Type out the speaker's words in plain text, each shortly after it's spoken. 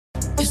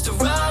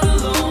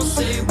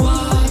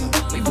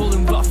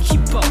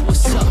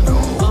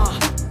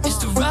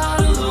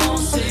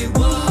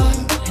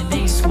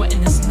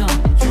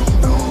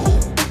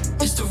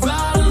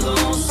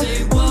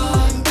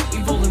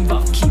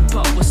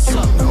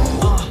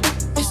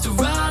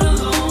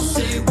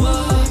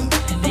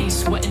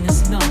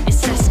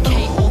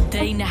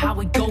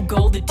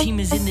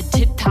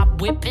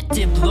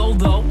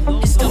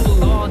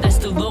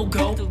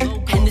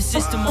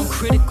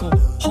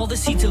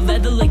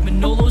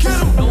this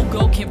is a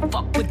no-go. Can't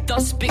fuck with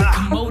us, spit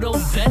Komodo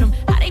venom.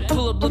 How they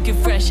pull up looking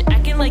fresh,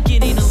 acting like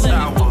it ain't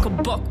 11. Fuck a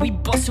buck, we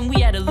bustin',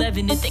 we at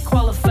 11. If they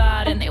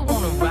qualified and they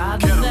wanna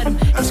ride, then let them.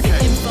 It's the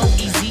info,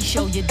 easy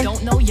show, you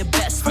don't know your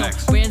best. No,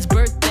 Brand's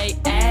birthday,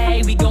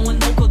 ayy, we going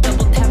local.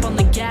 Double tap on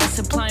the gas,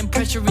 applying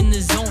pressure in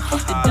the zone.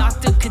 The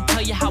doctor could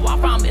tell you how I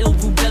rhyme ill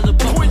rubella,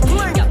 but we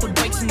got the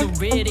bikes in the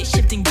rear, they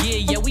shifting gear.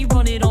 Yeah, we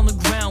run it on the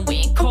ground, we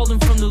ain't calling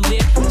from the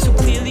lip. So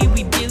clearly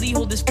we really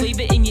hold this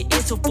flavor in your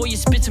ear. So before you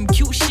spit some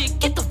cute shit,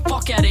 get the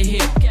fuck out of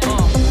here.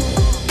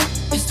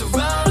 It's the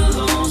ride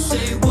along,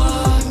 say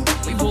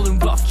what? We rollin'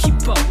 rough, keep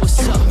up,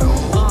 what's up?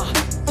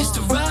 It's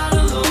the ride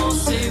along,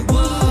 say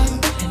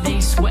what? And they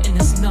ain't sweating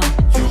us none.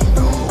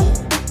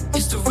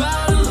 It's the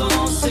ride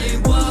along, say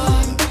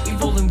what? We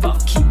rollin'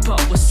 rough, keep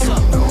up, what's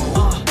up?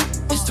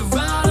 It's the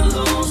ride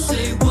along,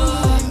 say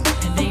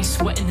what? And they ain't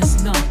sweating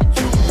us none.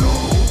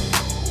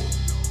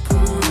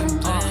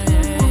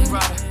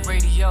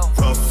 Radio.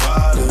 Rough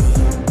Rider.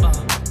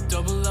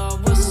 Double R,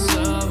 what's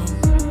up?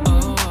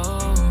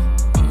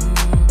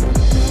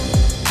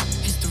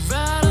 It's the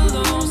ride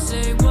along,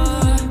 say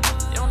what?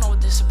 They don't know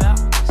what this about.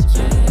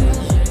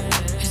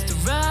 Yeah. It's the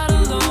ride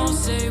along,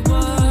 say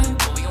what?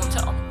 What we gonna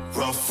tell them?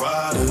 Rough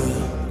Rider.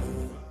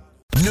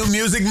 New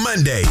Music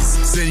Mondays.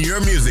 Send your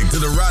music to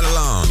the Ride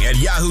Along at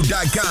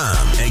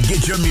yahoo.com and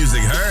get your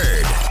music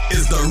heard.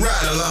 It's the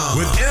Ride Along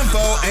with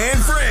Info and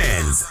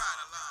Friends.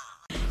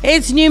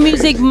 It's New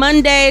Music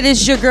Monday. This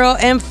is your girl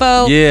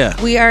Info.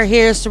 Yeah. We are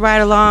here to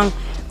ride along.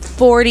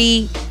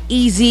 40,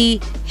 Easy,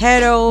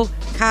 Hedo,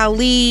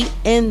 Kali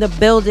in the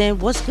building.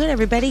 What's good,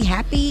 everybody?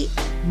 Happy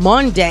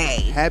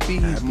Monday.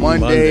 Happy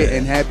Monday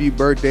and happy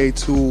birthday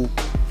to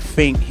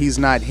Fink. He's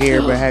not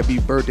here, but happy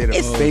birthday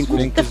to Finkel.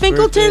 The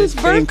Finkelton's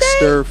birthday?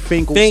 Finkster,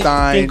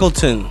 Finkelstein.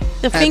 Finkelton.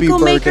 The Happy Finkel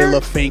birthday, maker? La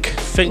Fink.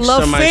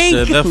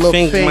 Finkstermeister. The La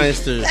Fink.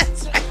 Finkmeister.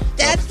 That's right.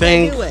 That's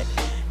Fink. what I knew it.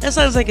 That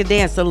sounds like a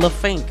dance, the La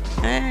Fink.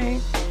 All right.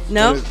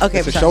 No? Okay,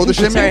 It's a sorry. shoulder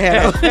shimmy? Sorry,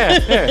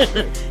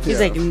 Hedo.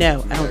 He's like,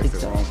 no, I don't think the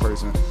so. wrong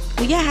person.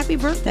 Well, yeah, happy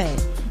birthday.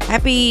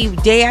 Happy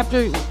day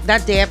after,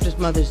 not day after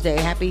Mother's Day.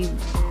 Happy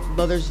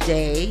Mother's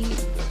Day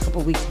a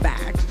couple weeks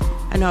back.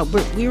 I know,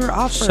 but we were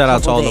off for Shout a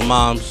out to couple all days. the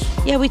moms.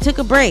 Yeah, we took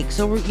a break.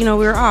 So, we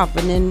were off.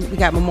 And then we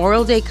got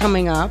Memorial Day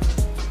coming up.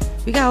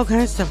 We got all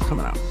kinds of stuff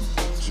coming up.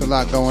 There's a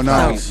lot going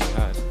on.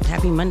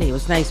 Happy Monday. It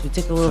was nice. We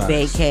took a little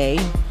vacay.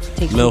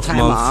 Take some MILF time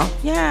month. off.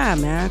 Yeah,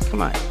 man.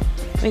 Come on.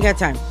 We ain't got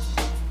time.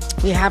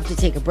 We have to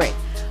take a break.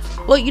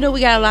 Well, we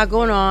got a lot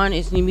going on.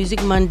 It's New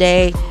Music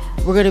Monday.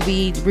 We're going to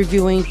be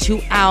reviewing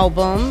 2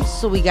 albums.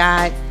 So we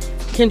got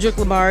Kendrick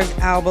Lamar's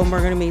album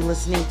we're going to be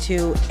listening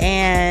to.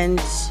 And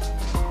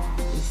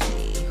let's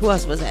see. Who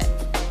else was that?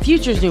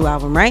 Future's new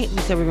album, right? We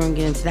said we were going to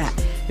get into that.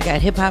 We got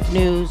hip-hop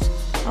news.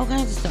 All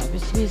kinds of stuff.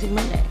 It's Music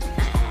Monday.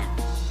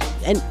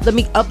 And let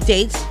me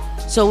updates.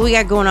 So what we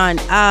got going on?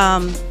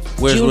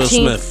 Where's Will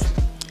Juneteenth.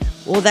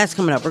 Smith? Well, that's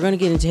coming up. We're going to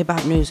get into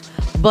hip-hop news.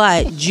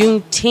 But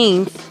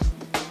Juneteenth,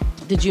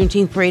 the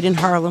Juneteenth parade in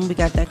Harlem, we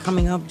got that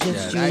coming up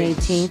just June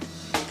 18th.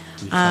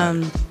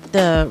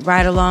 The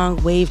Ride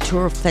Along Wave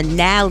Tour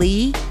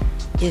finale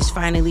is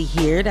finally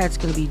here. That's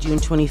going to be June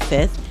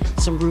 25th.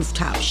 Some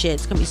rooftop shit.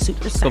 It's going to be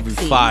super sexy. It's going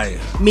to be fire.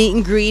 Meet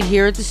and greet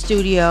here at the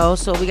studio.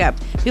 So we got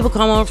people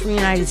coming over from the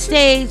United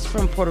States,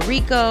 from Puerto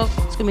Rico.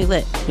 It's going to be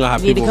lit. You know how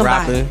You need to people come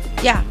rapping?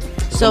 by. Yeah.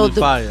 So gonna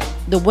be fire.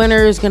 the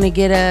winner is going to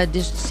get a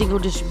single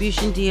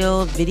distribution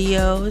deal,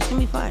 video. It's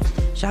going to be fun.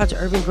 Shout out to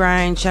Urban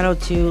Grind. Shout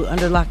out to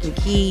Under Lock and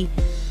Key.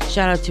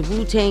 Shout out to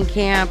Wu-Tang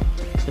Camp,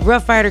 the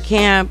Rough Rider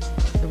Camp,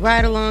 the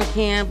Ride Along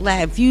Camp,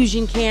 Lab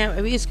Fusion Camp.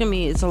 I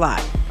mean, it's a lot.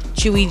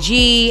 Chewy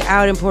G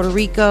out in Puerto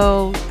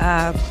Rico.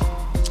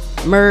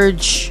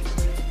 Merge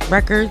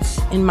Records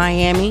in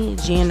Miami.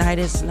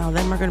 Giannitis and all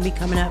them are going to be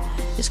coming up.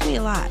 It's going to be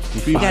a lot.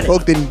 Be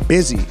booked and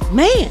busy.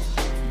 Man.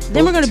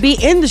 Then we're going to be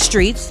in the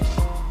streets.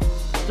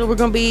 So we're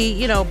going to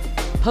be,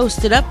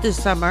 posted up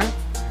this summer.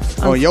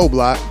 On your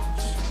block.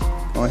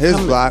 On his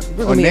block.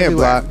 On their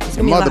block.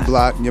 Your mother's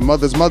block. Your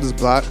mother's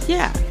block.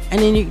 Yeah.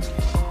 And then you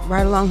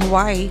ride along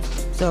Hawaii.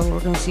 So we're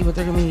going to see what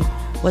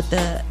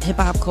the hip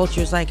hop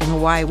culture is like in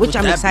Hawaii, which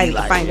I'm excited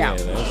to find out.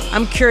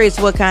 I'm curious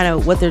what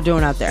they're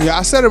doing out there. Yeah,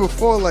 I said it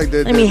before, like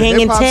the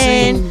hanging hip-hop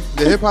 10. scene,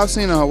 the hip hop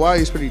scene in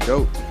Hawaii is pretty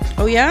dope.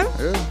 Oh yeah?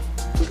 Yeah.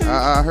 Okay.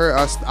 I heard,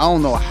 I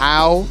don't know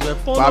how,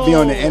 but I be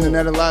on the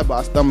internet a lot, but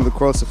I stumbled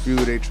across a few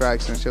of their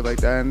tracks and shit like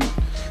that. And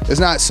it's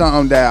not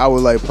something that I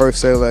would like per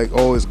se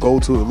always go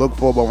to look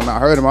for, but when I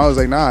heard them, I was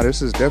like, nah,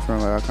 this is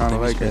different. Like I kind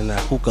of like it. That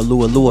hookah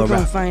lua lua We're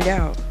gonna rap. find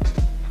out.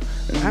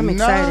 I'm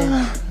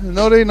excited.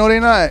 No, they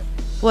not.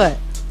 What?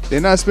 They're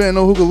not spitting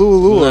no hookah lua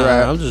lua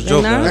rap. I'm just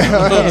joking.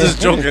 I'm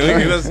just joking.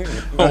 That's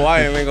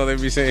Hawaiian ain't gonna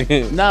be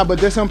saying. Nah, but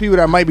there's some people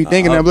that might be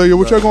thinking that, like, yo,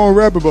 what y'all gonna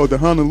rap about, the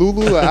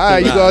Honolulu? Like, all right,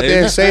 you go out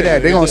there and say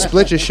that. They're gonna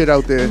split your shit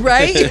out there.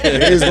 Right?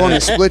 They're just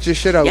gonna split your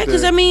shit out Yeah, there.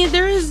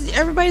 because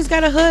everybody's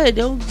got a hood.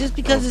 Just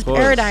because it's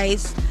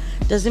paradise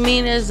doesn't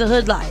mean it's a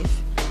hood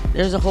life.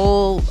 There's a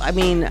whole,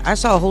 I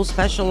saw a whole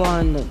special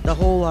on the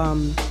whole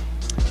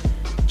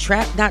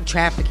not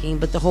trafficking,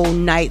 but the whole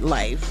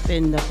nightlife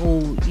and the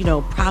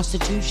whole,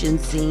 prostitution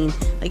scene.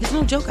 Like, it's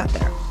no joke out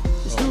there.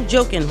 It's no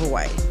joke in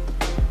Hawaii.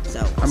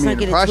 So I mean,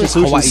 the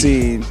prostitution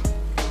scene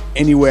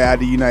anywhere out of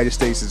the United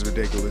States is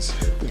ridiculous.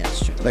 Yeah,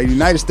 it's true. Like, the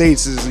United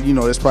States is,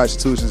 there's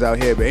prostitutions out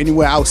here, but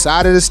anywhere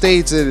outside of the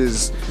States, it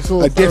is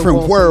a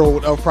different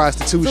world of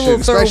prostitution,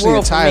 especially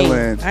in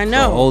Thailand. I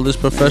know. The oldest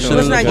profession.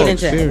 Let's in the not get world.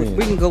 into that.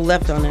 We can go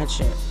left on that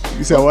shit.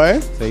 You said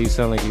what? So you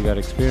sound like you got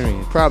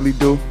experience. Probably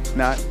do.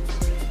 Not.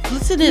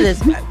 Listen to this,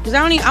 because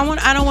I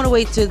don't want to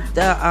wait to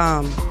the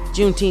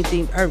Juneteenth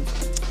theme or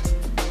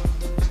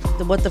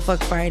the What the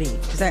Fuck Friday,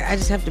 because I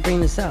just have to bring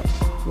this up.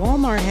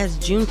 Walmart has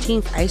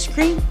Juneteenth ice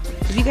cream.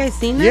 Have you guys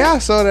seen that? Yeah, I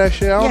saw that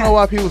shit. I don't know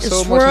why people so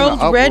much in the swirled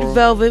uproar. red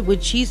velvet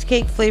with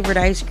cheesecake flavored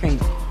ice cream.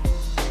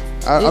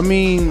 I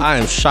mean, I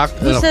am shocked.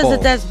 Who says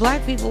that that's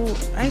black people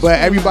ice cream? But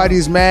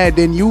everybody's mad,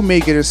 then you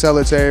make it and sell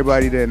it to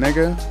everybody then,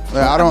 nigga.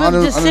 Like, I don't I'm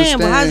just understand. saying,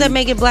 well, how's that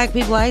making black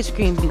people ice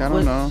cream? I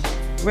don't know.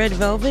 Red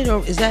velvet,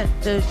 or is that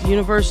the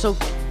universal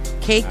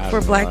cake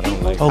for black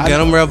people? Oh, get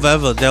them red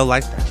velvet. They'll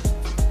like that.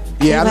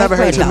 Yeah, I never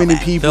heard too many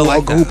people,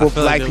 like a group that. of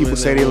black people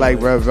say they like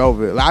red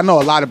velvet. Like, I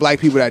know a lot of black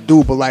people that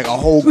do, but like a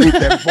whole group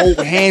that vote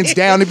hands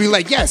down to be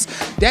like, yes,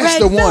 that's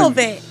Red the one.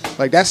 velvet.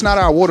 Like, that's not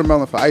our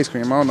watermelon for ice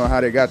cream. I don't know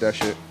how they got that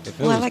shit. If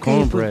it was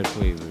cornbread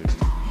flavored.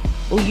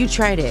 Oh, you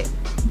tried it.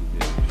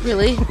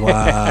 Really?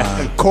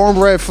 Wow.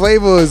 Cornbread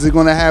flavor, is it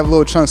gonna have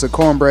little chunks of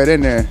cornbread in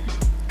there?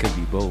 Could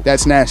be both.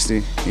 That's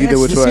nasty. Either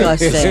which way.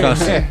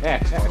 Disgusting.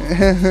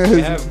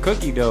 They have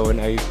cookie dough and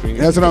ice cream.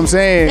 That's what I'm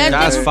saying.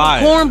 That's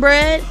fire.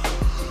 Cornbread.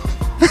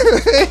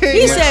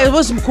 He said,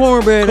 "What's some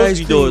cornbread ice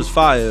Cookie cream?" dough is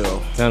fire though.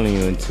 I'm telling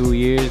you, in 2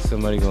 years,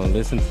 somebody gonna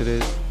listen to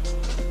this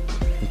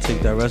And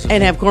take that recipe.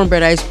 And have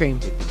cornbread ice cream.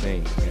 get the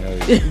thing.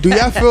 Hell yeah. Do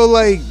y'all feel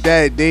like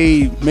that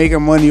they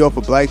making money off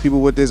of black people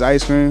with this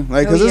ice cream?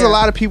 Like, because there's a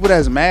lot of people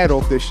that's mad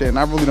off this shit, and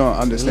I really don't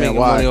understand Making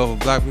why. money off of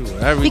black people.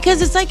 Everything.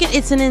 Because it's like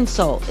it's an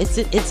insult.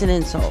 It's an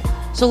insult.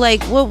 So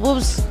like, what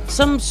was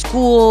some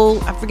school?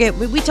 I forget.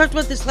 We talked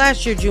about this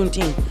last year,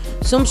 Juneteenth.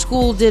 Some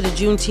school did a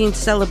Juneteenth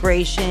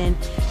celebration,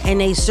 and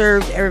they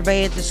served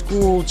everybody at the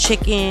school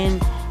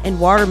chicken and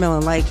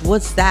watermelon. Like,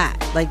 what's that?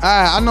 Like,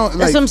 I know. that's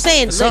Like, what I'm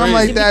saying. something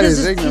like that because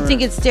is you ignorant.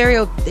 think it's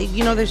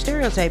they're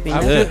stereotyping.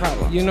 That's the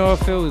problem. You know, I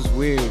feel it's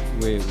weird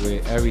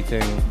with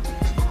everything,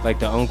 like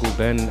the Uncle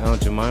Ben and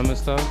Aunt Jemima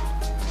stuff.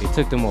 They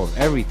took them off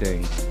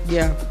everything,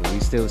 Yeah. but we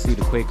still see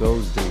the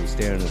Quakos dude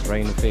staring us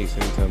right in the face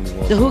every time we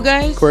walk. The who in.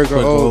 guys? Quaker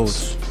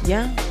Oats,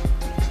 Yeah.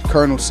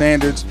 Colonel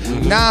Sanders.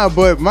 Nah,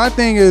 but my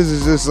thing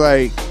is just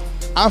like,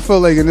 I feel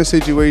like in this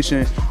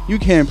situation, you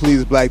can't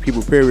please black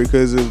people, period.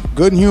 Because if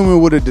Good and Human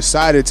would have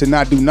decided to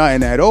not do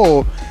nothing at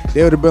all,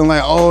 they would have been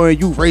like, oh,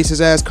 you racist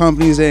ass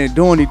companies ain't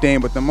doing anything.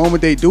 But the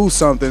moment they do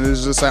something,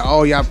 it's just like,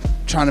 oh, y'all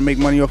trying to make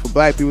money off of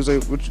black people. It's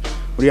like, what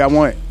do y'all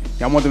want?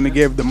 Y'all want them to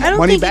give the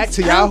money back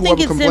to y'all, I don't think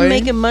whoever it's them complained?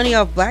 making money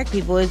off black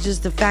people. It's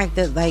just the fact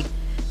that, like,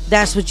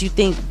 that's what you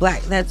think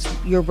that's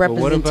your But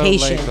what about,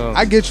 representation. like,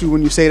 I get you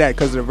when you say that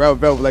because of the red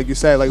velvet, like you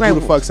said, like Right. who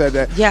the fuck said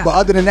that? Yeah. But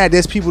other than that,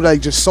 there's people that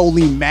just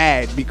solely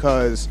mad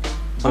because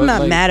I'm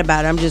not like, mad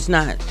about it. I'm just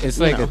not. It's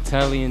you like know.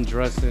 Italian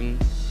dressing,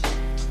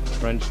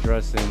 French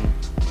dressing.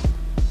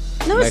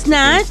 No, it's Mexican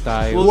not.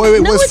 Style.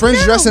 wait, No, was it's French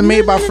no. dressing No,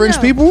 made by no, French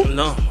no. people?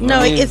 No. No,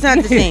 I mean, it's not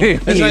the same. You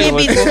like- can't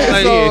be the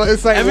same. So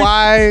it's like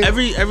why?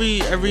 Every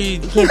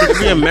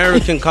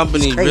American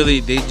company really,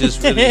 they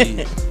just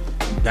really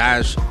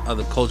bash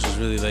other cultures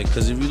really, like,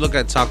 because if you look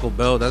at Taco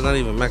Bell, that's not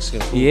even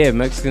Mexican food. Yeah,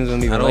 Mexicans don't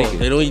even At all. like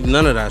They it. don't eat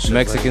none of that shit.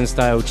 Mexican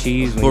style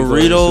cheese. when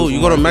Burrito.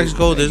 You go to supermarket,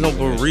 Mexico, there's no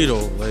they use that shit.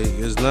 burrito. Like,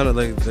 it's none of,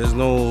 like, there's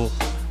no,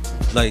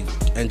 like,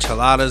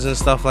 enchiladas and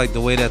stuff like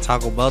the way that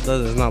Taco Bell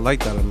does. It's not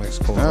like that in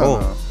Mexico at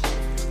all.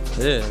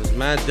 Yeah, it's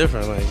mad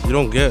different. Like, you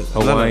don't get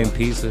Hawaiian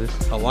pizza.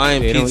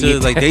 Hawaiian They don't pizza.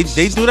 eat Like, that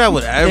they do that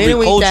with They every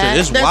don't eat culture. that.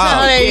 It's That's wild.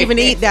 how they even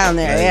eat down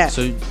there. Like, Yeah.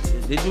 So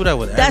they do that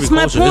with That's every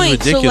my culture. point.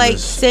 It's So, ridiculous. like,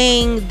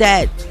 saying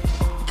that,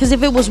 because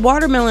if it was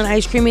watermelon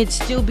ice cream, it'd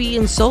still be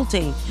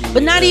insulting.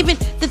 But not even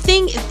the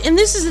thing, and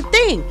this is the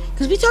thing,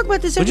 because we talk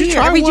about this Would every you year.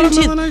 try Every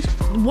watermelon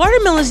Juneteenth.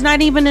 Watermelon's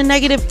not even a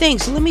negative thing.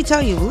 So let me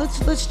tell you.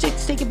 Let's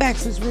take it back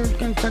since we're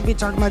going to be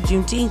talking about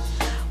Juneteenth.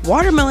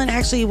 Watermelon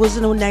actually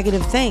wasn't a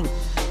negative thing.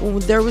 When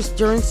there was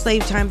during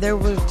slave time, there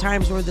were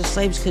times where the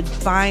slaves could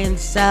buy and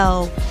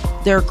sell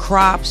their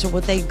crops or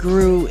what they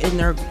grew in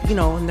their,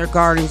 in their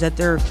gardens, at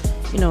their,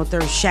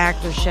 their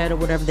shack, their shed, or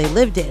whatever they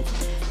lived in.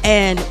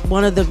 And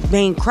one of the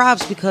main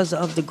crops, because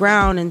of the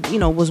ground, and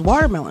was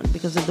watermelon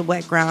because of the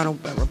wet ground, or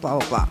whatever, blah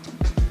blah blah.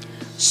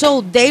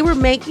 So they were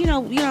making,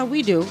 we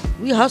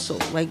hustle,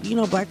 like,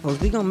 black folks,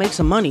 we gonna make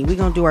some money, we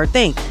gonna do our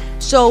thing.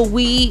 So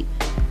we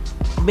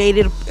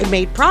made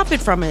profit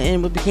from it,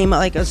 and it became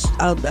like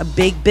a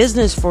big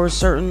business for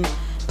certain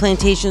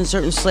plantations,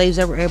 certain slaves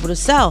that were able to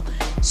sell.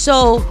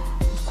 So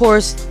of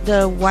course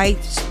the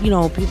whites,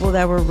 people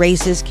that were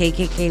racist,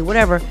 KKK,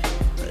 whatever,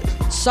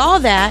 saw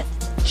that,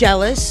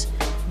 jealous,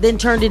 then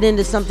turned it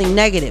into something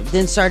negative,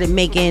 then started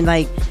making,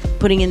 like,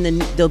 putting in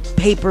the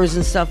papers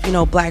and stuff,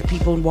 black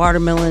people and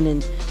watermelon,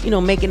 and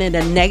making it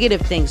a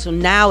negative thing. So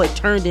now it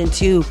turned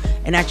into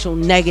an actual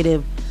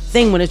negative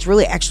thing when it's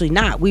really actually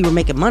not. We were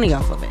making money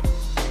off of it.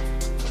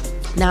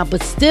 Now,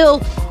 but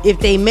still, if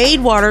they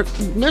made water,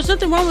 there's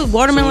nothing wrong with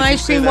watermelon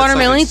ice cream,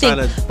 watermelon anything.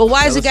 But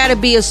why has it got to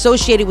be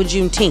associated with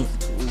Juneteenth?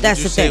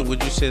 That's the thing.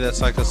 Would you say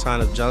that's like a sign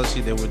of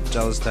jealousy? They were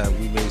jealous that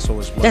we made so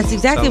much money. That's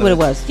exactly what it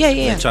was. Yeah.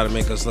 They try to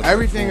make us look.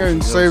 Everything like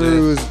in slavery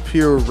was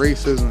pure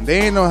racism.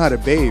 They ain't know how to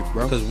bathe,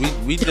 bro. Because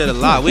we did a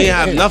lot. We didn't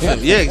have nothing.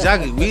 Yeah,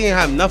 exactly. We didn't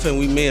have nothing.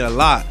 We made a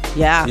lot.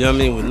 Yeah. You know what I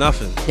mean? With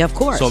nothing. Yeah, of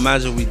course. So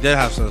imagine we did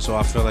have something. So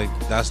I feel like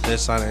that's their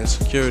sign of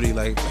insecurity.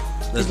 Like,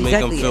 let's make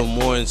them feel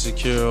more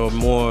insecure or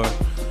more,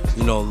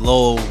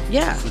 low.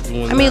 Yeah.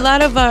 I mean, a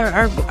lot of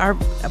our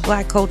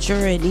black culture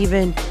and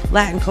even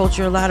Latin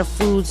culture, a lot of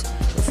foods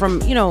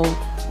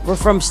were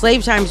from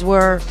slave times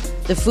where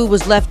the food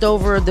was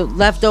the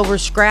leftover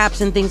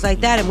scraps and things like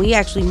that, and we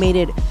actually made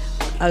it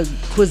a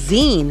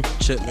cuisine.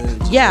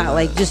 Chitlins. Yeah,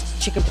 like just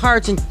chicken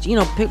parts and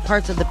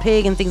parts of the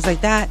pig and things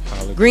like that.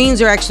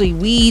 Greens are actually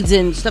weeds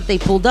and stuff they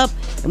pulled up,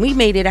 and we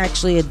made it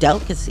actually a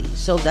delicacy.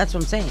 So that's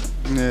what I'm saying.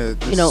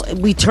 Yeah,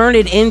 we turn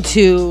it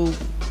into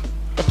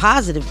the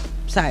positive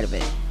side of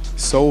it.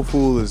 Soul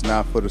food is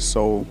not for the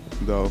soul,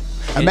 though.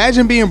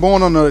 Imagine being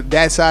born on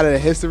that side of the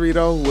history,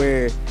 though,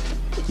 where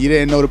you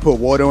didn't know to put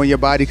water on your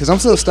body. Because I'm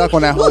still stuck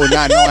on that whole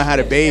not knowing how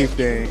to bathe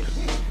thing.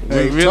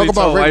 Like, we really talk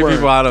about white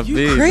people how to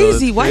bathe.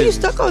 Crazy. Why are you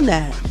stuck on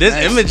that? There's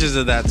images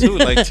of that too.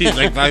 Like teaching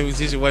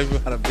white people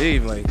how to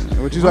bathe. Like,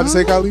 what you about to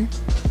say, Kali?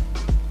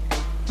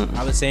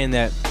 I was saying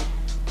that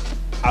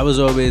I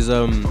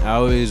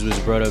always was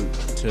brought up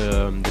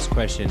to this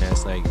question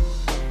as like,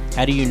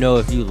 how do you know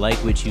if you like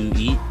what you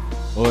eat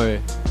or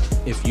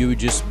if you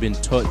just been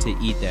taught to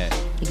eat that?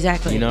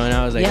 Exactly. And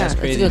I was like, that's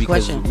crazy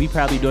because we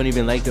probably don't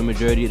even like the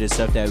majority of the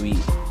stuff that we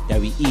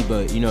eat,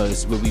 but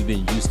it's what we've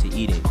been used to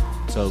eating.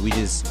 So we're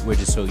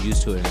just so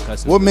used to it and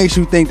accustomed. What makes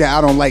you think that I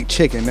don't like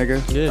chicken,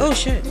 nigga? Yeah. Oh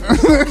shit!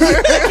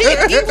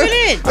 You went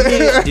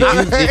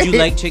in. Did you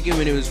like chicken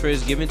when it was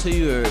first given to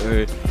you,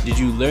 or did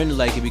you learn to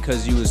like it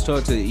because you was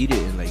taught to eat it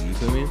and like, you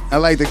feel me? I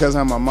liked it because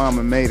how my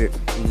mama made it.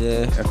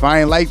 Yeah. If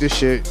I ain't like this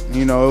shit,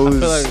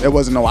 it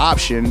wasn't no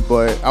option.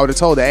 But I would have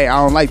told her, hey, I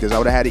don't like this. I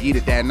would have had to eat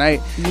it that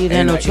night. You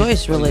had no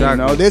choice, really.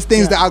 Exactly. There's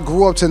things that I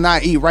grew up to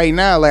not eat right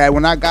now. Like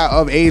when I got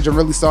of age and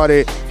really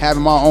started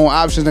having my own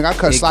options, like I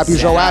cut Sloppy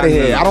Joe out of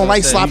here. I don't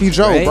like Sloppy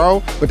Joe,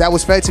 bro. But that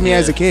was fed to me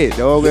as a kid,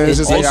 dog. There's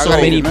just also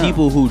many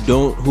people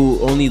who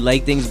only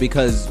like things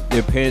because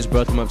their parents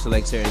brought them up to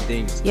like certain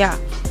things. Yeah.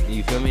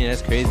 You feel me?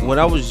 That's crazy. When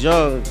I was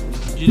young,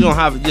 you don't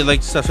have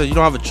like stuff. You don't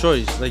have a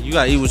choice. Like you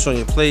gotta eat what's on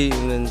your plate,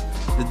 and then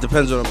it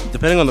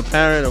depending on the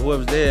parent or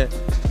whoever's there.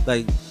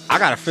 Like I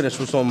gotta finish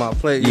what's on my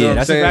plate. You know what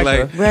I'm saying?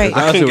 Like right.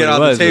 I couldn't get out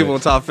the table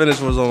until I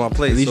finished what's on my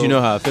plate. At least you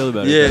know how I feel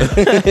about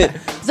it. Yeah.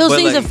 Those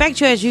things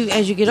affect you as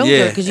you get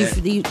older because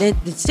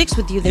it sticks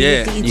with you.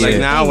 Then you eat like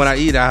now when I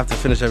eat, I have to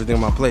finish everything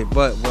on my plate.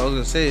 But what I was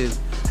gonna say is,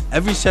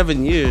 every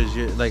 7 years,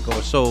 you're like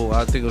or so,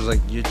 I think it was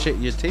like your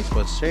taste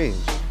buds change.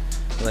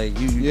 Like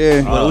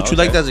what you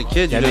liked as a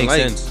kid, that you didn't makes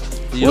like.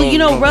 sense.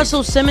 Well,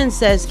 Russell Simmons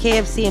says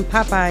KFC and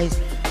Popeyes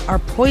are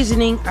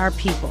poisoning our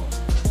people.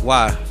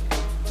 Why?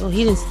 Well,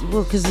 he didn't.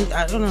 Well, because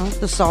I don't know,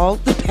 the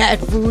salt, the bad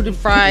food, the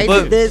fried,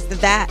 the this, the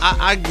that.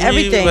 I agree,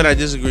 everything. but I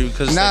disagree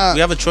because we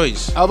have a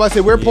choice. I was about to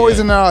say we're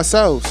poisoning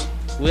ourselves.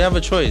 We have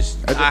a choice.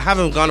 I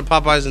haven't gone to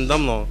Popeyes in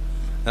dumb long,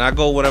 and I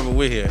go whatever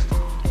we're here.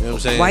 You know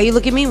what I'm saying? Why you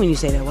look at me when you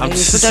say that? Why you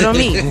put that on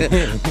me? You know what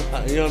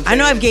I'm saying? I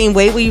know I've gained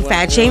weight. Were you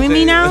fat shaming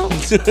me now?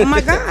 Oh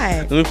my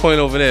god! Let me point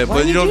over there. Why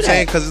but you know what I'm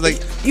saying? that? Because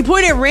like you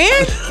point at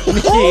Rand.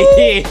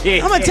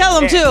 I'm gonna tell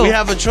him too. we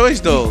have a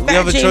choice though. We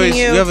have a Fat choice. shaming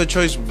you. We have a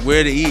choice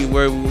where to eat.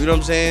 Where you know what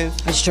I'm saying?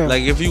 That's true.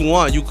 Like if you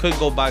want, you could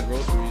go buy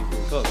groceries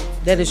and cook.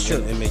 That is true.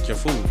 And make your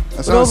food.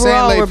 That's But what I'm saying.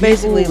 overall, Like, we're people,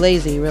 basically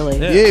lazy, really.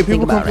 Yeah,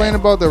 people complain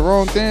about the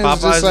wrong things.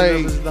 It's just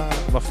Popeyes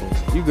like my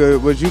food. you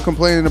good, but you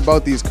complaining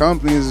about these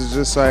companies is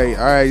just like,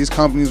 all right, these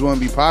companies want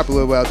to be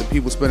popular without the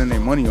people spending their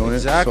money on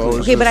Exactly. it. So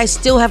Okay, but I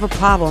still have a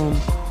problem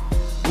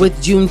with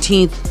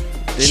Juneteenth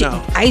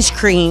ice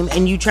cream,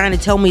 and you trying to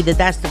tell me that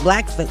that's the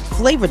black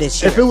flavor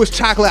this year. if it was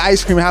chocolate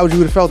ice cream, how would you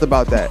have felt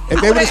about that?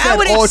 If they would have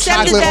said all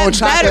chocolate on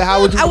chocolate,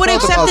 how would you have I would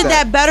have felt about accepted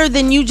that better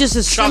than you just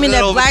assuming Chocolate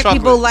that over black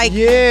people chocolate. like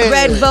Yeah.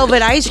 red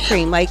velvet ice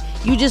cream. Like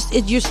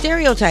you're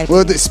stereotyping.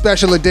 Well, the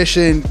special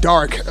edition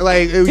dark,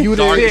 like you would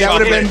Dark that would have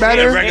chocolate been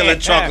better. and regular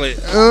chocolate.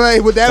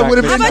 Like, would that would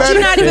have How been about better?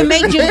 you not even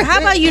make How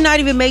about you not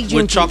even make With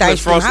Juneteenth chocolate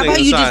ice cream? How frosting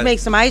about you just inside. make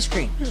some ice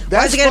cream? Why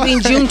That's is it gotta be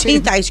fine.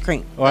 Juneteenth ice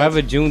cream? Or have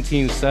a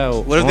Juneteenth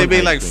sale. What if they on made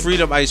ice like cream.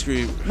 freedom ice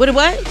cream?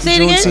 What? Say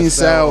it again. Juneteenth Sale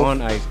sale.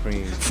 on ice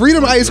cream.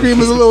 Freedom ice cream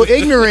is a little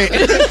ignorant.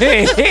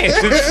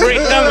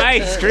 Freedom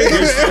ice cream.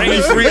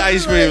 Free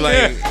ice cream,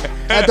 like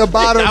At the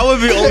bottom, that would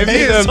be It'd be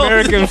the amazing.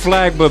 American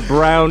flag, but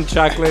brown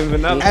chocolate and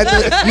vanilla.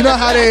 you know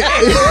how they,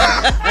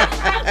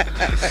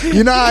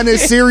 you know how in the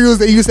cereals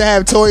they used to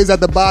have toys at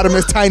the bottom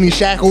as tiny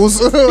shackles.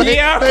 Like,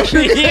 yeah.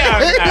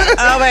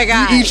 Oh my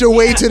god. you eat your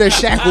way to the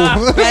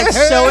shackle. That's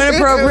so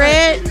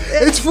inappropriate.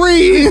 It's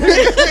free.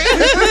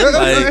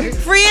 Like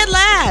Free at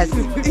last.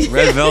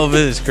 red velvet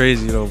is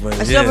crazy though, but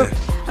I yeah.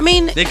 I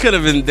mean, They could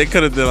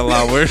have done a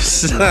lot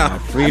worse.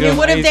 Freedom.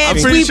 what if they had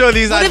I'm pretty sure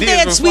these what if they ideas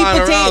had were sweet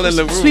flying around in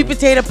the potato, room. sweet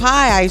potato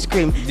pie ice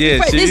cream? Yeah,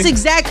 Right, this see?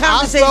 exact I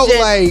conversation. felt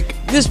like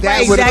this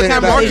that exact would've been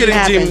conversation marketing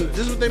happened. team. This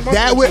is what they that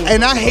marketing would, team.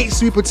 and I hate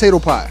sweet potato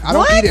pie. I don't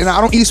What? eat it, and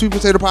I don't eat sweet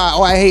potato pie.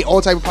 Oh, I hate all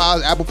type of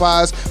pies, apple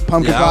pies,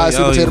 pumpkin Yeah, pies,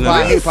 sweet potato you know. pie. I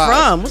Where are you hate pies.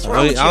 from? What's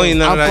wrong with I don't you? eat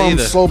none of I'm that from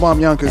either. Slow Bomb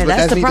Yonkers, Yeah, but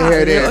that's the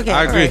neither here nor problem. there. Okay,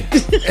 I all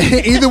agree.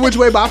 right. Either which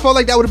way, but I felt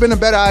like that would have been a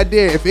better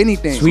idea, if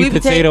anything. Sweet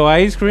potato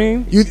ice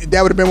cream?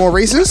 That would have been more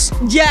racist.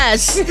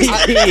 Yes.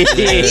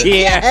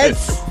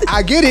 Yes.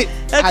 I get it.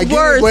 That's I get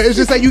worse. it, but it's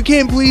just like you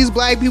can't please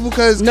black people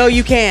because No,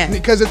 you can't.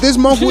 if this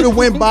month would have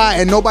went by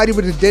and nobody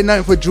would have did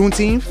nothing for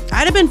Juneteenth,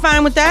 I'd have been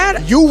fine with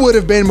that. you would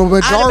have been a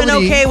I'd have majority. been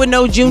okay with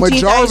no Juneteenth ice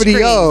majority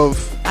cream.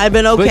 of. I've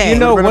been okay. But you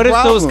know, Would've what been if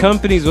a those problem.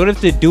 companies, what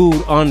if the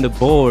dude on the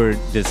board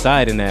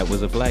deciding that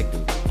was a black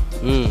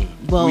dude?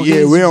 well, Yeah,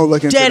 he's we don't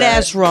look into dead that.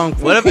 ass wrong.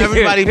 What if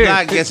everybody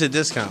black gets a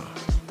discount?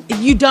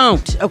 You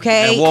don't,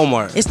 okay? At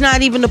Walmart. It's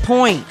not even the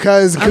point.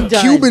 Because I'm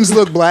done. Cubans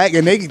look black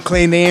and they can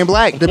claim they ain't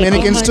black.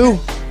 Dominicans Oh my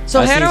too. So,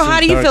 I seen Hetero, some how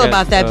do you feel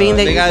about that, being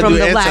that They you're gotta from do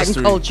the Latin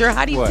ancestry. culture?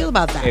 How do you What? feel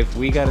about that? If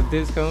we got a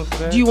discount for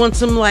that? Do you want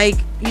some, like,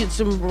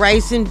 some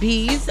rice and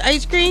peas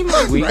ice cream?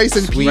 Sweet, rice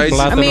and sweet peas?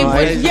 plátano I mean,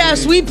 ice cream? yeah,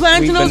 sweet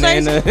plantains ice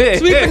banana. cream.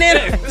 Sweet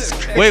banana ice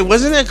cream. Wait,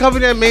 wasn't there a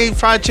company that made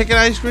fried chicken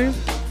ice cream?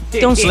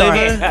 Don't start.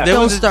 Flavor? Yeah. There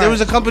Don't was start. there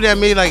was a company that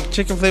made like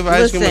chicken flavored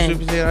ice cream with Listen,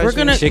 sweet potato ice we're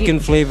cream. gonna- Chicken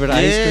flavored yeah,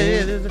 ice cream?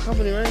 yeah, there's a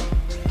company, right?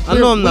 I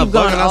know I'm not we've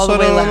gone bugging. I all saw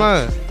the that way left.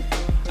 online.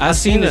 I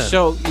seen the that.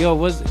 show. Yo,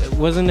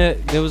 wasn't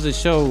it? There was a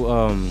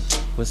show.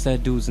 What's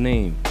that dude's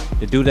name?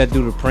 The dude that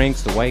do the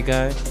pranks, the white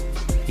guy.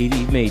 He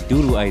made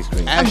doodle ice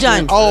cream. I'm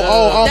done.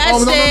 Oh,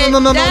 That's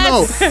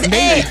no. That's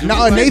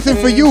it. Nathan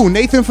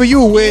for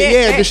you.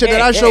 Yeah, the shit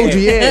that I showed you.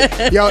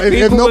 Yeah, yo, if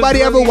People nobody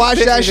was ever really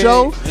watched that sitting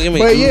show, there.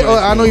 but yeah,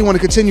 I know you want to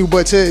continue,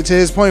 but to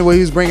his point, what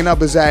he was bringing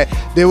up is that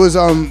there was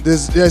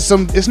there's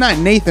some. It's not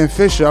Nathan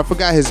Fisher. I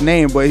forgot his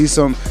name, but he's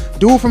some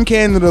dude from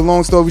Canada.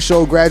 Long story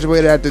short,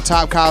 graduated at the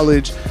top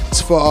college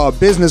for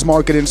business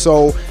marketing.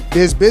 So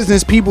there's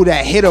business people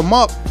that hit him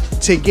up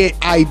to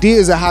get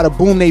ideas of how to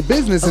boom their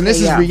business, and Okay, this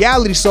is yeah.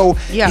 reality. So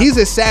Yeah. he's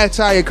a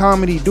satire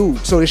comedy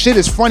dude. So the shit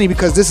is funny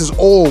because this is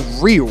all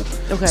real.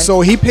 Okay. So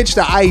he pitched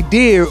the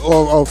idea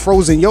of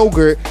frozen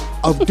yogurt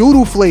of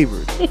doodle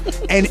flavored,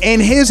 and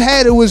in his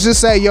head it was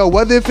just like, yo,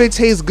 whether if it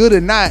tastes good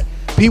or not,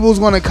 people's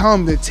gonna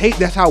come to take.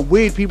 That's how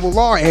weird people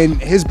are,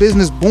 and his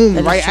business boomed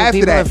That is right true. after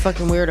People are that.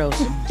 fucking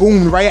weirdos.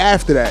 Boomed right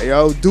after that,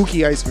 yo.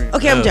 Dookie ice cream.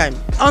 Okay, I'm done.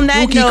 On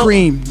that Dookie note,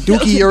 cream.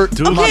 Dookie yurt.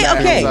 My bad,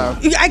 Okay.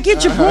 I'm sorry. I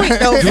get your point,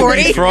 though,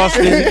 Forty.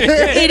 Frosting.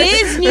 It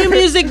is New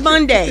Music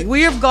Monday.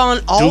 We have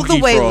gone all the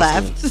Dookie way frosting.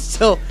 left,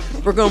 so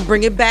we're gonna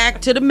bring it back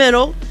to the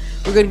middle.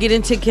 We're gonna get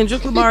into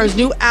Kendrick Lamar's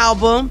new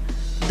album,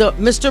 the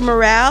Mr.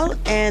 Morale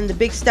and the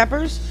Big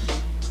Steppers.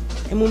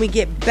 And when we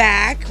get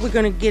back, we're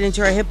gonna get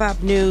into our hip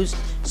hop news.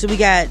 So we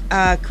got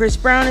Chris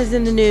Brown is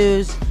in the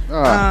news.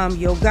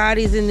 Yo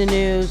Gotti's in the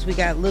news. We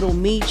got Little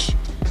Meech,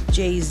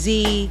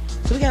 Jay-Z.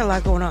 So we got a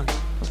lot going on.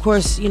 Of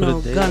course, you know,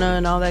 Gunna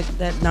and all that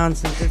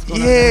nonsense that's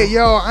going on. Yeah,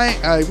 yo,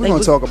 we're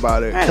gonna talk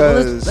about it. All right,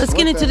 well, Cause let's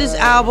get into this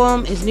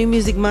album. It's New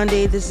Music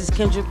Monday. This is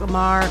Kendrick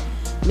Lamar,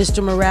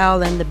 Mr.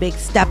 Morale, and the Big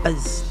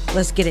Steppers.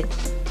 Let's get it.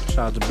 Shout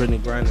out to Brittany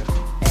Griner.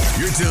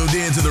 You're tuned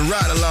in to the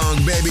Ride Along,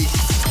 baby,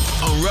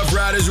 on Rough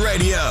Riders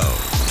Radio.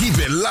 Keep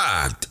it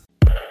locked.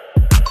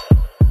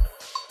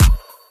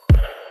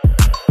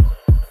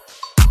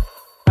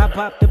 I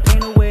pop the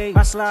pain away,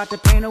 I slide the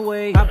pain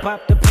away. I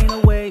pop the pain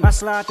away, I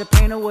slide the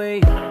pain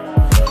away.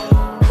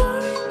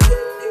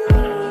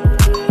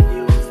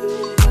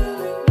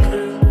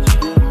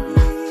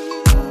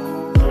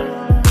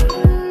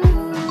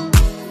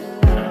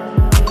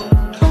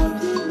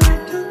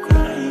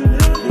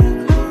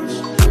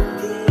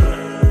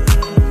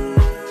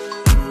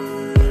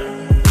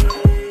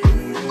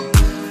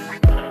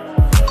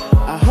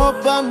 I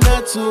hope I'm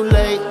not too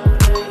late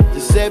to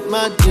set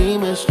my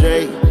demons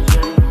straight.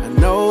 I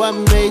know I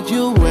made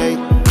you wait,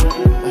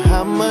 but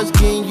how much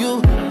can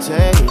you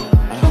take?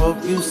 I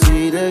hope you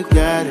see the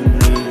God in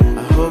me.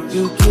 I hope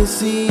you can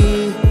see,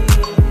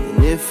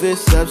 and if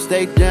it's up,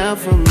 stay down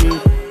for me.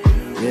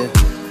 Yeah.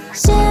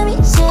 Shimmy,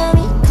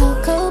 shimmy,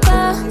 cocoa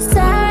bar,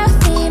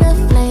 Serafina,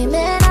 flaming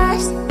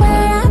eyes.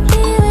 Where I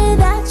be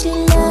without you,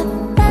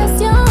 love?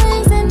 That's your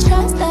wings and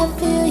trust. I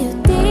feel you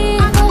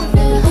deep. I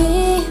feel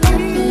deep. I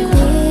feel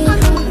deep.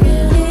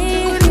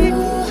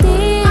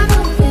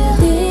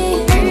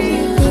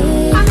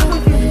 I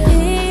feel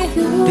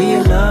deep. Do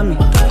you love me?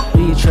 Do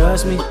you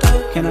trust me?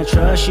 Can I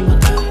trust you?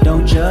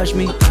 Don't judge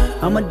me.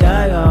 I'm a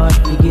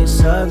diehard, it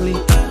gets ugly.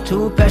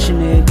 Too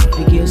passionate,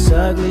 it gets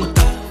ugly.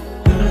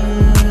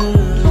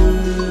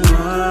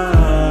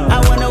 I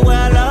wonder where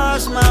I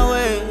lost my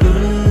way.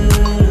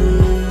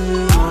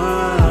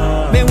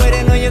 Been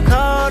waiting on your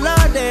call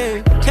all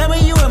day. Tell me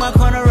you in my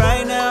corner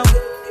right now.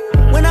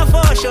 When I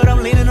fall short,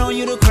 I'm leaning on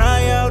you to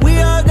cry out. We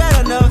all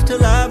got enough to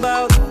lie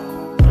about.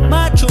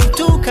 My truth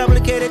too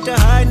complicated to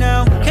hide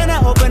now. Can I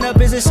open up?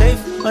 Is it safe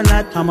or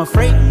not? I'm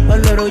afraid a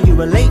little you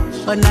relate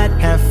or not.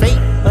 Have faith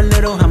a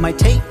little. I might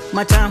take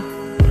my time.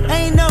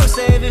 Ain't no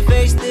saving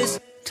face this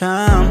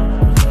time.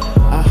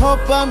 I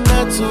hope I'm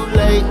not too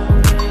late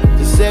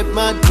to set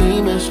my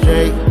demons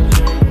straight.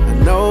 I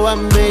know I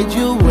made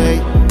you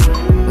wait,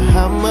 but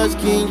how much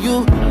can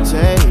you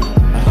take?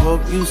 I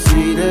hope you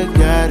see the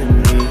God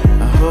in me.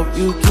 I hope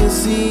you can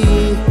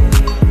see.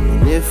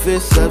 And if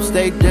it's up,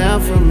 stay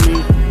down for me.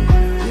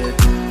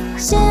 Yeah.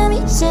 Shimmy,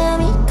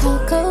 shimmy,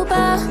 cocoa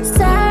bar,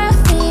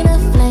 Serafina,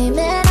 flaming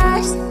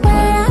eyes.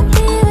 Where I'd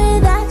be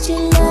without you,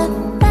 love.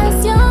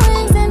 Press your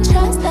wings and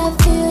trust. I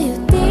feel you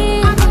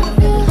deep,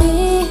 deep,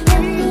 deep.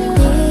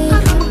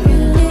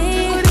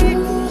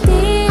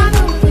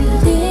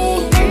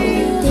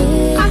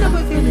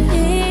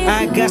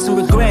 I got some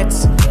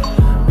regrets,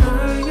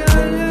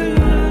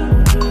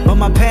 but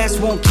my past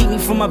won't keep me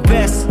from my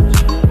best.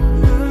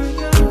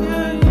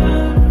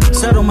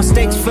 Subtle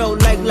mistakes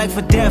felt like life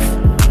or death.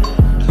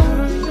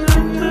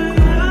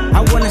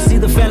 I wanna see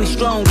the family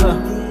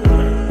stronger.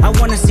 I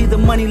wanna see the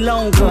money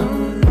longer.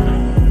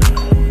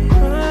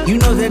 You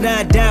know that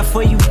I'd die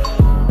for you.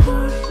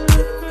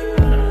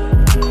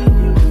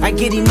 I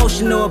get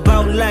emotional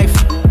about life.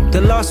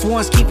 The lost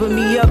ones keeping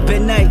me up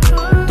at night.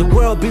 The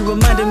world be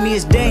reminding me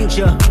it's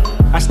danger.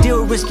 I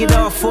still risk it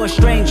all for a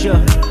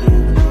stranger.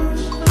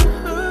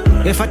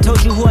 If I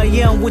told you who I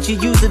am, would you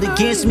use it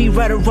against me?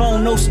 Right or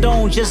wrong, no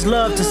stone, just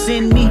love to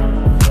send me.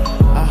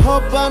 I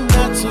hope I'm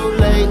not too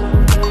late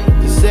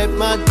to set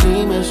my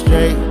demons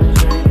straight.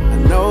 I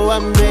know I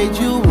made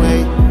you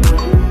wait,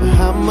 but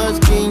how much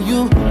can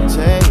you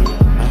take?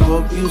 I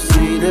hope you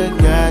see the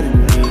God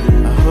in me.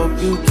 I hope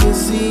you can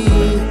see.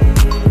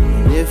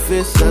 And if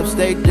it's up,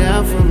 stay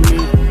down for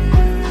me.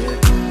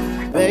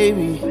 Yeah.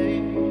 Baby,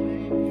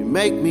 you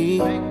make me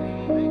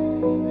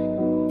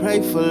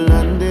pray for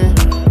London.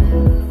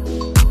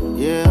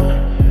 Yeah,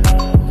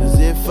 cause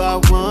if I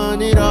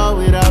want it all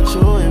without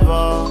you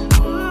involved,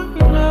 I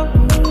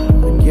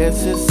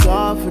guess it's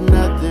all for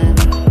nothing.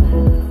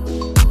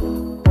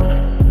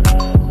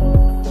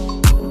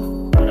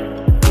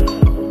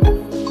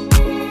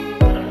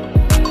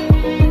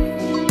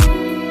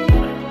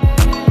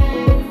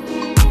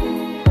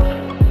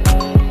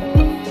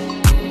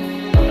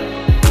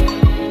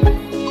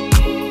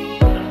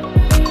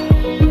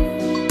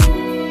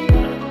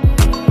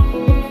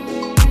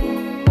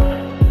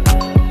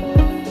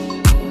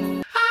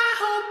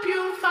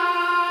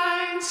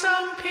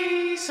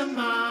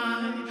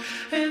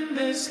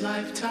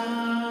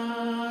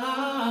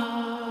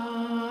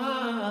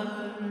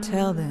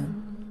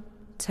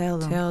 Tell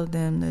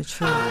them the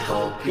truth. I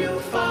hope you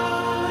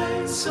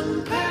find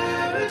some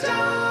paradise.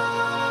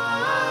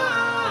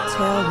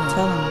 Tell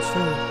them the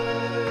truth.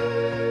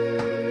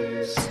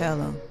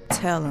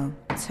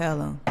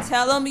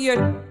 Tell them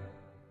you're.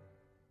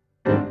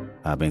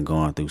 I've been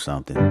going through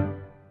something.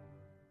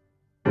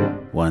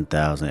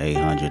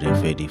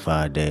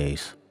 1,855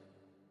 days.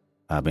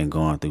 I've been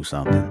going through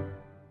something.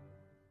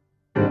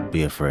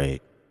 Be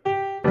afraid.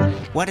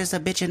 What is a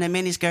bitch in a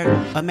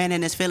miniskirt? A man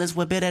in his feelings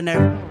with bitter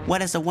nerve.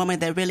 What is a woman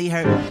that really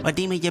hurt? A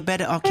demon, you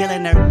better off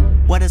killing her.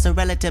 What is a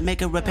relative?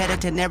 Make a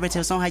repetitive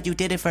narratives on how you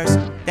did it first.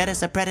 That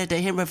is a predator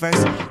in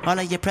reverse. All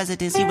of your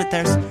presidents he with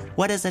thirst.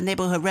 What is a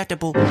neighborhood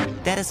reputable?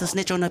 That is a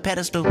snitch on a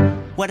pedestal.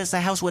 What is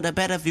a house with a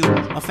better view?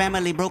 A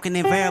family broken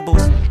in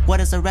variables. What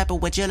is a rapper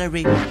with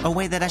jewelry? A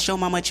way that I show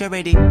my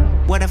maturity.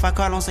 What if I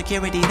call on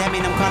security? That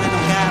mean I'm calling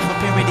on God for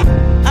purity.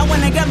 I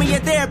went and got me a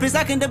therapist.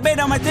 I can debate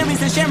all my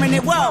theories and sharing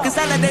it. Whoa,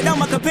 consolidate all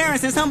my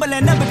comparisons.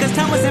 Humbling up because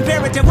time was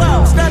imperative.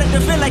 Whoa, started to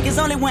feel like it's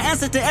only one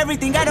answer to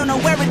everything. I don't know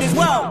where it is.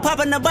 Whoa,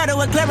 popping a bottle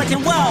with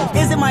Claritin. Whoa,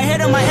 is it my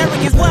head or my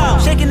arrogance? Whoa,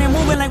 shaking and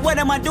moving like what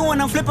am I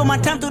doing? I'm flipping my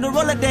time through the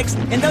Rolodex.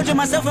 Indulging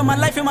myself in my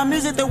life and my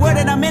music. The world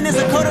that I'm in is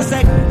a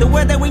cul-de-sac. The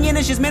world that we in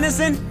is just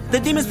menacing. The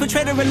demons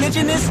portray the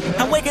religionist.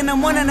 I wake in the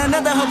morning,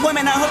 another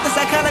appointment. I hope the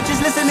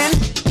psychologist listening.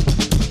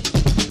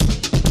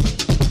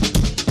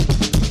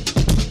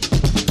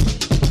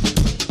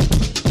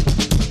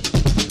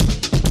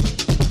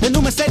 The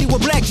new Mercedes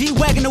with black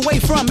G-Wagon away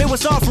from. It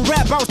was all for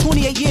rap. I was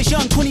 28 years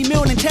young, 20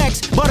 mil in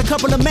tax. Bought a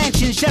couple of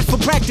mansions just for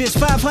practice.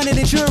 500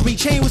 in jewelry,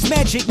 chain was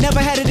magic.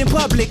 Never had it in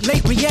public.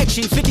 Late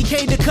reaction,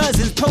 50K to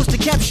cousins. Post a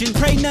caption.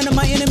 Pray none of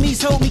my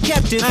enemies hold me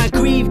captive. I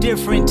grieve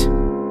different.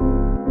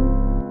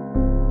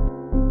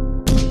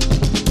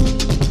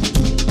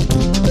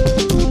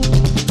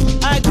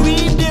 I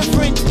grieve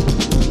different.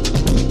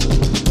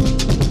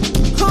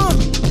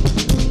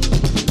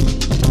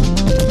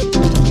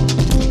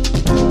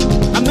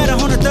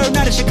 Third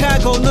night in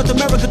Chicago, North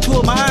America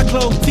tour, my eye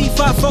closed. Feet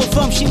 5'4"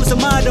 thump, she was a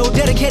model.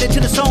 Dedicated to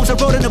the songs I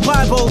wrote in the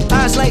Bible.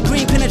 Eyes like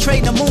green,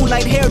 penetrating the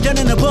moonlight. Hair done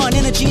in a bun,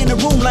 energy in the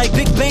room like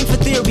Big Bang for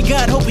theory.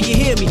 God, hoping you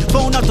hear me.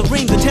 Phone out the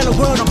ring to tell the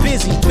world I'm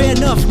busy. Fair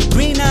enough.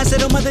 Green eyes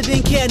said her mother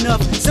didn't care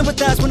enough.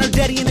 Sympathize when her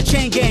daddy in the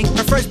chain gang.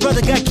 Her first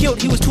brother got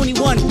killed, he was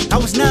 21. I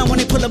was 9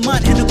 when they put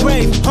Lamont in the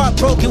grave.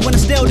 Heartbroken when I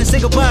still didn't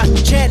say goodbye.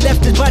 Chad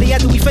left his body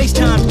after we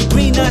FaceTimed.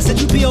 Green eyes said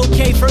you be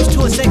okay. First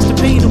tour sex to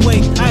pain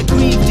away. I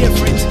grieve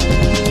different.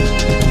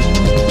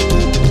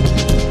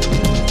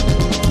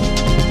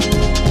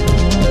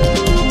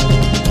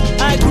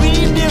 I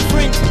grieve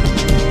different.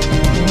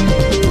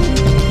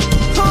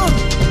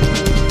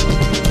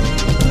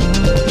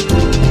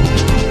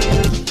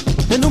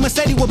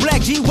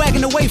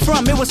 away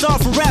from, it was all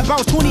for rap. I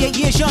was 28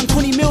 years young,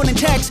 20 mil in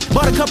tax.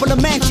 Bought a couple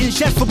of mansions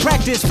just for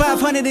practice.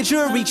 500 in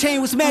jewelry,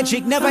 chain was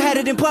magic. Never had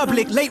it in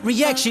public, late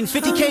reaction.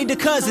 50K to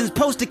cousins,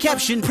 post a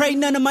caption. Pray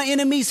none of my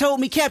enemies hold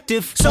me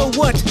captive. So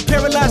what?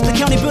 Paralyzed, the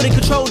county building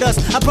controlled us.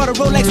 I bought a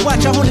Rolex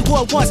watch, I only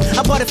wore it once.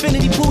 I bought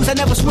infinity pools I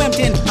never swam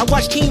in. I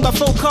watched King buy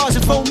 4 cars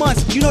in 4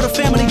 months. You know the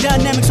family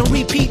dynamics on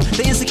repeat.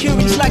 The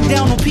insecurities locked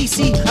down on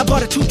PC. I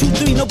bought a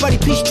 223, nobody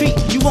please treat.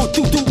 You won't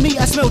do me,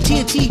 I smell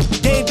TNT.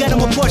 Dave got him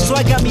a Porsche, so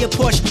I got me a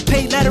Porsche.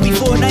 Paid lottery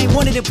for it, I ain't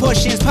wanted in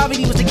portions.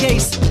 Poverty was the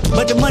case,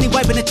 but the money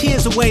wiping the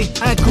tears away.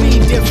 I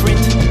grieve different.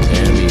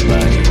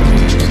 Everybody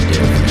grieves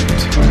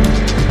different.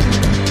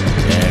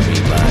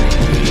 Everybody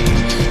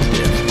grieves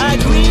different. I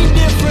grieve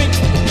different.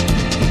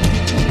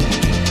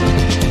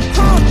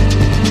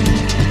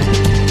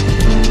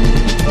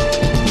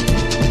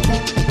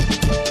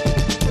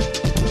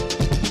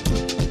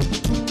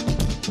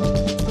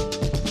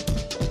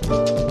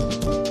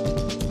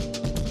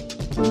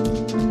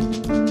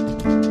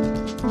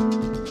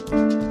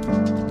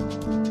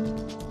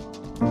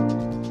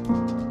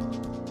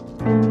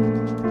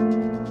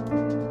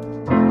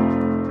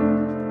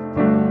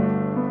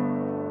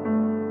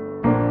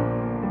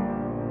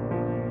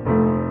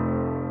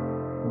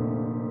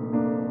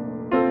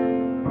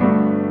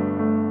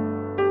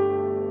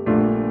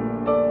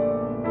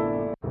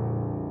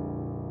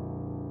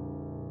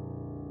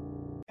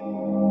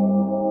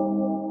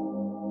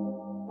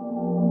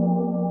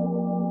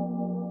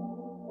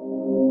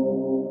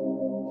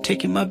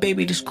 Taking my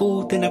baby to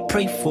school, then I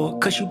pray for it.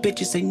 Cause you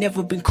bitches ain't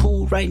never been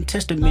cool. Writing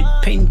testament,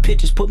 painting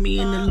pictures, put me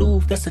in the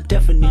Louvre. That's a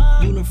definite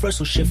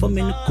universal shift, I'm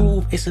in the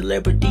groove. A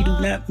celebrity do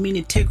not mean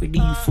integrity,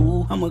 you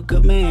fool. I'm a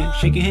good man,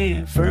 shake your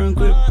hand, firm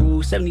grip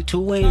rule. 72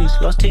 wins,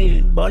 lost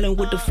 10, ballin'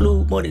 with the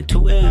flu. More than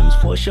 2 M's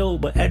for a show,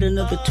 but add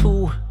another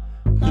 2.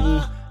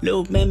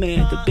 Little man,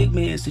 the big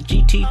man's the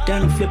GT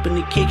down and flipping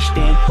the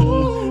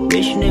kickstand.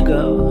 Rich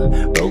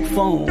nigga, broke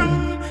phone,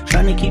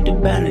 trying to keep the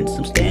balance,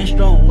 I'm staying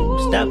strong.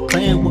 Stop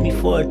playing with me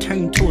before I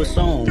turn you to a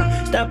song.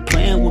 Stop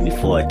playing with me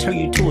before I turn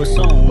you to a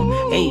song.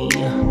 Hey,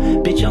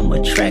 bitch, I'm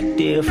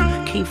attractive,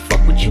 can't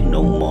fuck with you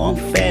no more,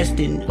 I'm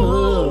fasting.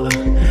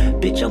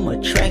 Bitch, I'm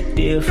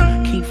attractive,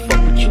 can't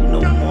fuck with you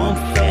no more,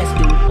 I'm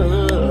fasting.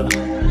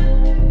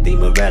 The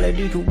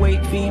morality can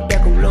wait,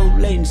 feedback on low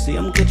latency.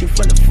 I'm glitching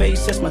from the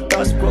face as my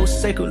thoughts grow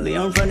sacredly.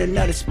 I'm running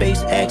out of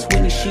space, ask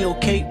Winnie, she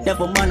okay?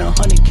 Never mind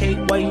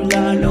 100K, why you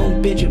lying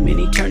on Benjamin?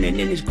 He turning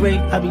in his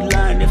grave, I'd be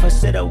lying if I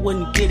said I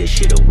wouldn't get it.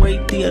 Shit away,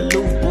 the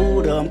aloof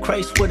Buddha, I'm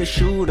Christ with a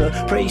shooter.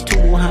 Praise to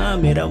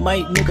Muhammad, I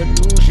might nigga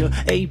lose ya.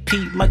 AP,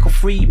 Michael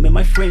Friedman,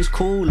 my friend's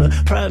cooler.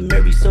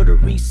 Primary, so the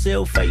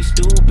resale face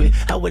stupid.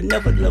 I would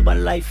never live my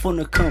life on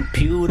a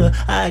computer.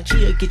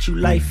 IG'll get you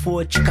life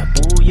for a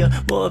chickabooya.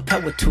 More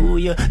power to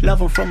ya.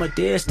 Love 'em from a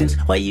distance.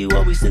 Why you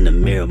always in the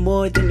mirror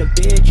more than the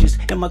bitches?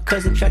 And my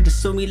cousin tried to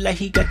sue me like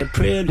he got the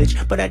privilege,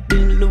 but I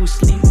didn't lose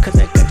sleep cause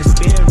I got the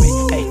spirit.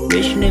 Hey,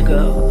 rich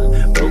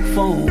nigga, broke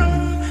phone,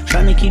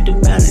 trying to keep the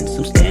balance,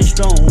 I'm staying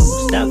strong.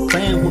 Stop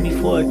playing with me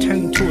before I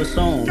turn you to a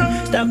song.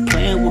 Stop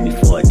playing with me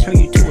before I turn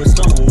you to a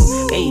song.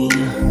 Hey,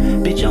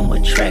 bitch, I'm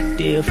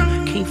attractive,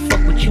 can't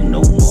fuck with you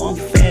no more, I'm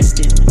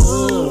fasting.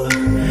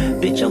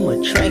 Bitch, I'm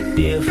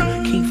attractive,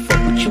 can't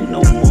fuck with you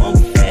no more, I'm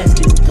fasting.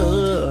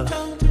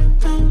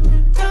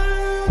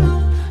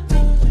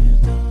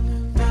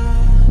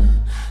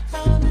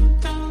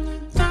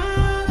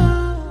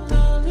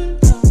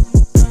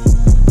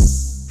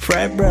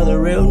 Frat brother,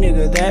 real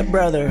nigga, that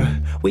brother.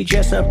 We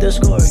dress up the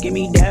score, give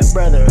me that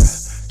brother.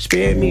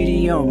 Spirit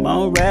medium,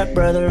 on rap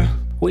brother.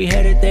 We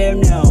headed there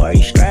now, are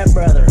you strapped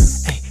brother?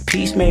 Ay,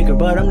 peacemaker,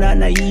 but I'm not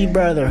naive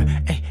brother.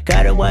 Ay,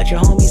 gotta watch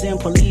your homies and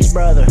police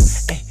brother.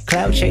 Ay,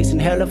 cloud chasing,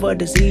 hell of a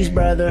disease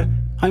brother.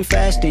 I'm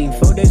fasting,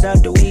 4 days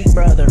out the week,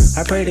 brother.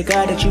 I pray to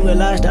God that you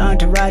realize the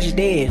entourage is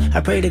dead.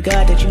 I pray to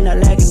God that you not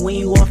lagging when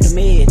you off the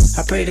meds.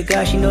 I pray to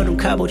God she know them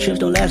Cabo chips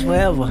don't last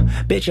forever.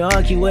 Bitch, you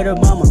argue with her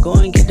mama, go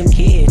and get them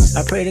kids.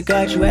 I pray to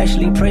God you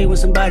actually pray when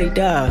somebody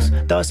dies.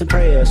 Thoughts and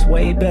prayers,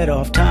 way better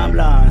off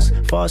timelines.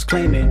 False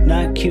claiming,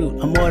 not cute,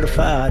 I'm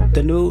mortified.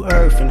 The new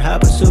earth and high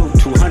pursuit,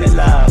 200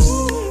 lives.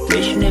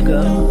 Rich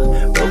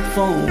nigga, broke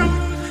phone,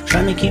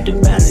 trying to keep the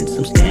balance,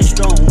 I'm staying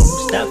strong.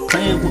 Stop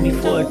playing with me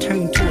before I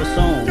turn you to a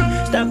song.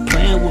 Stop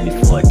playing with me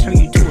before I turn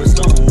you to a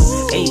song.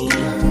 Hey,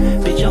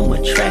 bitch, I'm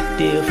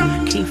attractive,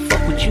 can't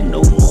fuck with you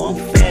no more, I'm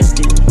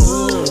fasting.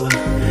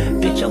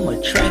 Bitch, I'm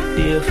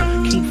attractive,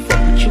 can't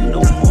fuck with you no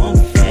more, I'm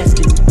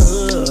fasting.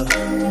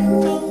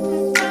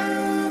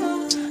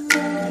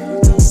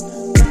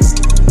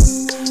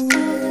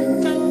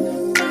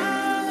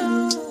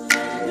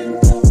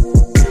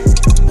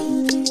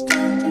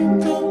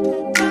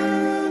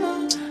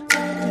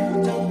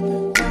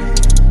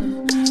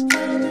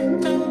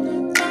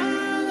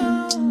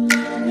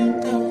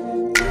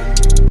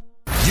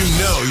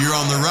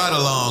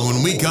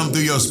 Come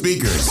through your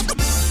speakers.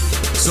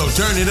 So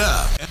turn it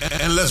up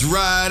and let's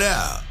ride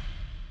out.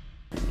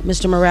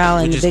 Mr. Morale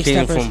and the Big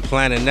Steppers. Steppers. From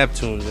Planet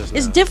Neptune just now.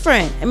 It's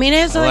different. I mean,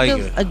 it's like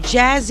a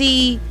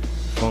jazzy,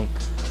 funk.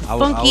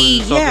 funky, I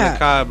was talking to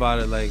Kai about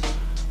it. Like,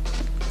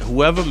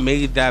 whoever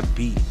made that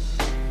beat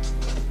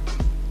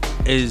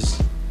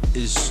is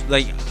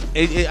like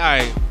it. All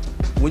right,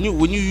 when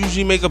you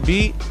usually make a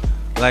beat,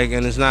 like,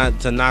 and it's not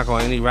to knock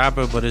on any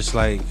rapper, but it's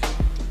like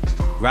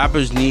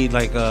rappers need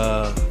like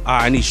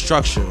I need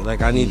structure.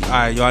 Like I need, all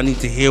right, yo, I need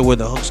to hear where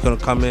the hook's gonna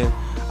come in.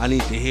 I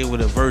need to hear where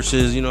the verse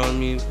is. You know what I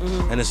mean?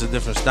 And it's a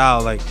different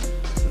style. Like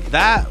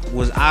that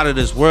was out of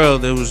this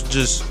world. It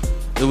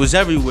was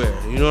everywhere.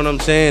 You know what I'm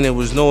saying? It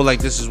was no like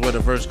this is where the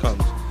verse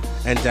comes,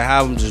 and to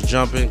have them just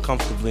jump in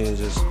comfortably and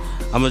just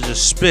I'm gonna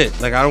just spit.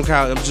 Like I don't care.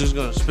 I'm just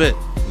gonna spit.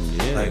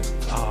 Yeah. Like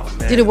oh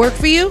man. Did it work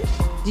for you?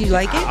 Do you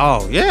like it?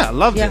 Oh yeah, I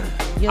loved it.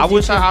 Yeah, I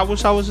wish I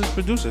was his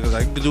producer because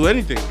I could do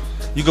anything.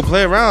 You could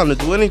play around and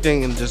do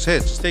anything and just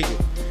take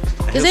it.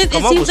 Because it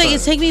seems like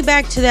it's taking me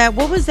back to that.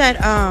 What was that?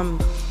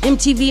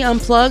 MTV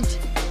Unplugged,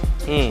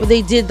 where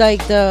they did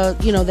like the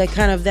that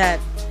kind of that.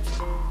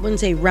 Wouldn't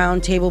say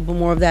round table, but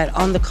more of that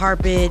on the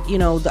carpet.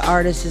 The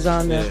artist is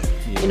on the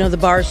the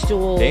bar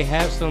stool. They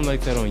have something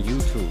like that on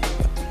YouTube.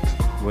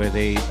 Where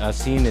I've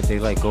seen that they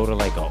like go to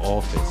like an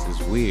office.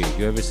 It's weird.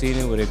 You ever seen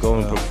it where they go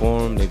and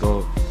perform? They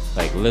go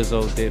like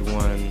Lizzo did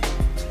one.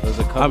 There's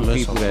a couple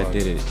people that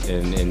did it,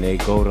 and they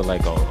go to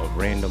like a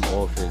random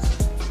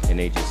office and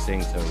they just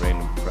sing to a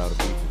random crowd of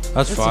people.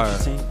 That's fire.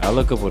 I'll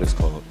look up what it's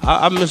called.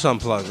 I miss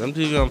Unplugged.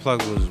 MTV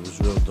Unplugged was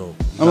real dope.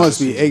 I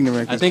must be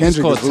ignorant. I think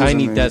Kendrick it's called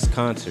Tiny Desk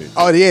Concert.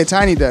 Oh yeah,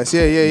 Tiny Desk.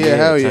 Yeah.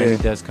 Hell yeah. Tiny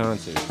Desk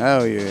Concert.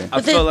 Hell yeah.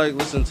 I felt like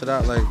listening to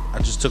that, like I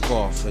just took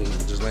off and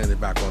just landed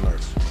back on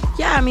Earth.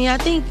 Yeah, I mean, I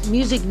think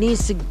music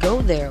needs to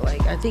go there.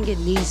 Like, I think it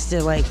needs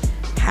to like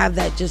have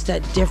that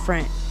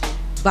different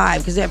vibe.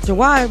 Because after a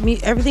while,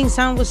 everything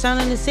was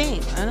sounding the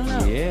same. I don't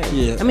know.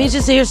 Yeah. I mean,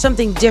 just to hear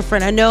something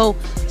different. I know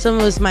some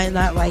of us might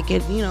not like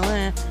it,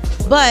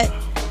 but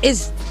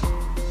it's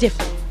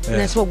different. And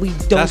that's what we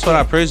don't. That's what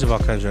I praise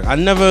about Kendrick. I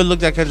never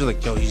looked at Kendrick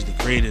like, yo, he's the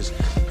greatest.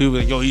 People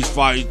like, yo, he's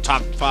fire, he's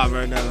top 5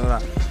 right now.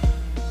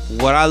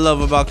 What I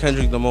love about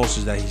Kendrick the most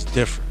is that he's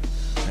different.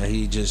 And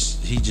he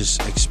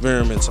just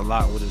experiments a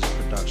lot with his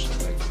production.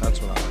 Like that's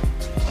what I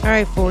like. All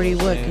right, 40.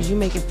 What? Because you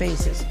making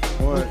faces.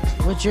 What?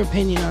 What's your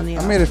opinion on the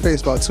album? I made a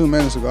face about 2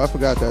 minutes ago. I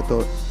forgot that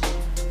thought.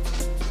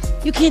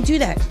 You can't do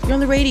that. You're on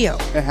the radio.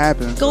 It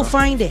happens. Go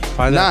find it.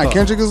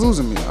 Kendrick is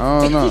losing me.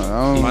 I don't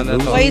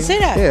know. Why you say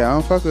that? Yeah, I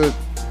don't fuck with.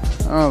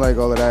 I don't like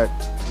all of that.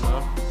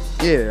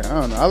 No? Yeah,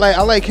 I don't know.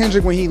 I like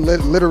Kendrick when he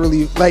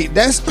literally like.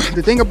 That's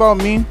the thing about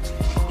me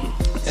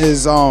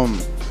is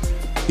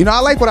I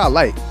like what I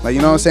like. Like,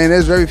 you know what I'm saying?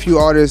 There's very few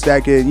artists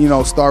that could,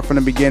 start from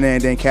the beginning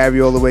and then carry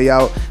all the way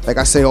out. Like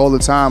I say all the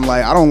time,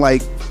 like, I don't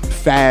like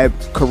Fab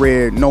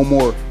career no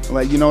more.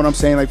 Like, you know what I'm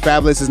saying? Like,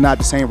 Fabulous is not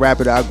the same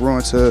rapper that I grew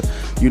into,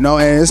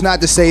 and it's not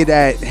to say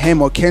that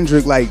him or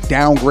Kendrick, like,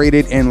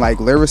 downgraded in,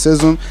 like,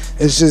 lyricism.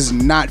 It's just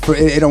not for,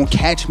 it don't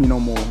catch me no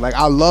more. Like,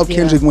 I love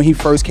Kendrick when he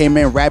first came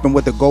in rapping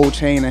with the gold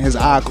chain and his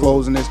eye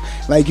closed and this,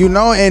 like,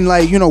 and,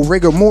 like,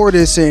 rigor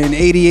mortis and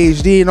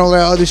ADHD and all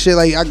that other shit.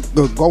 Like, I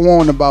could go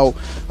on about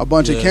a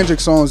bunch of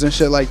Kendrick songs and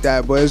shit like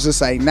that, but it's just,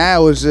 like,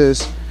 now it's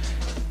just,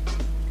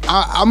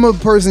 I'm a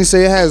person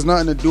say it has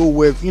nothing to do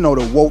with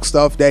the woke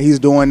stuff that he's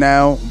doing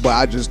now, but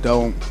I just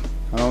don't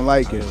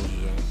like it.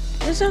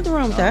 There's nothing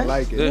wrong with that. I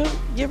like it.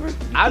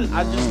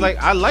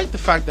 I like the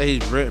fact that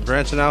he's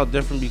branching out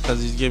different because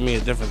he's giving me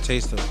a different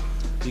taste of it.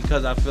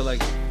 Because I feel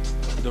like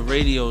the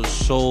radio is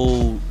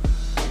so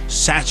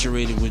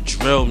saturated with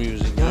drill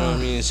music, you know what I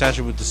mean? It's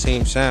saturated with the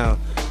same sound.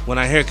 When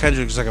I hear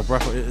Kendrick, it's like a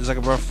breath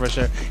of fresh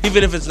air.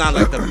 Even if it's not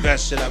like the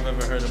best shit I've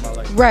ever heard in my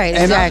life. Right,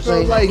 and exactly. I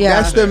feel like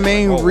that's the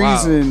main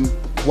reason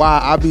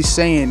why I be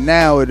saying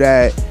now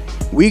that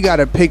we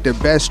gotta pick the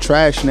best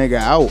trash nigga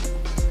out.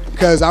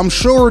 Because I'm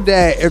sure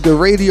that if the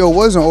radio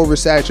wasn't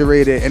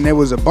oversaturated and there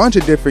was a bunch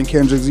of different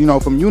Kendricks,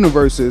 from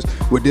universes,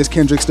 would this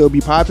Kendrick still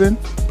be popping?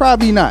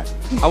 Probably not.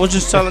 I was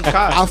just telling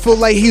Kai. I feel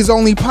like he's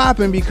only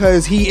popping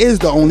because he is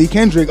the only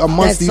Kendrick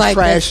amongst these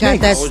trash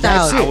niggas.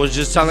 I was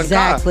just telling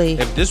Kai.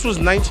 If this was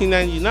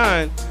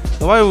 1999,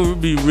 nobody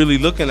would be really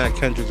looking at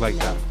Kendrick like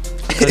that.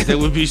 Because there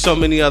would be so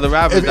many other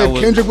rappers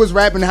if Kendrick was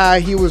rapping how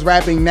he was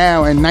rapping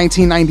now in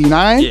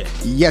 1999,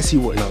 yes he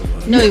would.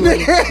 No he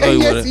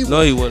wouldn't.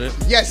 No he wouldn't.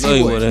 Yes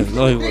he would.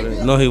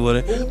 No he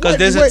wouldn't. Because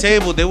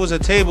there was a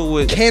table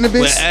with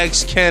Cannabis, with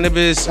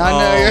ex-Cannabis.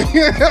 I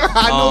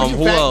know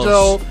who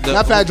else?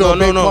 Not Fat Joe.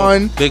 Big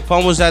Pun. Big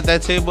Pun was at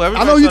that table. I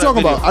know who you're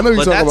talking about.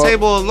 But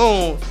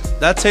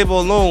that table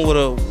alone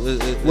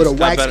with a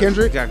wax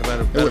Kendrick.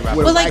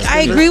 But like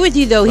I agree with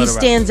you though, he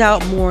stands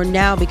out more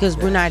now because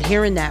we're not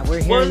hearing that.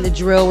 We're hearing the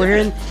drill. We're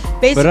hearing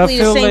basically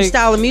the same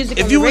style of music.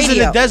 If you was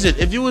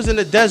in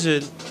the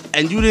desert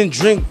and you didn't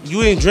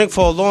drink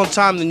for a long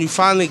time, then you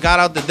finally got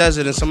out the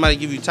desert and somebody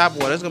give you tap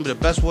water, that's gonna be the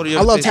best water you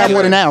ever tasted. I love tap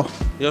water now.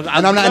 You know,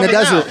 And I'm not in the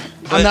desert.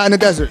 I'm not in the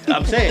desert.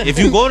 I'm saying, if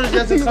you go to the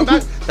desert and come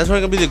back, that's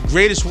probably gonna be the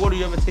greatest water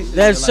you ever tasted.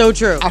 That's so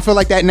true. I feel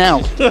like that now.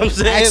 You know what I'm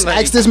saying?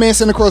 Ask this man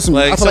sitting across from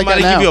me. I Like feel like that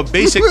somebody now. give you a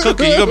basic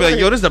cookie, you're gonna be like,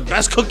 yo, this is the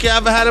best cookie I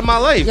ever had in my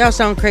life. Y'all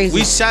sound crazy.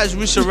 We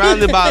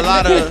surrounded by a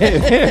lot of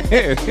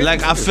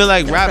like I feel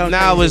like rap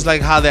now is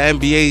like how the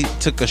NBA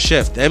took a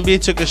shift. The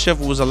NBA took a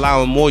shift, was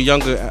allowing more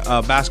younger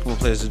basketball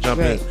players to jump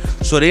in,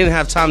 so they didn't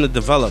have time to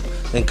develop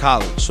in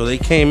college. So they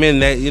came in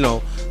that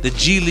the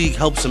G League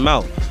helps them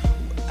out.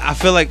 I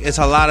feel like it's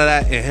a lot of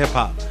that in hip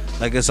hop.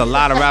 Like it's a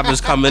lot of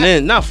rappers coming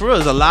in. Nah, for real,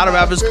 there's a lot of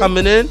rappers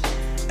coming in,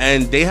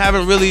 and they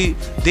haven't really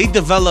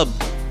developed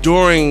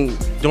during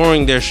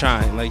their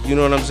shine. Like you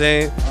know what I'm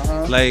saying?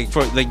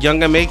 Like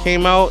Young M.A.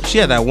 came out, she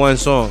had that one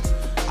song.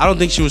 I don't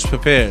think she was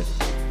prepared.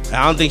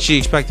 I don't think she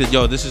expected,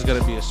 yo, this is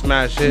gonna be a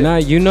smash hit. Nah,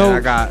 you know, and I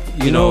got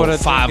what I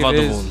 5 think it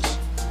other is? ones.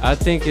 I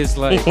think it's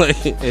like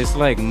it's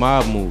like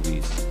mob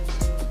movies.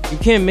 You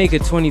can't make a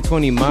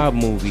 2020 mob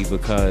movie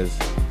because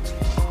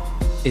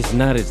it's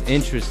not as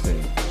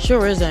interesting.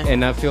 Sure isn't.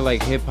 And I feel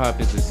like hip hop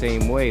is the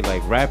same way.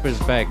 Like rappers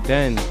back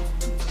then,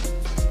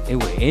 it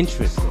was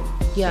interesting.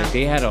 Yeah. Like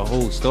they had a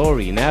whole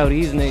story. Now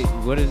these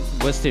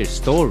what's their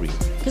story?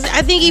 Because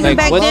I think even Like,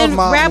 back what's- then,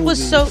 mob rap was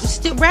still,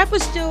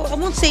 I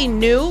won't say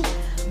new,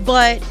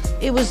 but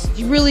it was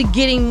really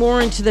getting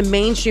more into the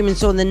mainstream. And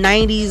so in the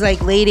 90s,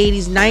 like late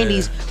 80s,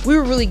 90s, we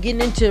were really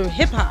getting into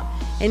hip hop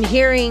and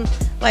hearing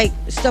like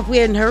stuff we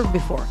hadn't heard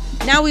before.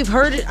 Now we've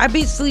heard it. I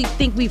basically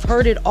think we've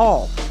heard it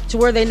all to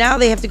where they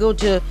have to go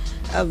to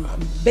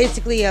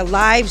basically a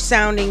live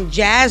sounding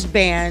jazz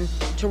band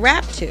to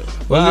rap to.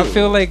 Well, I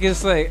feel like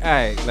it's like, all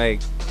right, like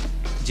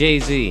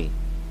Jay-Z,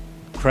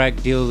 crack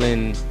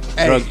dealing,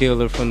 drug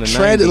dealer from the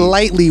Tread 90s.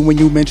 lightly when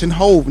you mention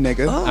Hove,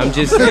 nigga. I'm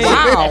just saying.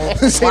 Wow.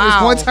 Say this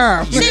one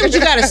time. Say what you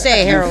gotta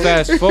say, You Harold.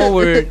 fast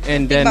forward,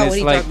 and then about what it's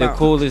he like talk the about.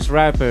 coolest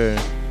rapper,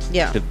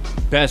 Yeah. the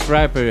best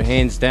rapper,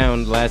 hands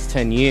down, the last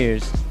 10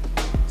 years.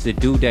 It's the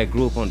dude that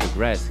grew up on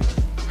Degrassi.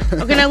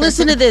 Okay, now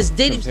listen to this.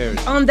 Comparison.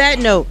 On that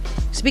note,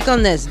 speak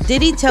on this.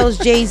 Diddy tells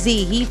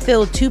Jay-Z he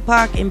filled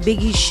Tupac and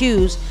Biggie's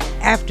shoes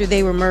after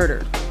they were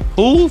murdered.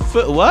 Who?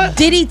 What?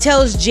 Diddy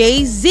tells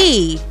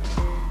Jay-Z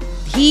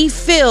he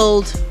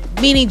filled,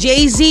 meaning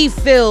Jay-Z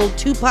filled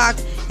Tupac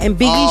and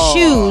Biggie's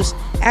shoes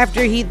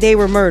after they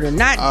were murdered.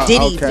 Not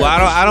Diddy. Well,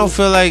 I don't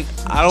feel like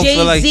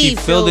he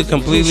filled it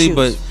completely,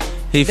 but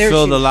he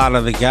filled a lot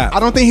of the gap. I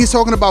don't think he's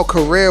talking about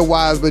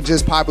career-wise, but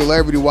just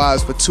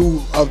popularity-wise for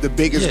two of the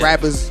biggest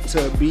rappers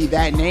to be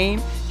that name.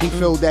 He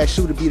filled that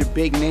shoe to be the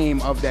big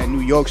name of that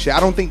New York shit. I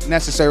don't think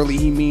necessarily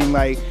he mean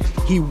like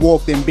he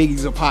walked in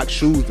Biggie's and Pac's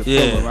shoes to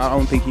fill them. I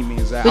don't think he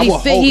means that. But I would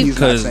hope he's not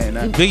Because saying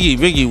that.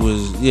 Biggie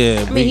was,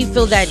 I mean, he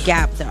filled that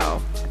gap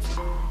though.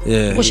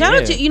 Yeah. Well, shout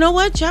out to, you know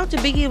what? Shout out to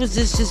Biggie. It was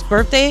his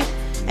birthday.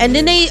 And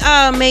then they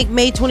make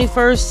May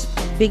 21st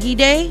Biggie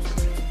Day.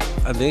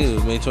 I think it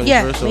was May 21st.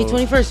 Yeah, May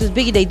 21st was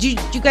Biggie Day. Did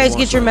you guys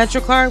get your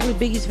Metro card with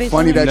Biggie's face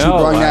Funny on it? that you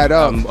brought that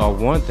up. I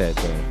want that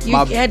thing. You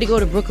had to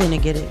go to Brooklyn to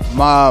get it.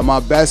 My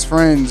best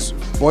friend's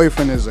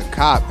boyfriend is a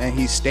cop, and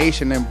he's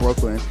stationed in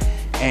Brooklyn.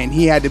 And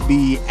he had to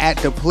be at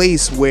the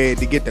place where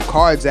to get the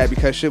cards at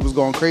because shit was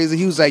going crazy.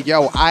 He was like,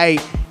 "Yo, I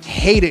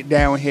hate it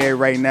down here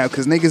right now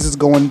because niggas is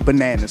going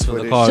bananas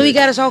for this." So he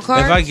got his whole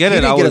card? If I get He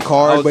it, didn't I get would a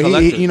card, I would but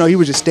collect he it. he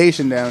was just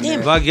stationed down there.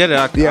 If I get it,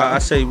 I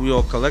say we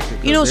all collect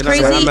it. You know what's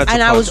crazy?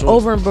 And I was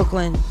over in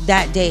Brooklyn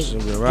that day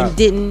and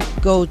didn't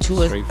go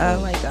to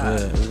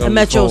a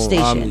metro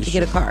station to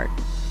get a card.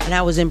 And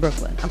I was in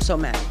Brooklyn. I'm so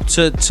mad.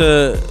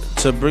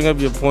 To bring up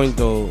your point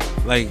though,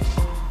 like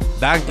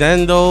back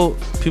then though,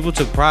 people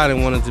took pride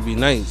in wanting to be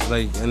nice,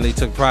 like, and they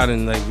took pride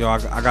in like, yo,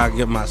 I gotta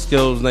get my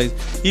skills nice.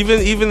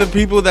 Even the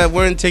people that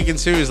weren't taken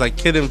serious, like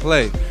Kid and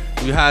Play,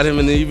 you had him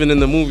even in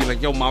the movie,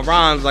 like, yo, my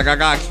rhymes, like I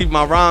gotta keep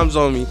my rhymes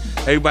on me.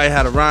 Everybody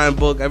had a rhyme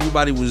book.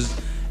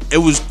 It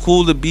was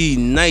cool to be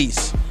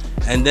nice,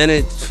 and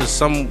then for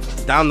some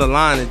down the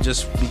line, it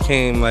just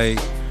became like,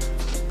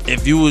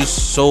 if you was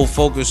so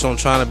focused on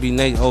trying to be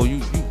nice, oh, you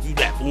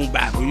that boom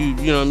bap, or you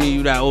know what I mean,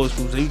 you that old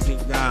school, so you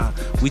think, nah,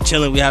 we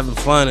chilling, we having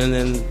fun, and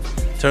then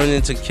turn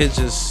into kids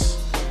just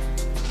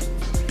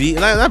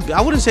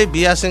I wouldn't say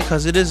BSing,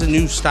 because it is a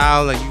new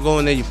style. Like, you go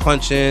in there, you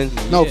punch in.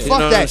 No, you fuck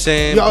know that. what I'm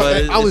saying? Yo,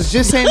 But I was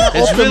just saying that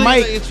it's off the really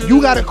mic. like- it's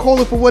You gotta call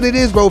it for what it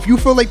is, bro. If you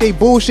feel like they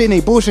bullshit and they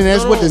bullshit,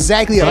 that's what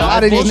exactly a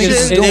lot of these niggas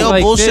is They all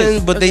doing.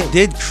 bullshitting, but they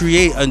did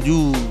create a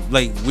new,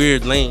 like,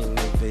 weird lane.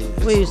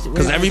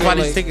 Because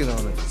everybody's Like, thinking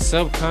on it.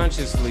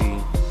 Subconsciously,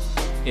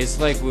 it's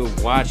like we're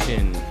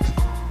watching.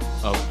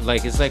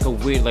 It's like a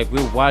weird, like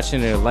we're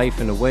watching their life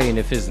in a way, and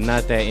if it's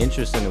not that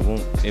interesting,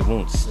 it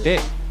won't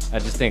stick. I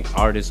just think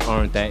artists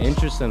aren't that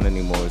interesting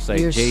anymore. It's like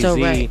You're Jay-Z, so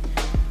right.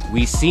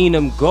 we seen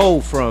him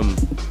go from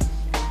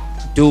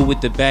dude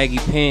with the baggy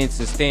pants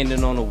and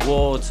standing on a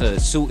wall to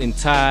suit and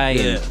tie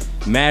and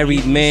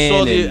married man.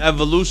 saw the and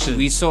evolution.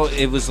 We saw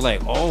it was like,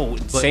 oh,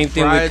 But same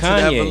thing prior with to the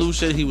Kanye.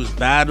 evolution, he was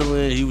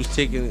battling, he was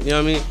taking, you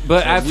know what I mean?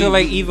 But So I feel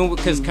like we even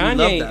because love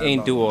Kanye that ain't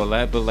about do all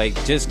that, but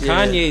like just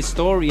Yeah. Kanye's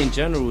story in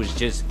general is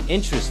just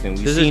interesting.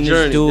 We There's a seen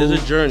journey, this dude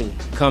there's a journey.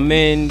 come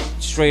in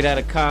straight out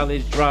of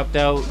college, dropped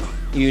out,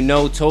 you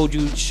know, told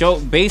you,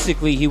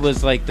 basically he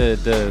was like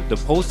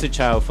the poster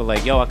child for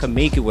like, yo, I can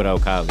make it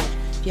without college.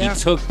 Yeah. He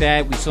took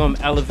that. We saw him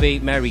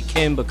elevate, marry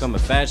Kim, become a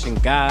fashion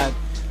god.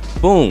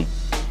 Boom.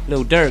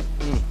 Lil Durk.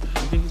 You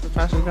think he's the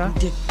fashion guy?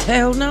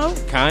 Hell no.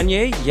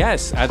 Kanye,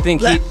 yes. I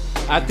think Let-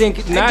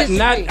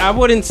 not I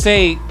wouldn't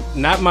say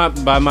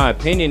by my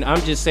opinion.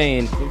 I'm just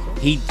saying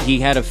he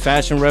had a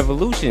fashion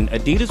revolution.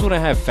 Adidas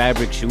wouldn't have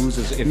fabric shoes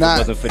if it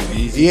wasn't for the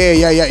Yeezy.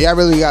 Yeah. Y'all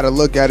really got to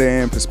look at it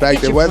in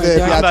perspective. Whether if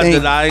y'all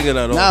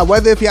think,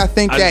 whether if y'all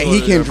think that he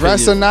can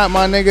dress or not,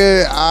 my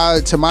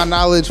nigga. To my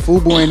knowledge,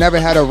 Fubu ain't never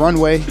had a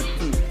runway.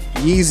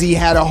 Yeezy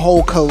had a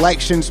whole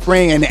collection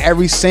spring, and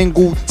every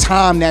single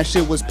time that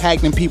shit was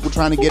packed and people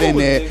trying to get in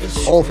there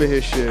off of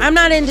his shit. I'm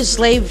not into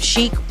slave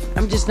chic.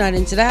 I'm just not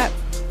into that.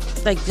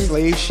 Like just,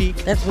 slave chic.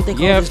 That's what they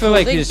call it. Yeah, I feel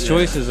like his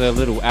choices are a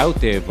little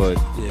out there, but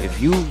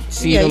if you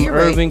see them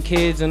urban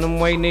kids and them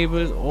white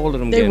neighbors, all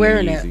of them they getting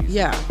wearing Yeezys. it.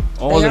 Yeah,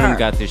 all of them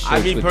got this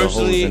shit with the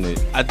holes in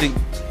it. I think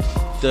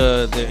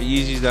the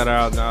Yeezys that are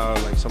out now are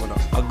like some of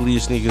the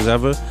ugliest sneakers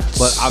ever,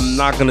 but I'm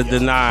not gonna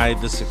deny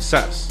the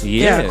success.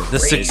 Yeah, the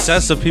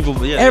success of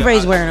people. Yeah,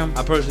 everybody's wearing them.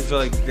 I personally feel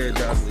like they're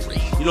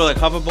ugly. You know, like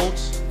hover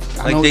bolts.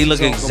 Like they look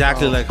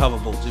exactly like hover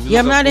bolts. Yeah,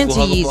 I'm not into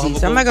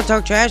Yeezys. I'm not gonna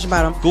talk trash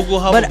about them. Google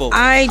hover bolts. But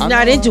I'm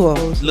not into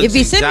them. If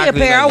you send me a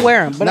pair, I'll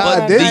wear them.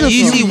 But the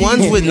Yeezy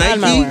ones with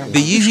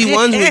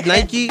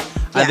Nike,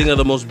 I think are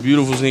the most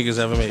beautiful sneakers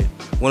ever made.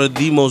 One of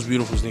the most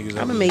beautiful sneakers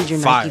ever. I'm a major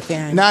Nike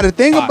fan. Now the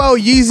thing about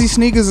Yeezy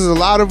sneakers is a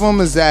lot of them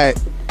is that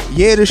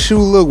the shoe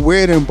look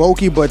weird and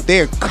bulky, but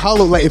their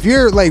color, like if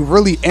you're like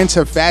really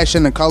into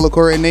fashion and color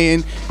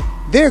coordinating,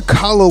 their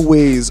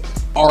colorways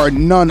are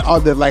none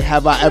other like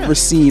have I ever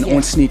seen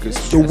on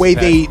sneakers. The way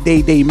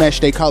they mesh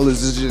their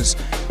colors is just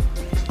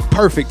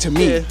perfect to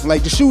me.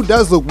 Like the shoe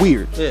does look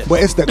weird,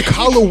 but it's the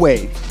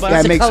colorway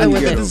that makes it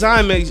the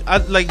design makes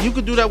like you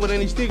could do that with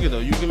any sneaker though.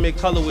 You can make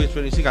colorways for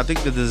any sneaker. I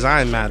think the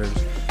design matters.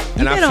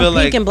 And I feel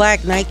like pink and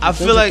black Nike. I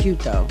feel like cute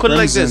though. Put it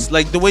like this,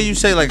 like the way you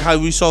say, like how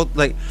we saw,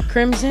 like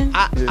crimson.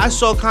 I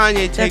saw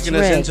Kanye taking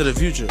us red. into the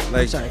future.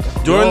 Like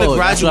during the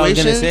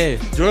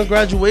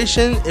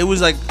graduation, it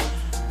was like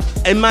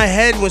in my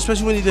head,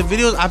 especially when he did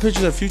videos, I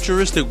pictured a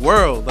futuristic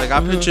world. Like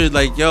I pictured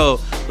like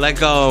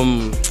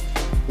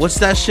what's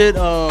that shit?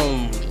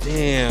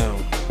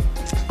 Damn.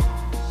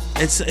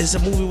 It's a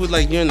movie with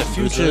like you're in the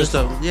future and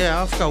stuff.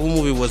 Yeah, I forgot what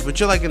movie it was, but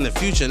you're like in the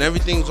future and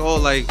everything's all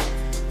like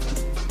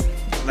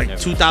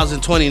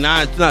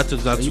 2029, not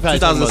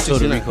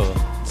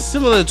 2069.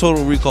 Similar to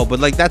Total Recall, but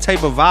like that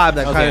type of vibe.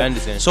 That I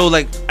understand. So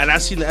like, and I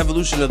seen the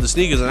evolution of the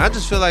sneakers, and I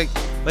just feel like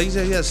you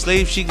said, yeah,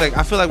 slave chic. Like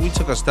I feel like we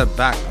took a step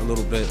back a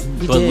little bit.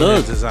 But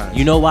look,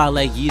 you know why I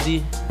like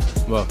Yeezy?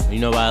 Well, you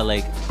know why I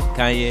like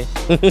Kanye?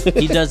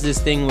 He does this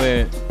thing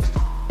where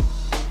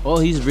all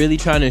he's really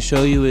trying to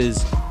show you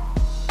is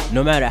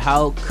no matter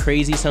how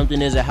crazy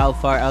something is or how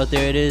far out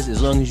there it is,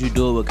 as long as you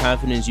do it with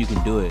confidence, you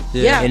can do it.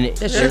 Yeah, and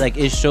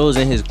it shows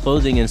in his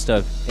clothing and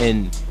stuff,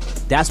 and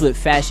that's what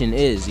fashion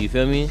is. You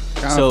feel me?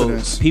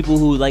 Confidence. So people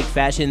who like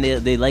fashion,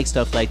 they like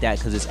stuff like that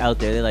because it's out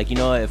there. They're like, you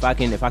know what? If I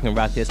can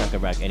rock this, I can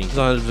rock anything.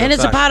 And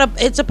it's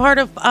a part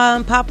of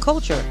pop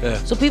culture. Yeah.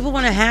 So people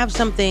want to have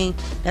something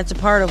that's a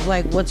part of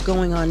like what's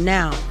going on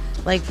now.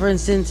 Like for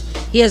instance,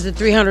 he has the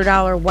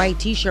 $300 white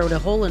T-shirt with a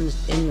hole on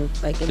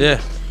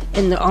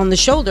the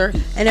shoulder,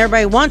 and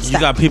everybody wants that. You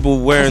got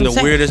people wearing the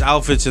weirdest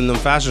outfits in them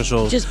fashion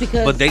shows, just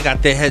because, but they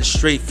got their head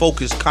straight,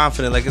 focused,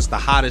 confident, like it's the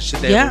hottest shit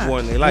they ever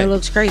worn in their life. It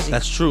looks crazy.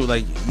 That's true.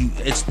 Like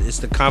it's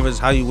the confidence,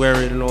 how you wear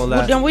it, and all that.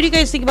 Well, Don, what do you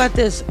guys think about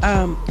this?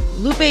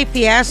 Lupe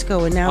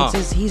Fiasco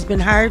announces he's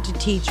been hired to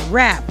teach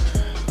rap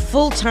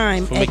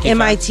full-time at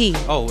MIT.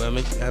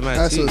 MIT.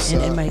 That's what's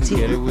up. MIT.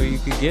 Get it where you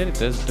can get it.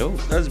 That's dope.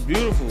 That's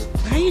beautiful.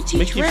 How do you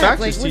teach rap?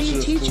 Like, what are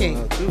you teaching?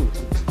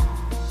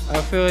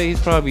 I feel like he's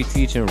probably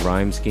teaching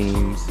rhyme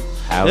schemes,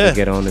 how to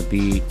get on the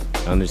beat,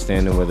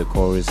 understanding where the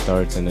chorus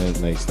starts, and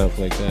then like stuff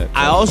like that.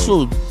 I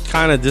also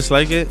kind of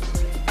dislike it,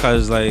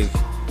 cause like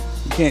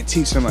you can't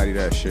teach somebody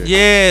that shit.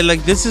 Yeah,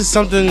 like this is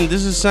something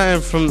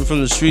from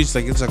the streets.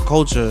 Like it's a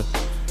culture,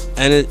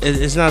 and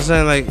it's not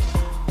saying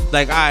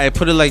like I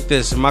put it like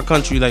this. In my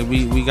country, like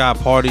we got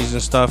parties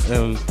and stuff,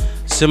 and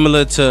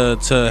similar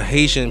to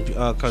Haitian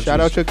countries.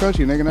 Shout out your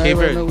country, nigga. Cape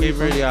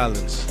Verde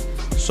Islands.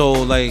 So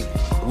like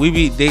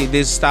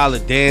this style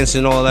of dance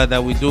and all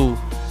that we do,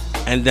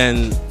 and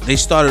then they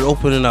started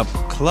opening up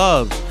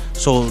clubs.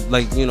 So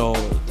like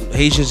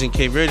Haitians and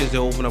Cape Verdeans, they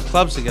open up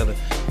clubs together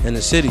in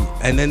the city,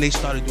 and then they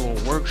started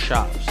doing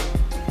workshops.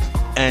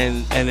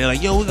 And they're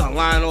like, yo, we gonna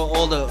line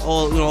all the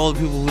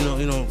people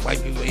who know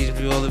white people, Asian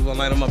people, all, we're gonna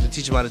line them up and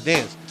teach them how to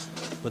dance.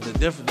 But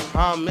the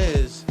problem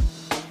is,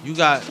 you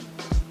got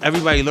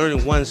everybody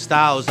learning one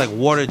style. It's like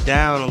watered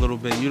down a little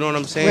bit. You know what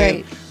I'm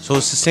saying? Right. So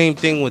it's the same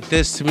thing with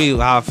this to me.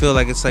 How I feel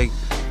like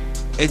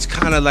it's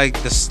kind of like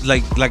this,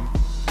 like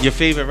your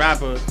favorite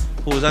rapper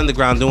who was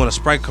underground doing a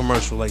Sprite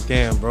commercial. Like,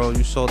 damn, bro,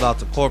 you sold out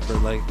to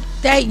corporate. Like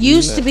that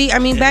used to be. I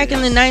mean, back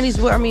in the '90s.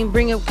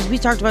 Bring up because we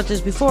talked about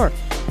this before.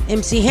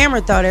 MC Hammer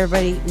thought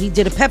he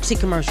did a Pepsi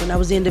commercial, and that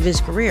was the end of his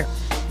career.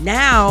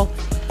 Now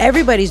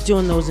everybody's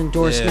doing those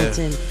endorsements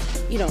and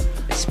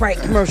Sprite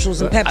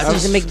commercials and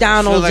Pepsis and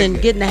McDonald's like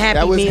and getting a Happy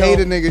That was Meal.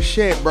 hater nigga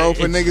shit, bro.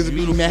 For niggas to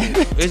be mad.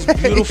 It's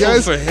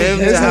beautiful for him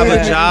to have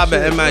a job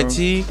at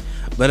MIT,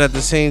 but at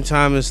the same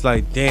time, it's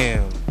like,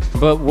 damn.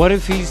 But what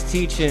if he's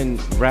teaching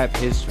rap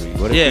history?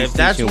 What if he's if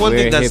that's teaching one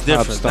thing where that's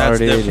hip-hop different.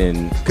 started That's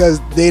different. Because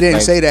they didn't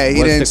Like, say that. He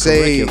what's didn't the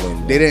say.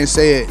 curriculum They didn't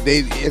say it.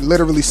 It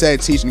literally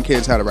said teaching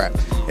kids how to rap.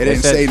 It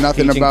didn't say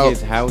nothing teaching about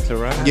kids how to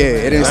rap. Yeah,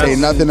 it didn't say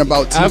nothing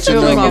about I teaching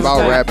feel them like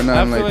about it's rap and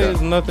nothing I feel like that.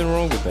 There's nothing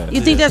wrong with that.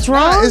 You think that's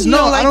wrong? It's You no,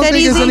 don't like I don't that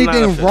think easy? it's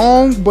anything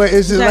wrong, but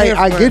it's just Not like here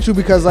I for get it. you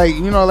because like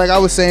like I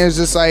was saying, it's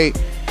just like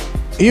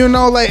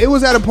like it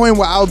was at a point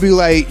where I would be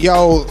like,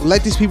 yo,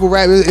 let these people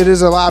rap. It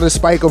is a lot of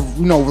spike of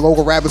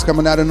local rappers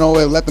coming out of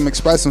nowhere. Let them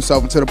express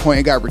themselves, and to the point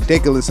it got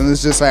ridiculous. And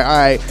it's just like, all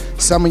right,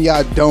 some of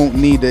y'all don't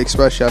need to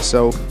express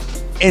yourself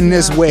in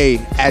this way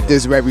at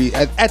this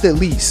at the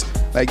least.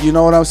 Like, you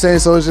know what I'm saying?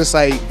 So it's just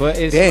like, But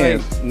it's damn.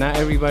 like not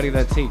everybody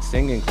that takes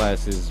singing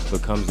classes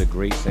becomes a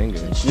great singer.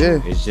 Yeah.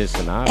 It's just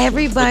an option.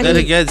 Everybody. But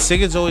then again,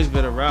 singing's always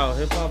been around.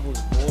 Hip hop was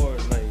born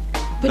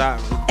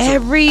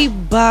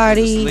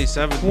Everybody late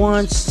 70s.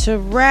 wants to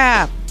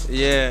rap.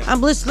 Yeah.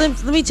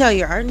 Let me tell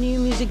you, our new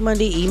Music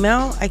Monday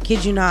email, I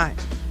kid you not,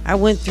 I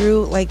went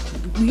through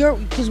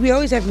because we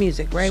always have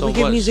music, right? So we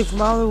get what? music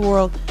from all over the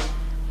world.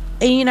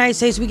 In the United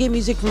States, we get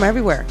music from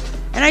everywhere.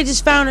 And I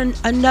just found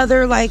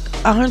another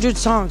 100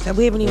 songs that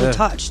we haven't even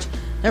touched.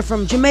 They're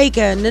from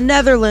Jamaica and the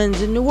Netherlands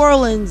and New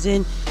Orleans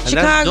and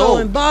Chicago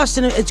and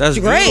Boston. It's That's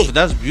great. beautiful.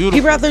 That's beautiful.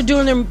 People out there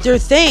doing their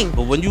thing.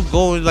 But when you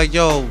go like,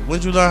 yo,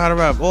 when'd you learn how to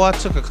rap? Oh, I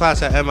took a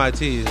class at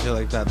MIT and shit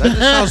like that. That just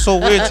sounds so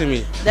weird to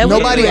me.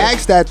 Nobody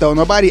asked that though.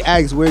 Nobody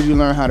asked where'd you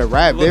learn how to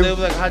rap. Well, they were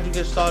like, how'd you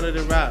get started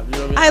in rap? You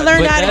know what I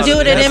learned how to do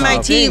it at That's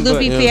MIT. how-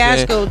 Lupe you know what I'm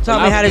Fiasco saying?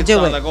 taught me how to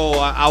do it. Like, oh,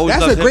 I always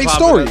That's loved a great hip-hop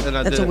story. and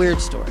I That's did a it. weird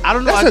story. I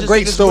don't know. That's I a just great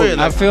think it's story. weird.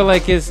 I feel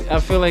like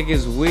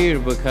it's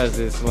weird because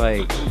it's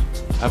like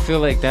I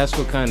feel like that's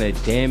what kind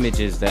of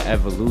damages the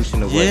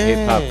evolution of what Yeah.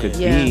 hip hop could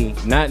be.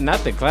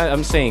 Not the class.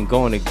 I'm saying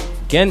going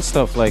against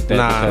stuff like that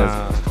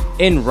because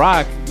in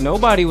rock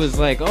nobody was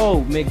like,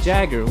 oh, Mick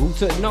Jagger.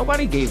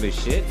 Nobody gave a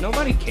shit.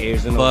 Nobody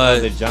cares in those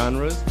other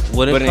genres.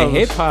 But in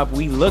hip hop,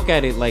 we look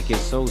at it like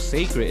it's so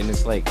sacred, and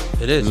it's like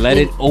it is. Let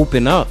it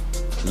open up.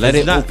 Let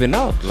It's it not- open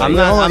up. I'm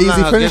not easy.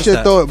 Finish against your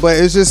that. thought, but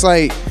it's just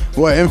like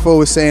what Info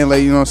was saying,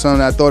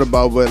 something I thought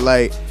about, but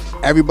like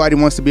everybody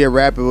wants to be a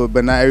rapper,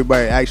 but not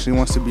everybody actually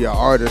wants to be an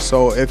artist.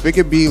 So if it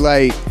could be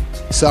like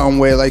something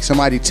where like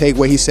somebody take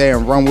what he's saying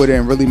and run with it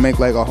and really make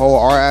like a whole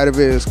art out of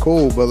it, it's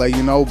cool. But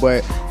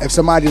but if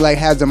somebody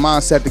has the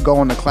mindset to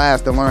go into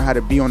class to learn how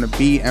to be on the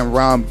beat and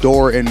rhyme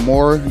door and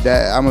more,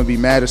 that I'm gonna be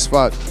mad as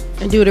fuck.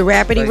 And do the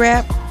rapidy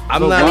rap.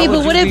 I'm But not. why would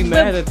but what you if? be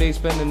mad that they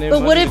spending their But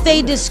what money if to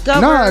they do that?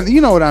 discover? Nah,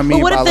 you know what I mean.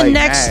 But what if by, the like,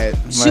 next mad.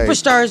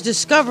 superstar is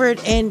discovered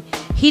and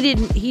he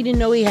didn't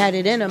know he had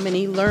it in him and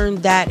he learned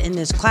that in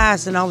this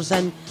class and all of a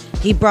sudden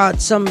he brought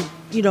some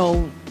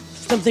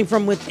something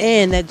from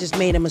within that just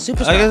made him a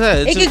superstar. Like I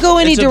said, it could go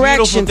any it's a beautiful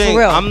direction for thing.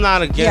 real. I'm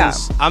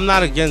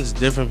not against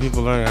different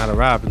people learning how to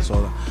rap and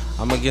so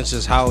I'm against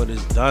just how it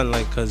is done,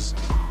 because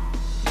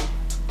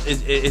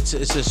it's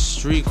a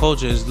street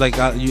culture. It's like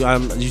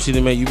you see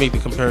you make the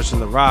comparison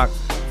to rock.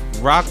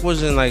 Rock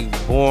wasn't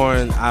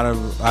born out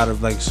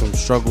of some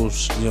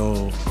struggles, we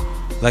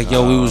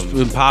was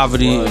in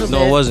poverty.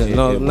 No, it wasn't.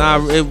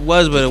 It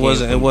was, but it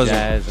wasn't. It wasn't.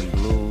 Jazz and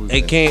blues.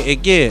 It came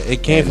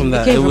from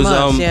that. It It came was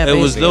from us, yeah, it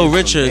was basically. Lil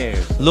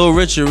Richard. Lil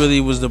Richard really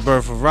was the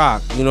birth of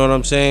rock. You know what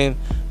I'm saying?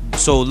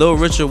 So Lil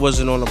Richard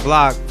wasn't on the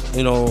block,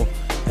 in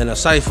a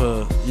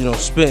cipher,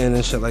 spitting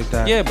and shit like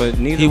that. Yeah, but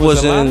neither he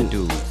was a lot wasn't. of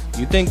dudes.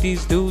 You think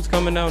these dudes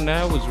coming out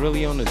now was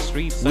really on the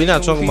streets? We're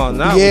not talking about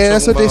now. Yeah,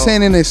 that's what they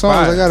saying in their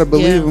songs. I gotta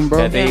believe them, bro.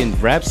 That they in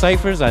rap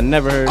ciphers? I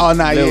never heard Lil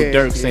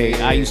Durk say,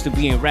 I used to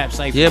be in rap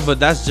ciphers. Yeah, but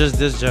that's just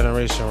this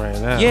generation right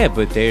now. Yeah,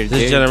 but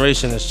this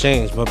generation has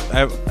changed. But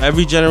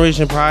every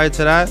generation prior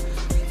to that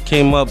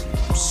came up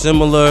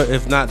similar,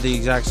 if not the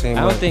exact same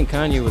way. I don't think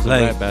Kanye was a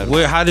rap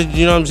battle. How did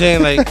you know what I'm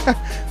saying?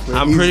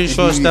 I'm pretty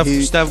sure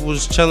Steph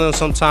was chilling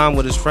sometime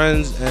with his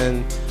friends,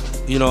 and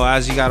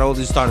as he got older,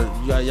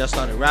 y'all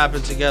started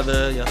rapping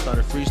together, y'all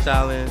started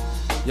freestyling.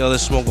 Yo,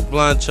 let's smoke a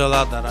blunt, chill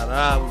out,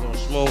 we're gonna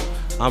smoke.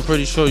 I'm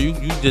pretty sure you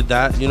did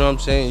that, you know what I'm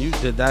saying? You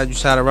did that, you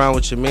sat around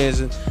with your mans,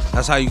 and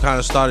that's how you kind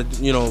of started,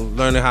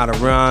 learning how to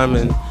rhyme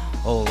and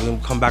we'll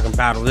come back and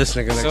battle this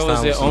nigga next time. So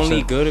is it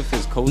only good if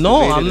it's cultivated?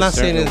 No, I'm not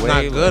saying it's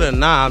not way, good or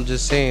not. I'm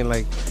just saying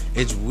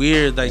it's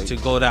weird to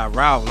go that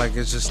route.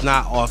 It's just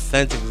not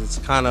authentic. It's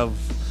kind of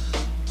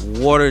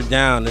watered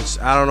down.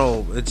 I don't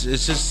know. It's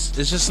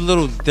just a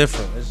little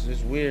different.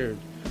 It's weird.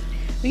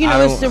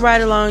 It's the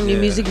Ride Along New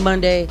Music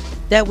Monday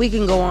that we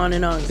can go on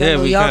and on. I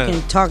know y'all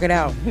can talk it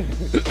out.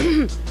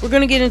 We're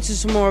gonna get into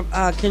some more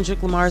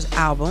Kendrick Lamar's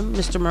album,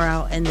 Mr.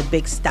 Morale and the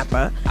Big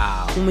Stepper.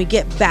 When we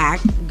get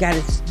back,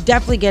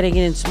 definitely getting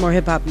into some more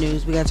hip hop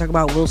news. We gotta talk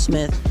about Will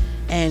Smith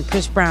and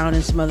Chris Brown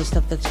and some other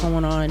stuff that's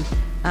going on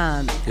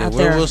out where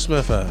there. Will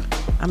Smith at?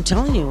 I'm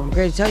telling you, I'm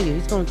great to tell you,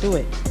 he's going through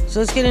it. So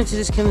let's get into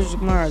this Kendrick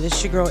Lamar. This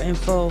is your girl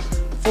Info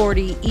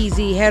 40,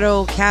 Easy,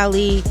 Hero,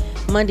 Cali,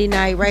 Monday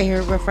night right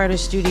here at Rough Rider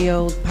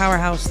Studios,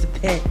 Powerhouse, The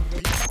Pit.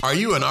 Are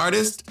you an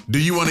artist? Do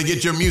you want to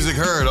get your music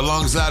heard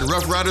alongside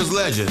Rough Riders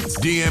legends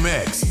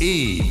DMX,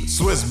 E,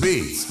 Swiss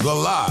Beats, The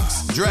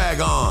Lox, Drag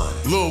On,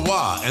 Lil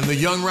Wah, and the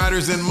Young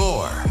Riders and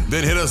more?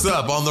 Then hit us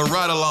up on the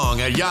Ride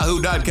Along at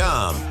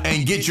yahoo.com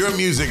and get your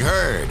music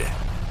heard.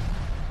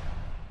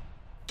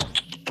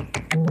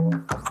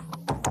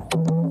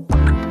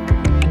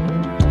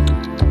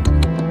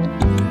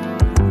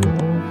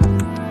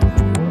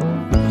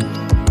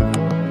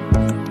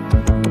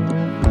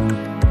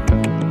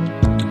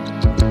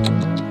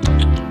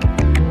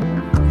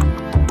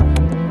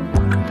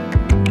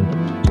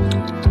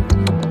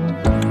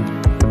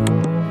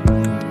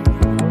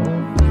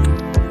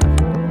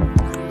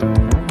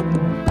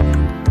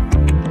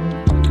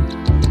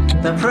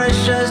 The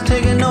pressure's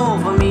taking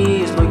over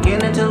me, it's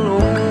beginning to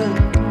loom.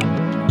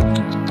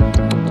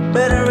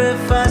 Better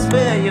if I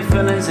spare your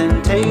feelings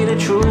and tell you the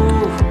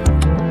truth.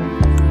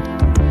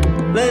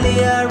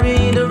 Lately I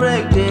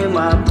redirected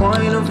my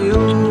point of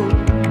view.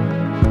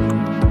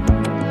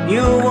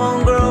 You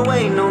won't grow,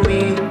 wait on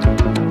me.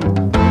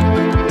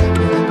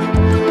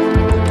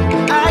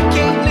 I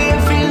can't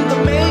live in the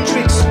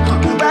matrix,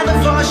 rather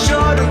fall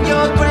short of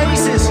your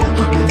graces.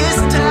 This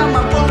time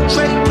I won't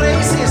trade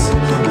places.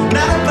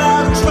 Not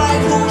about who's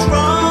right, who's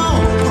wrong.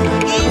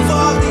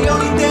 Evolve the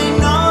only thing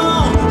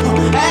known.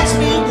 Ask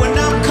me when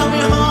I'm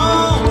coming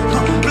home.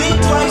 Blink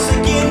twice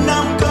again,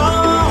 I'm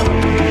gone.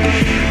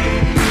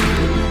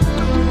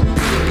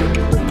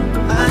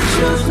 I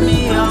chose me,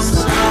 I'm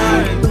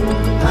sorry.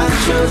 I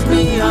chose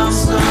me, I'm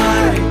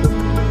sorry.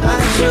 I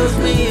chose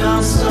me,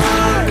 I'm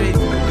sorry.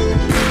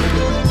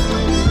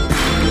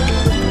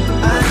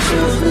 I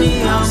chose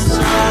me, I'm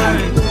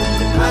sorry.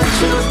 I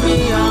chose me,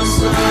 I'm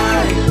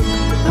sorry.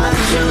 I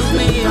chose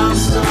me, I'm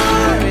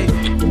sorry.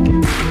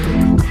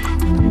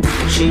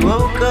 She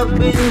woke up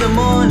in the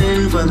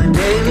morning for the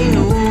daily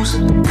news.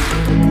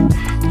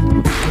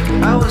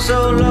 I was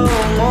so low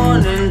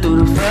mourning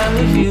through the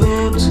family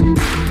feuds.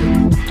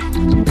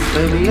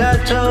 Baby, I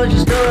told your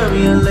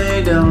story and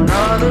laid down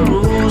all the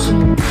rules.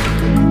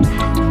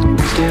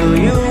 Still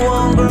you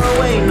won't grow,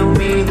 wait on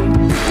me.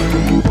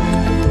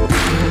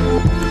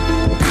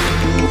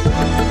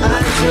 I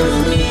chose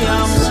me,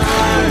 I'm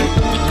sorry.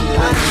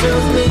 I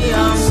chose me,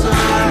 I'm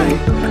sorry.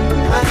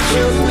 I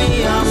chose me,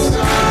 I'm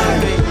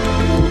sorry.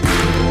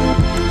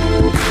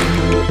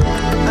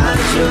 I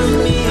chose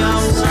me,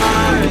 I'm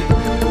sorry.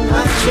 I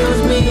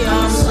chose me,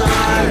 I'm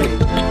sorry.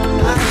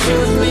 I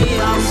chose me,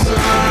 I'm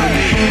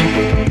sorry.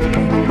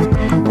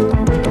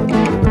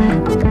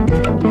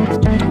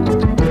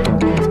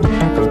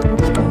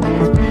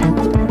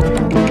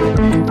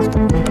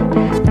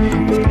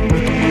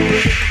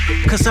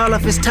 Cause all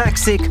of it's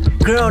toxic.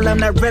 Girl, I'm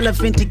not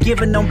relevant to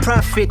giving no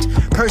profit.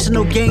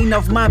 Personal gain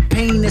of my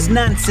pain is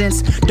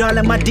nonsense.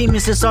 Darling, my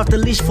demons is off the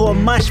leash for a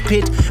mosh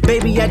pit.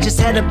 Baby, I just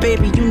had a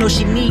baby, you know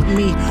she need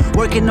me.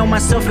 Working on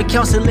myself and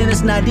counseling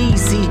is not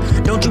easy.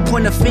 Don't you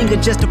point a finger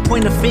just to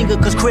point a finger,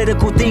 cause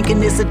critical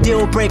thinking is a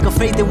deal breaker.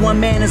 Faith in one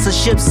man is a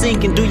ship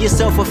sinking. Do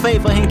yourself a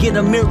favor and get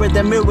a mirror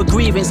that mirror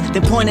grievance.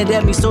 Then point it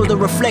at me so the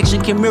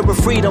reflection can mirror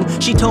freedom.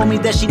 She told me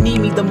that she need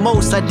me the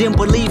most, I didn't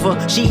believe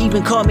her. She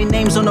even called me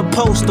names on the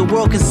post, the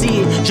world can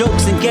see it.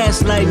 Jokes and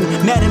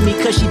gaslighting, mad at me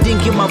cause she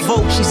didn't get my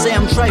vote. She say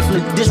I'm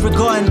trifling,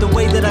 disregarding the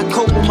way that I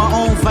cope with my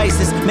own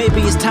vices.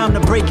 Maybe it's time to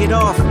break it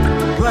off,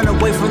 run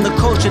away from the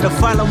culture to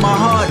follow my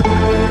heart.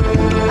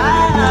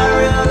 I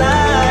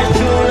realize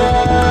true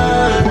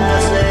love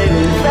not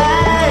saving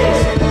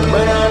face,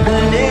 but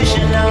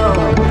unconditional.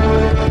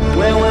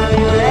 When will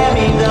you let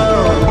me go?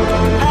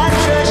 I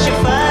trust you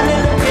find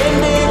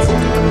independence.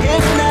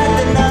 If not,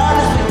 then all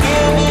is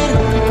forgiven.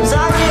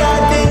 Sorry I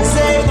didn't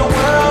save the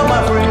world,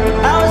 my friend.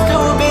 I was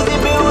too busy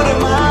building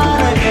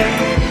mine again.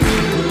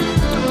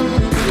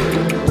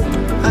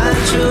 I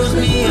choose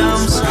me,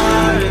 I'm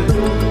sorry.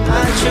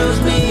 I choose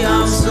me,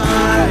 I'm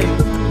sorry.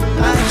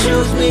 I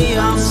choose me,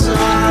 I'm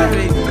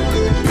sorry.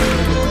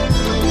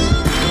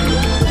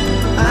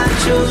 I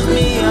choose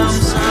me, I'm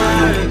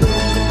sorry.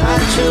 I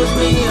choose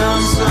me,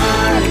 I'm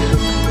sorry.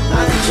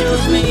 I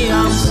choose me,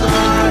 I'm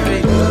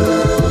sorry.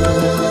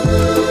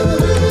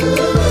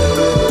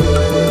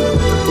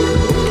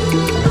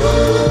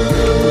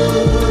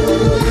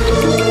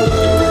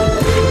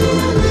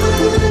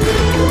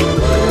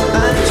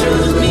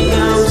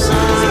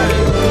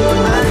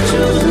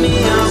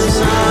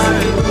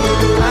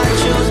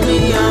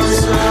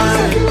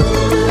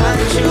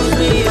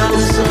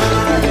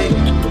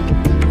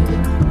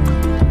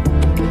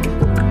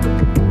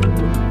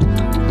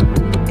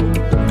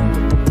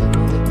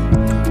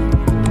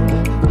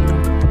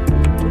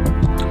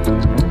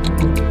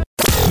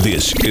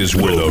 This is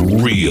where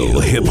the real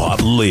hip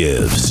hop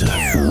lives.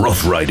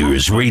 Rough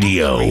Riders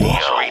Radio.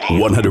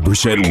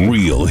 100%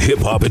 real hip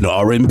hop and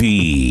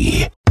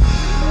R&B.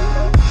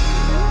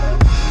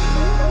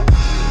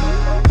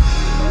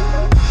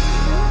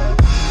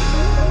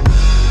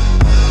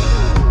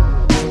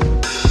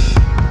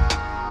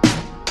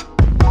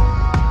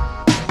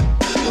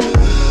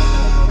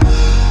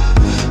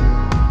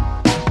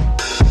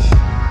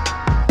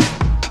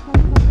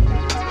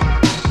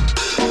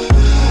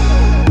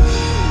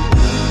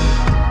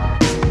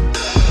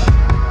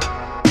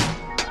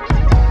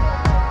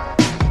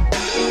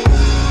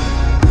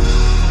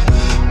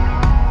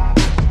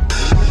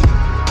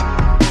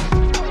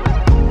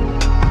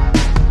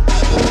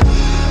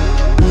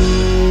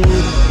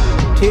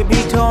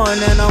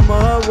 and I'm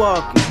mud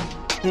walking.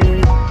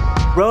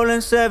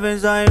 Rolling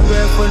sevens, I ain't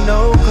ready for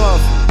no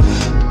coffee.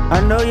 I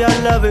know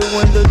y'all love it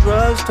when the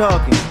drugs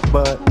talking,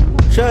 but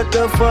shut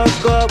the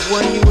fuck up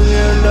when you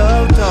hear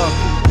love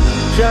talking.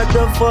 Shut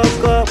the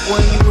fuck up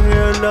when you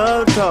hear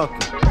love talking.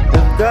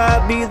 If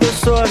God be the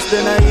source,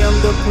 then I am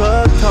the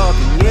plug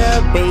talking. Yeah,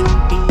 baby.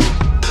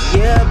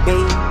 Yeah,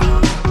 baby.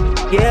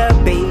 Yeah,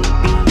 baby.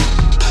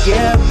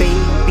 Yeah,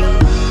 baby.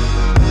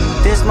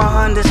 This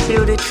my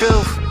undisputed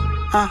truth.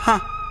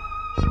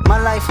 My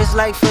life is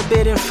like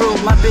forbidden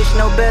fruit. My bitch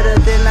know better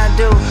than I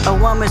do. A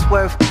woman's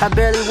worth. I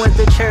barely went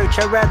to church.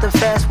 I'd rather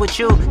fast with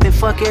you than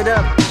fuck it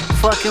up.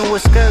 Fucking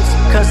with skirts,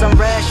 cause I'm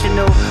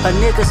rational. A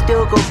nigga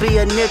still gon' be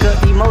a nigga.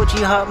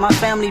 Emoji heart, my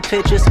family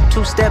pictures.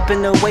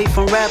 Two-stepping away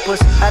from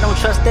rappers. I don't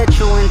trust their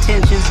true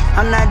intentions.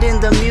 I'm not in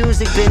the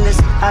music business.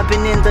 I've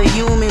been in the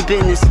human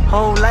business.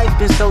 Whole life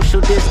been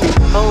social distant.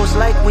 Hoes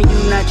like when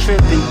you not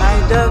tripping. I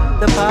ducked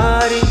the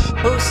party.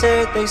 Who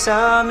said they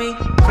saw me?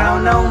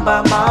 Crown on by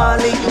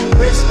Molly.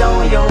 Wrist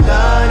on your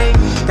body.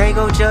 They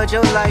go judge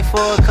your life for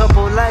a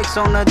couple likes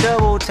on a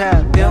double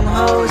tap. Them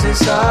hoes is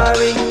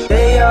sorry.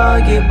 They all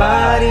get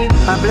bodied.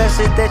 I'm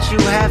blessed that you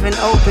have an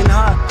open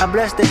heart. I'm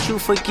blessed that you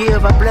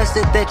forgive. I'm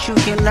blessed that you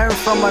can learn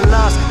from a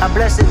loss. I'm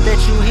blessed that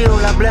you heal.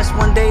 I'm blessed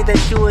one day that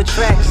you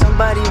attract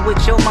somebody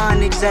with your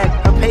mind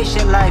exact. A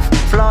patient life.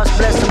 Flaws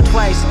bless them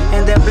twice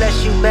and they'll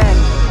bless you back.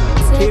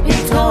 Tippy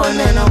toeing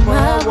and I'm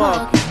mud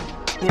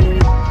walking.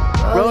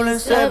 Rolling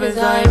sevens,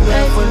 I ain't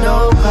ready for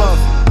no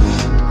coffee.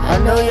 I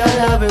know y'all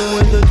love it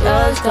when the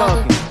drugs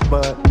talking,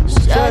 but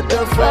shut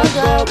the fuck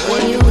up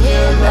when you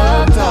hear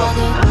love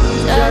talking.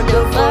 Shut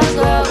the fuck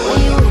up when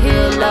you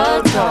hear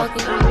love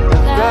talking.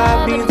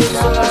 God be the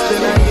source,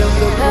 then I am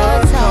the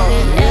blood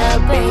talking. Yeah,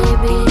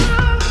 baby.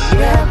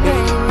 Yeah,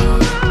 baby.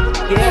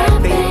 Yeah,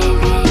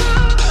 baby.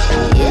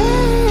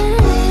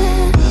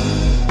 Yeah.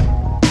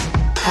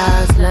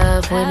 How's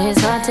love when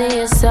it's haunting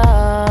your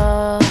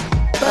soul?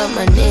 But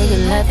my nigga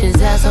left his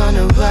ass on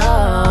the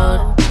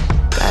road.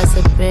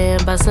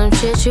 Gossiping about some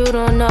shit you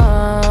don't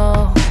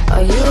know.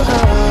 Are you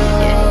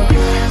home?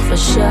 Yeah, for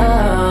sure.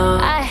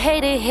 I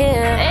hate it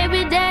here.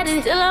 Baby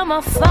daddy still on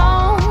my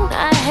phone.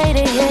 I hate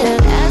it here.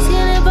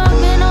 Asking if I've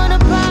been on the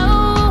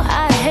pro.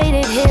 I hate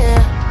it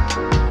here.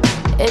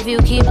 If you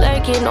keep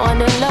lurking on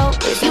the low,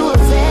 if you a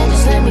fan,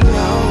 just let me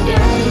know.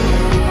 Yeah.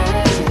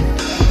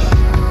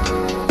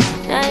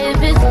 Now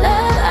if it's love,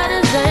 I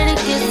deserve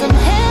to get some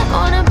hair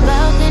on a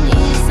balcony.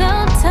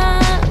 Sometimes.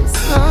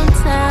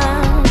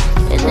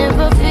 And if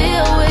I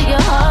feel where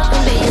your heart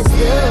can be, and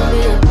still be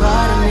a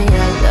part of me. I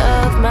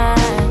love mine.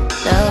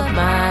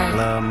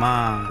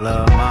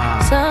 Love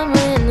mine.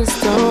 Summer in the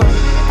storm,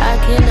 I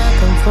cannot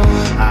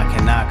conform. I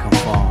cannot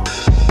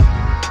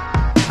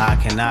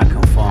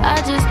conform.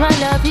 I just might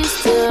love you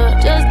still,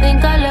 just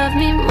think I love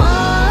me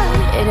more.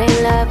 It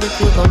ain't love if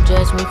you gon'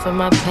 judge me for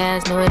my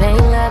past. No, it ain't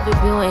love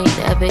if you ain't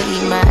never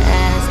eat my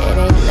ass. It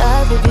ain't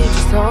love if you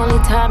just only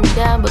tie me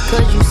down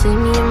because you see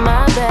me in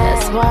my best.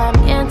 That's why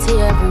I'm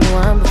anti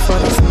everyone before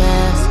this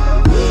mess.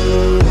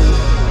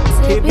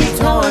 Tippy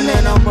toeing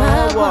and I'm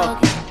mud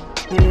walking.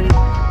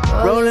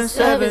 Rolling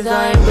sevens,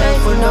 I ain't ready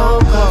for no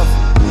coffee.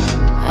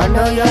 I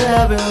know y'all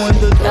love it when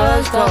the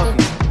drugs talking,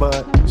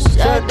 but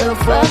shut the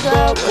fuck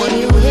up when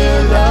you hear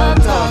love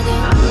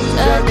talking.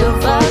 Shut the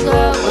fuck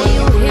up when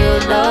you hear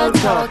love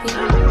talking.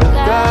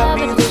 God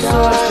be the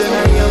source, then I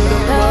am the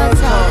blood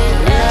talking.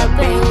 Yeah,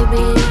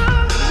 baby.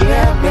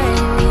 Yeah,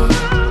 baby.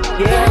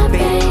 Yeah,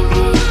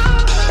 baby.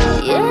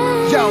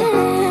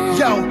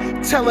 Yo,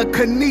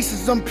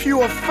 telekinesis, I'm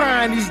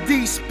purifying these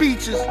deep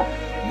speeches.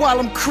 While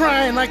I'm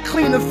crying, I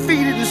clean the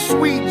feet of the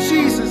sweet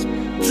Jesus.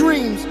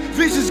 Dreams,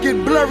 visions get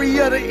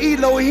blurrier, the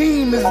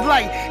Elohim is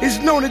light. It's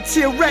known to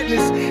tear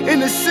retinas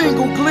in a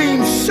single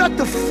gleam. Shut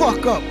the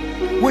fuck up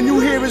when you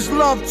hear his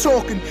love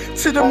talking.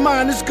 To the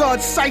mind, it's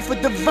God's cipher,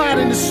 divine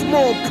in a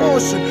small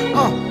portion.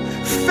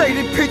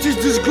 Faded pictures,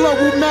 this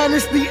global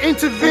madness, the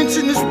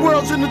intervention. This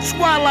world's in the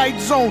twilight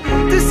zone.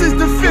 This is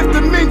the fifth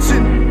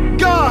dimension.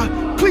 God,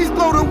 please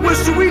blow the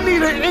whistle, we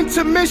need an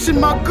intermission.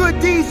 My good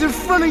deeds in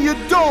front of your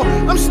door.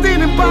 I'm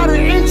standing by the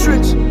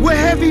entrance with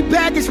heavy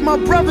baggage, my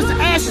brother's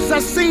ashes. I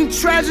seen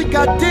tragic,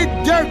 I did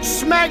dirt,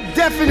 smacked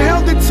death and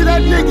held it to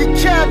that nigga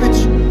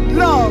cabbage.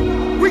 Love,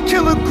 we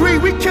killing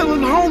greed, we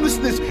killing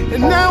homelessness.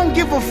 And now I don't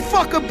give a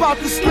fuck about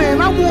this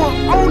land, I want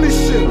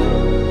ownership.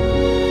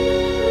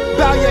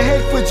 Bow your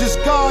head for just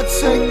God's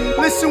sake.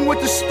 Listen what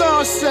the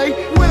stars say.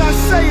 What I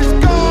say is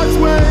God's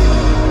way.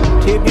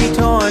 Tippy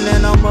toeing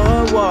and I'm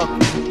mud walking.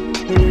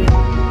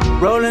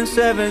 Rolling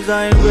sevens,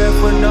 I ain't ready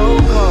for no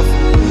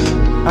coffee.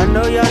 I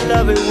know y'all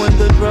love it when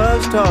the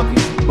drugs talking,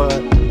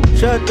 but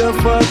shut the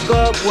fuck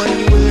up when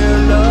you hear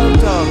love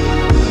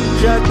talking.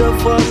 Shut the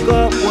fuck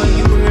up when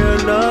you hear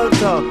love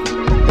talking.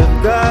 If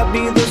God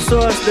be the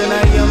source, then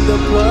I am the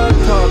plug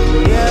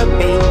talking. Yeah,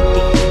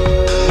 baby.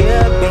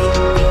 Yeah, baby.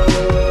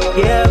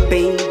 Yeah,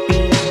 baby.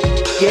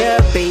 Yeah,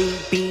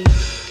 baby.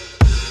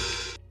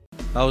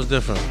 That was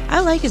different. I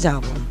like his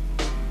album.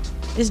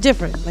 It's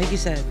different, like you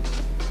said.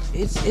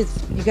 It's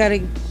you gotta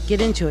get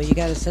into it. You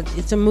gotta set.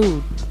 It's a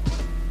mood.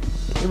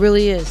 It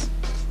really is.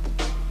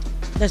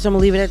 That's I'm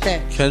gonna leave it at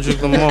that.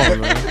 Kendrick Lamar,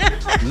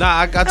 man.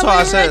 Nah, I told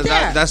I said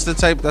that's the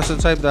type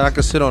that I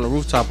could sit on the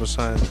rooftop or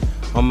something.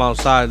 I'm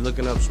outside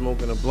looking up,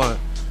 smoking a blunt,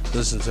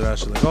 listen to that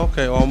shit. Like,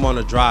 okay, or I'm on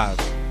a drive.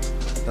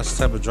 That's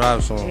the type of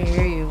drive song. I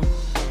hear you.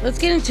 Let's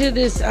get into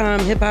this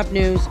hip hop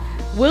news.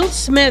 Will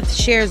Smith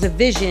shares a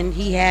vision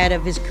he had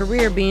of his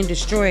career being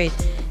destroyed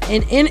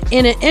in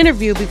an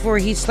interview before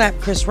he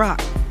slapped Chris Rock.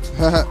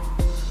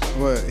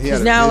 What?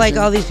 Because now, like,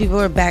 all these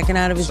people are backing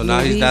out of his so movies.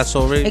 now he's that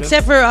so rated?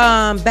 Except for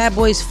Bad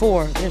Boys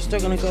 4. They're still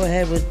going to go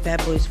ahead with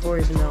Bad Boys 4,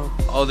 even though...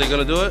 Oh, they're going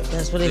to do it?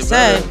 That's what they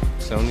said.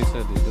 Sony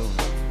said they're doing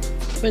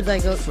it. But,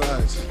 like...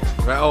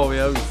 Right? Oh,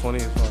 yeah, it'd be funny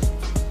as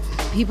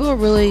fuck. People are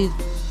really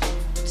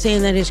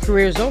saying that his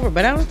career is over,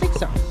 but I don't think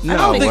so. No, I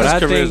don't think his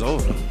career is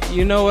over.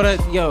 You know what?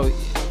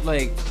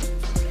 Like...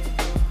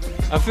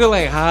 I feel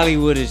like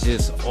Hollywood is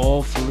just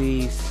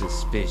awfully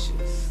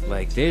suspicious.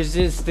 Like, there's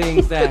just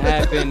things that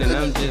happen, and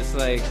I'm just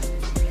like,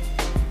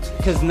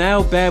 because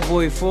now Bad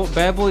Boys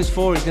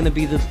 4 is gonna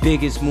be the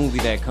biggest movie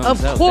that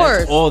comes out. Of course,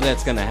 that's all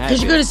that's gonna happen.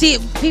 Because you're gonna see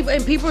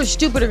people are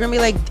stupid. Are gonna be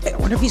like, I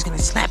wonder if he's gonna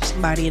slap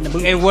somebody in the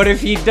movie. And what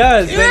if he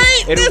does? Then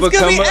right? it'll That's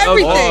become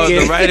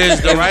the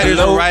writers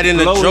are writing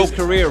the joke. His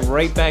career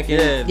right back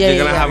in.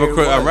 They're gonna have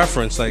a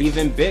reference, like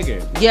even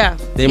bigger. Yeah,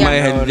 they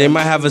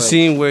might have a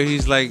scene where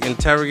he's like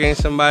interrogating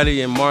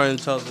somebody, and Martin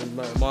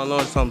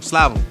Lawrence tells him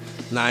slap him.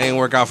 Nah, it ain't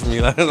work out for me.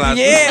 Like,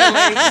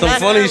 some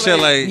funny shit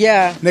like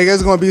Nigga,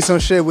 it's gonna be some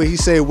shit where he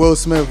say Will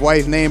Smith's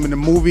wife's name in the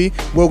movie.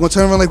 Will gonna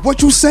turn around like,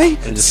 what you say?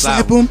 And just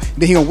slap him.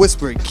 Then he gonna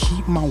whisper,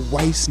 keep my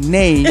wife's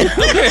name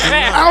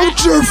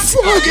out your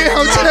fucking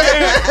hotel.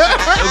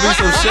 It'll be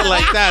some shit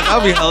like that.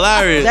 That'll be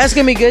hilarious. That's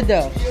gonna be good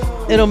though.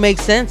 It'll make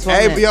sense.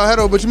 Hey, but yo,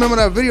 Hedo, but you remember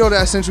that video that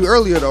I sent you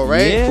earlier though,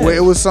 right? Yeah. Where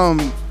it was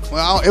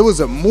it was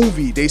a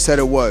movie. They said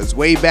it was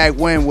way back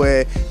when,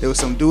 where there was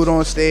some dude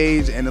on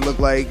stage and it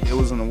looked like it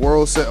was an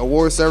award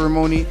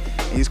ceremony.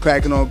 And he's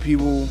cracking on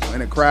people in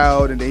the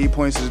crowd, and then he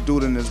points to the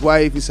dude and his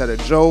wife. He said a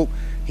joke.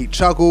 He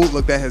chuckled,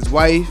 looked at his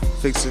wife,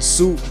 fixed his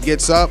suit,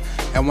 gets up,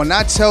 and when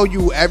I tell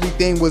you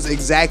everything was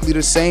exactly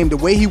the same, the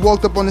way he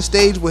walked up on the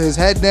stage with his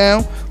head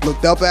down,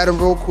 looked up at him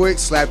real quick,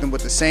 slapped him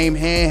with the same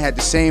hand, had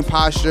the same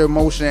posture,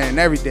 motion, and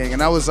everything,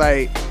 and I was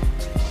like,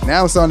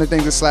 now I'm starting to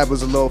think the slap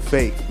was a little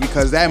fake,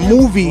 because that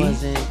movie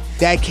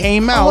that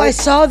came out, I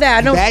saw that.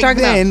 I know what you're back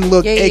talking then about.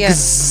 looked Yeah.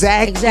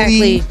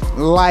 exactly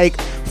like,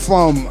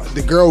 from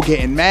the girl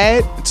getting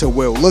mad to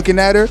Will looking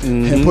at her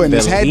and putting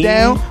his head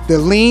down, the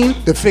lean,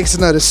 the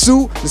fixing of the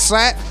suit, the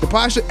slap, the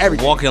posture,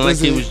 everything. Walking like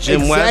he was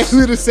Jim West.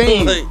 Exactly the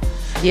same.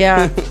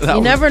 Yeah, That you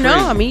was never know.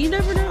 crazy. I mean, you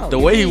never know. The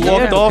way he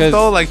walked off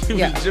though, like he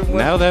was Jim West.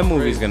 Now that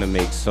movie's gonna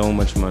make so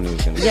much money.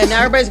 It's gonna Yeah, now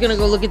everybody's gonna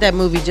go look at that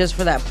movie just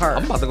for that part.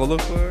 I'm about to go look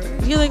for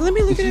it. You're like, let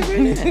me look at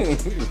it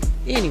right now.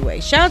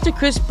 Anyway, shout out to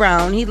Chris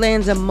Brown. He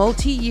lands a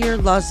multi-year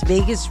Las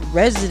Vegas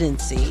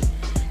residency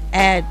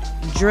at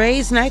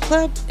Dre's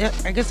nightclub.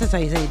 I guess that's how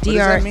you say it. What does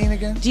that mean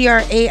again?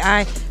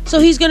 DRAI.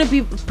 So he's gonna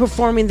be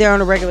performing there on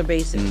a regular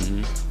basis.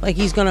 Like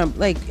he's gonna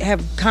like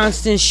have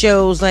constant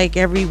shows like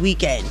every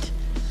weekend.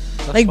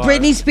 Like fire.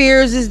 Britney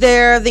Spears is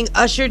there. I think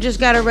Usher just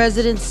got a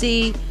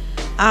residency.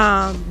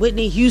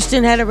 Whitney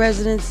Houston had a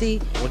residency.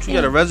 Once you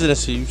get a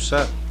residency, you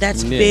set.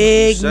 That's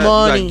big You set.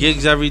 money. You got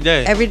gigs every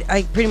day.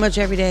 Pretty much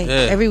every day.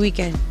 Yeah. Every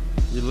weekend.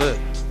 You lit.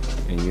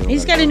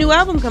 He's got a new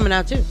album coming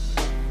out too,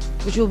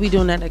 which we'll be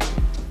doing that next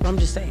week. I'm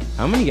just saying.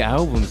 How many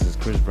albums does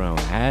Chris Brown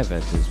have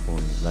at this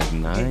point? Like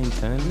 9,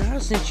 10? Now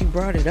since you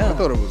brought it up. I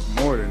thought it was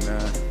more than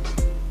that.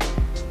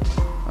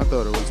 I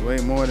thought it was way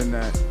more than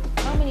that.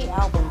 How many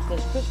albums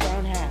does Chris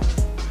Brown have?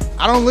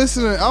 I don't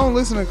listen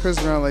to Chris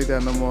Brown like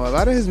that no more. A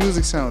lot of his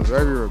music sounds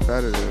very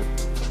repetitive.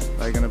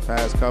 Like in the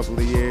past couple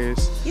of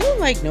years. You don't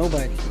like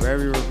nobody.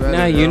 Very repetitive.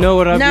 Now you know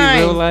what I've 9.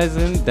 been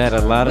realizing? That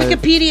a lot of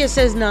Wikipedia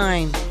says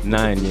 9.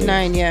 9, yeah.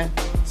 9, yeah.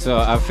 So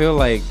I feel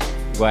like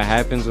what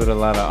happens with a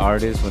lot of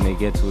artists when they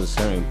get to a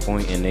certain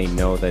point and they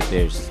know that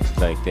their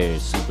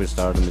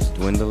superstardom is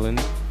dwindling,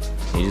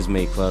 they just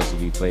make songs to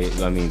be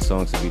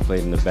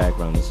played in the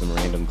background in some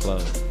random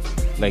club.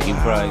 Like you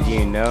probably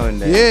and then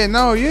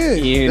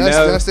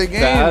that's the game.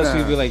 The house now.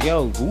 people be like,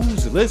 yo,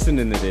 who's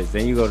listening to this?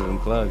 Then you go to them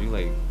clubs, you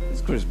like, it's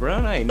Chris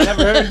Brown. I ain't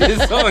never heard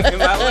this song in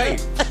my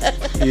life.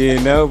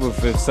 But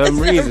for some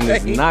reason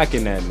it's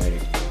knocking that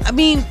night. I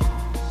mean,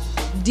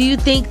 do you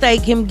think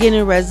like him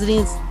getting a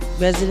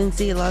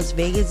residency in Las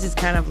Vegas is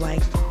kind of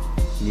like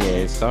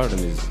his stardom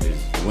is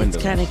dwindling. It's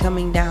kind of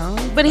coming down,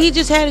 but he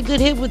just had a good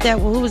hit with that.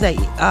 Who was that?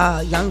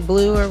 Young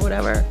Blue or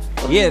whatever.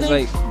 It's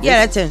like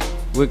that's it.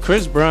 With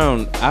Chris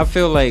Brown, I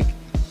feel like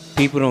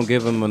people don't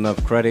give him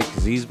enough credit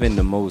because he's been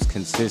the most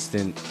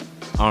consistent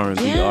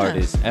R&B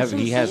artist ever.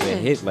 He has a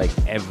hit like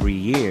every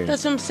year.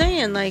 That's what I'm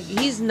saying. Like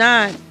he's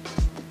not.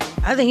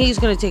 I think he's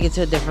going to take it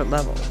to a different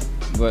level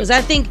because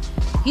I think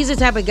he's the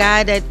type of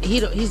guy that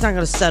he's not going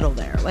to settle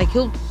there. Like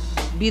he'll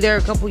be there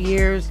a couple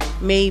years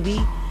maybe,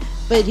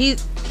 but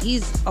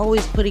he's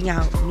always putting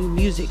out new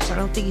music. So I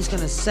don't think he's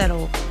going to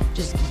settle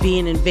just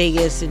being in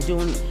Vegas and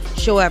doing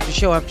show after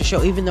show after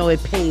show, even though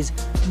it pays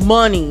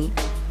money.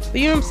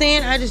 But you know what I'm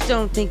saying? I just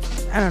don't think.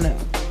 I don't know.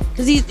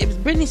 because it was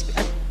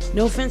Britney.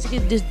 No offense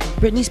against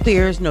Britney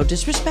Spears, no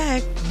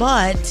disrespect,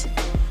 but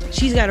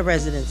she's got a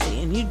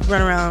residency, and you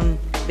run around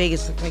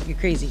Vegas look like you're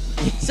crazy.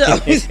 So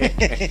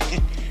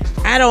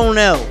I don't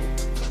know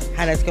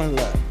how that's gonna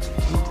look.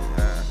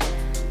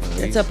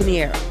 That's up in the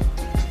air.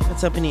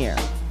 That's up in the air.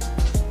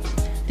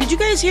 Did you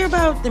guys hear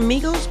about the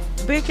Migos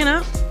breaking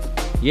up?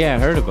 Yeah, I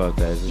heard about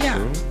that. Is it Yeah.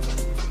 true?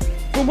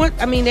 From what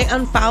I mean, they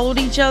unfollowed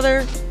each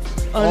other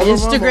on All of them,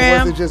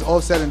 Instagram. or was it just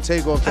Offset and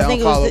Takeoff that I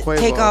think it unfollowed was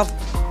Quavo?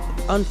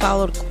 Takeoff,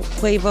 unfollowed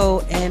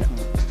Quavo, and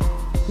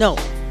no,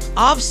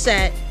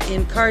 Offset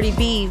and Cardi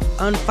B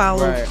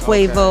unfollowed Right,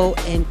 Quavo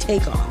and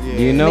Takeoff.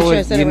 You know Make sure I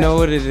what? said You it right. know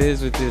what it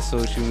is with this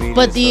social media.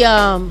 But the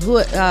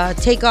stuff.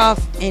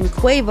 Takeoff and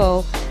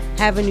Quavo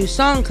have a new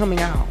song coming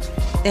out.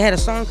 They had a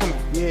song come out.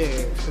 Yeah,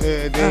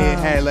 they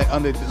had like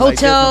under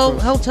Hotel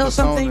like Hotel personas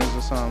something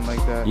or something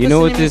like that. You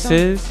know What's what the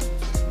name of this is?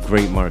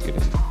 Great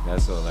marketing.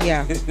 That's all.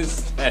 Yeah.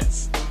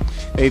 That's.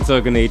 They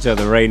talking to each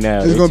other right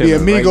now. It's They gonna be a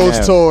chilling right Migos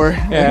now. tour.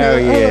 Hell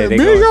yeah, they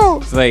Migos. gonna,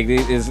 it's like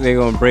they're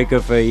gonna break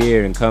up for a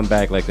year and come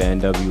back like the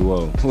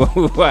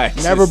NWO. Why?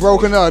 It's Never just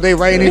broken up. They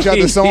writing each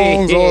other's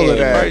songs, all of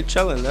that. Right,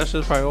 chilling. That's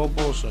just probably all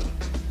bullshit.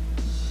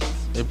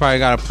 They probably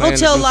got a plan.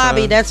 Hotel to do Lobby,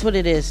 something. that's what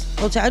it is.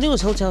 Hotel. I knew it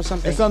was Hotel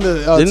something. It's under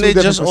Didn't two they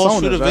different just all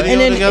shoot a personas, right? video?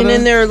 And then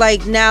together? they're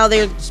like now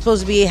they're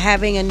supposed to be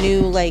having a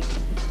new like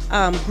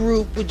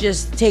group with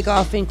just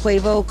Takeoff and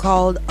Quavo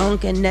called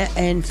Unk and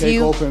Few.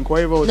 Takeoff and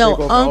Quavo. No,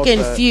 Takeoff Unk and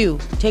Offset. Few.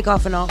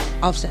 Takeoff and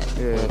Offset.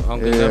 Yeah,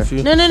 Uncle yeah.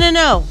 Nephew.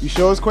 No. You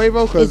sure it's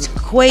Quavo? It's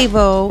Cause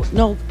Quavo.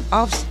 No,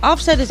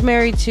 Offset is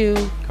married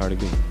to. Cardi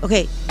B.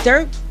 Okay,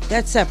 Dirk.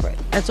 That's separate.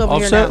 That's over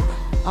Offset? here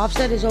now.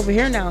 Offset is over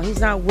here now. He's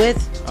not with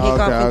Takeoff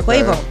and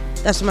okay.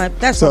 Quavo. That's my.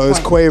 That's so my it's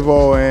point.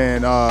 Quavo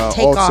and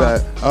Takeoff.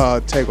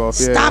 Offset. Takeoff.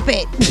 Yeah. Stop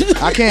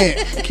it. I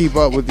can't keep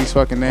up with these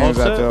fucking names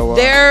Offset? after a while.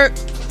 They're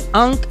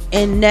Unk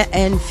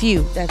and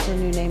Few. That's their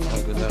new name now.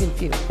 Unk and Unk and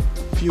Few.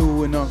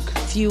 Few and Unk.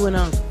 Few and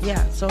Unk.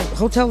 Yeah. So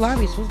Hotel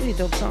Lobby is supposed to be a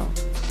dope song.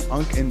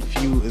 Unk and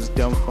Few is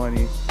dumb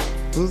funny.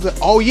 Who's the?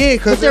 Oh yeah,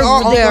 because But they're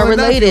uncle and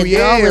related. nephew.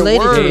 They're all Yeah,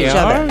 related to word. each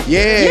other.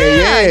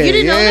 Yeah, you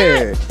didn't know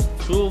that?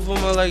 Two of them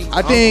are like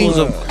I think-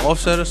 uncles of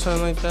Offset or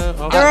something like that.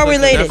 They're all Like a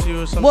related.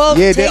 nephew or something. Well,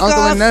 Yeah, they're Takeoff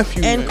uncle and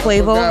nephew. and I Quavo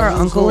forgot are who's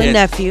uncle who. and Yeah,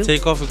 nephew.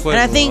 Takeoff and Quavo. And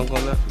I think- uncle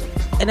and nephew.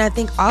 And I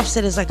think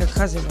Offset is like a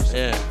cousin or something.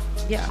 Yeah.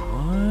 Yeah.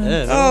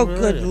 Yeah, Oh, they're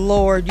good related.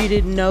 lord, you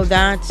didn't know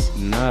that?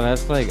 Nah,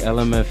 that's like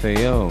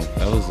LMFAO.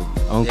 That was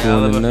Uncle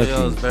Yeah, and the LMFAO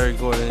nephew. is Barry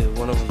Gordon.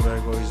 One of them is Barry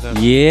Gordon's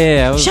nephew.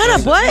 Yeah. I was Shut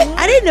up, what?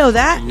 I didn't know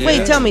that. Yeah.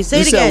 Wait, tell me, say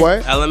You it said again.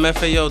 what?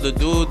 LMFAO, the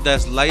dude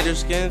that's lighter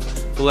skinned,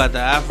 who had the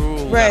afro,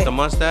 who Right. got the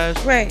mustache.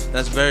 Right.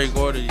 That's Barry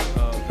Gordon. Nephew.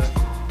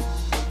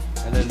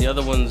 And then the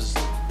other one's,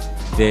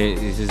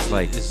 It's just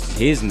like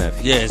his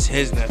nephew. yeah, it's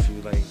his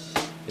nephew. Like,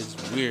 it's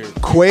weird.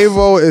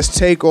 Quavo is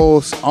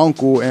Takeoff's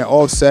uncle and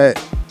Offset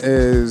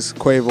is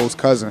Quavo's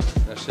cousin.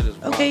 That shit is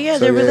wild. Okay, yeah, So,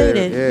 they're yeah,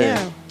 related. yeah.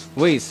 Yeah.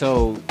 Wait,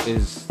 so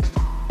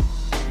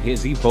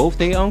is he both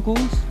their uncles?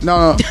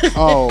 No.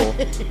 Oh,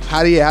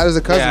 how does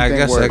the cousin Yeah,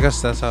 thing work? I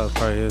guess that's how it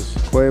probably is.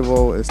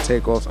 Quavo is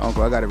Takeoff's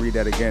uncle. I gotta read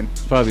that again.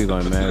 It's probably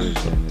going marriage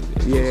then.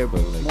 Yeah,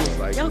 but like most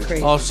likely. Y'all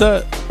crazy.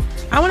 Offset.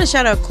 I want to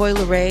shout out Coi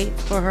Leray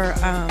for her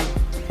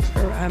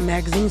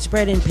magazine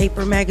spread in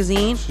Paper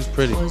Magazine. She's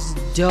pretty. It was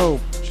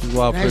dope. She's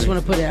wild And I just pretty.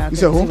 want to put it out You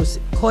there. said who? It was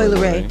Coi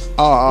Leray. It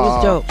Oh,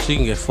 was dope. She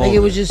can get full. Like it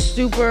was just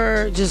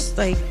super, just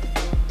like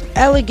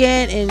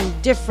elegant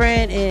and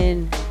different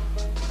and.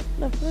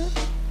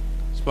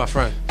 It's my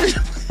friend.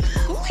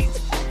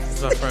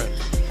 It's my friend.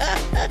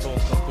 Come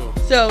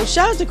through. So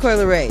shout out to Coi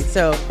Leray.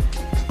 So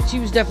she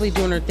was definitely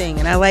doing her thing,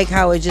 and I like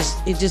how it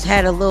just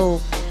had a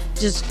little,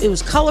 it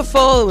was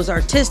colorful, it was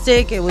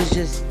artistic, it was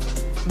just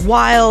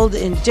wild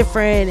and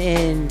different,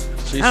 and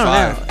She's I don't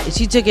fire. know. And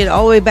she took it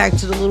all the way back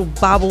to the little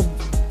bobble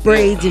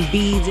braids and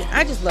beads, and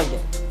I just loved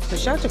it. So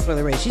shout out to Coi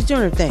Leray. She's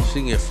doing her thing. She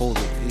can get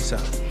folded.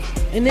 ASAP.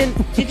 And then,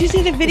 did you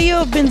see the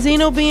video of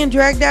Benzino being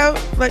dragged out?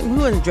 Like, he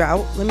wasn't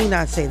dragged. Let me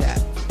not say that.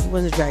 He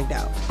wasn't dragged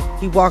out.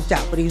 He walked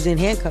out, but he was in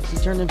handcuffs. He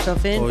turned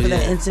himself in Oh, for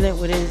that yeah. incident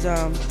with his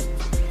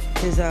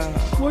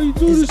Why you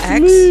do his this to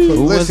ex. me?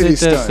 who was Publicity it that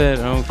stunt. said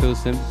I don't feel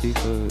sympathy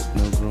for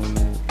no grown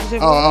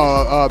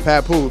man?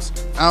 Pat Poos.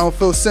 I don't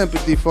feel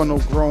sympathy for no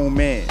grown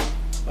man.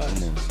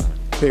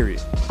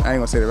 Period. I ain't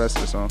gonna say the rest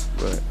of the song,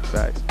 but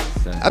facts.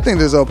 I think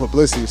there's all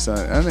publicity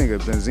stunt. I think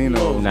it's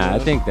Benzino. Nah, I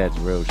think that's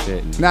real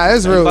shit. Nah,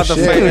 it's He real about to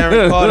shit. fight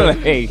Aaron Carter. Like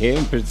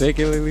him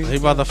particularly. He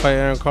about to fight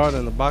Aaron Carter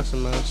in the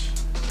boxing match.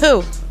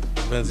 Who?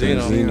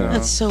 Benzino.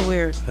 That's so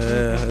weird.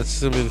 Yeah,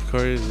 it's gonna be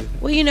crazy.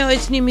 Well,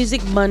 it's New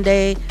Music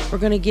Monday. We're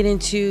gonna get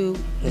into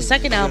the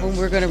second album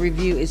we're gonna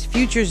review is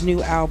Future's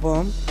new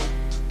album.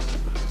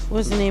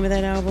 What's the name of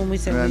that album? We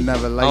said I we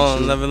never liked Oh,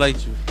 you. never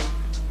liked you.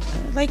 I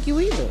don't like you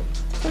either.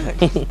 Fuck.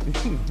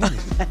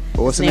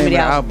 But what's the name of the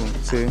album?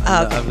 See?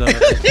 I've never.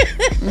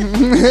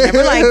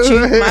 Never liked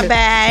you. My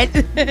bad.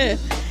 Then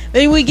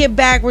when we get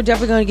back, we're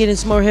definitely going to get in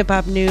some more hip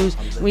hop news.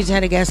 We just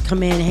had a guest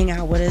come in, hang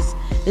out with us.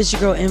 This is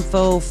your girl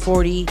Info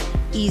 40,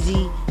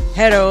 easy,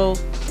 hetero,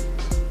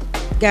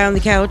 guy on the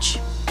couch.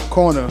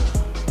 Corner.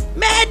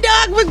 Mad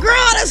Dog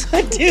McGraw, that's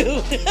my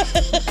dude.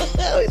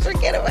 I always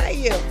forget about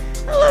you.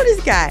 I love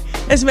this guy.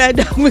 That's Mad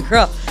Dog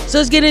McGraw. So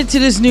let's get into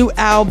this new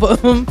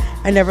album,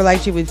 I Never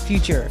Liked You, with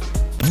Future.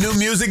 New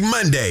Music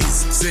Mondays.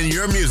 Send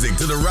your music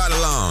to the Ride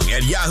Along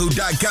at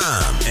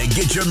yahoo.com and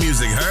get your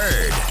music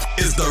heard.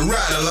 It's the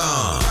Ride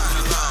Along.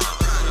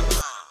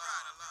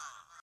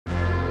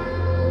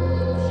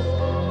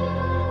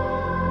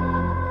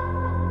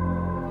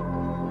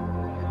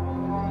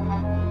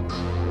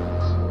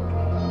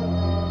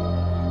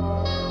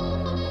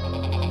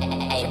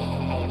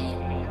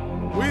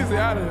 Weezy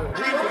out of here.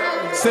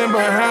 Sitting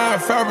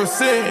behind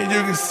 5%,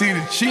 you can see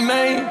the cheat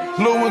name.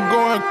 Lil' one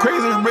going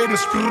crazy, ready to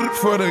split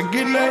for the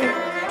get name.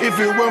 If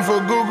it wasn't for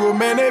Google,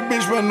 man, that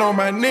bitch wouldn't know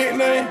my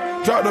nickname.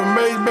 Dropped a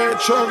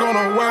Maybach truck on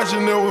a watch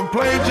and it was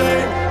plain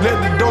Jane. Let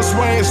the door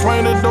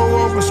swing the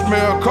door open,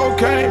 smell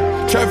cocaine.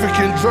 Traffic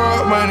and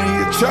drug money,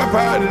 you chop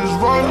out of this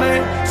road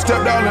lane.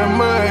 Stepped out in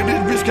mud,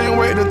 this bitch can't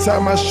wait to tie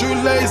my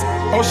shoelace.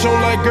 Ocean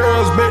like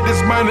girls, bet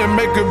this money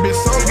make a bitch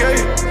so gay.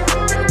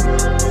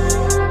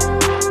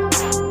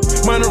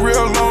 Money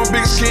real long,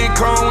 big King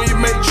Kong when you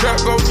make trap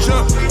go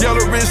jump.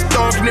 Yellow wrist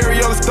stone, canary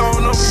yellow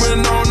stone, I'm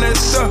putting on that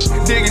stuff.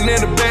 Digging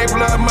in the bag,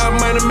 pull out my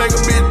money, make a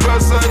bitch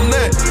bust a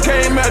nut.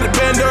 Came out the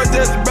band,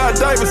 just about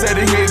diapers,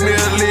 had to hit me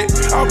a lick.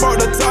 I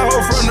bought the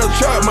Tahoe from the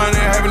trap money,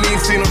 haven't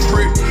even seen a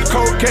brick.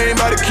 Cocaine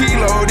by the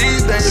kilo,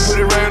 these days put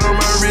it right on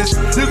my wrist.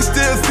 You can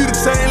still see the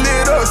chain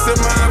lit up, set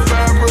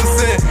mine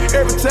 5%.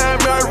 Every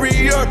time I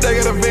re-up, they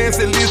got advance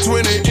at least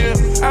 20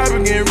 M. I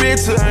been getting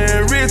richer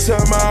and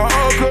richer my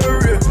whole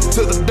career.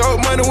 Took the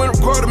dope money when I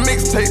record a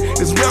mixtape.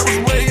 This rap was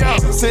way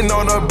out. Sitting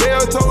on a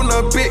bell, toting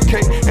a big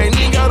cake. Ain't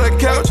even got a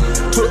couch.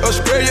 To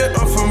Australia,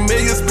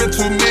 unfamiliar. Spent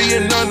 $2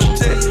 million on the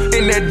jet.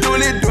 In that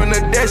dually, doing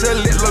the dash, a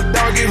little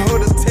dog get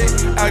hold of tech.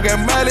 I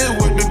got mileage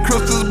with the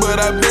crystals, but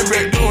I been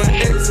back doing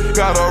X.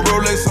 Got a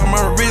Rolex on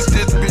my wrist.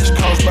 This bitch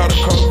cost by the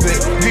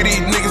Corvette. Get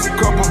these niggas a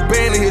couple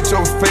bands and hit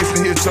your face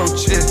and hit your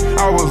chest.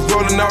 I was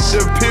rolling off the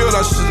pill.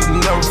 I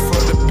should've never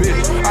fucked the bitch.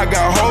 I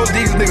got hoes,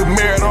 these niggas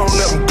married. I don't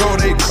let them go,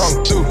 they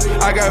come through.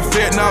 I got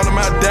fat and all of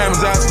my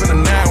diamonds, I spend a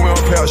 9 with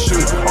a pair of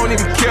shoes. I don't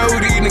even care who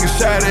these niggas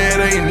shot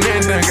at, ain't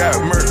nothing got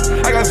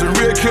murdered. I got some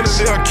real killers,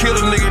 they'll kill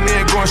a nigga,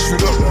 then go and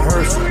shoot up the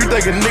hearse. You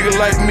think a nigga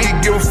like me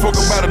give a fuck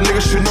about a nigga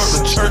shooting up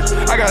the church?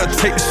 I gotta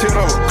take the shit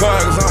over God,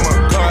 cause I'm a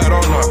God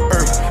on the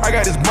earth. I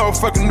got this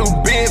motherfucking new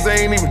Benz,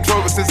 I ain't even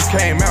drove it since it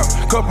came out.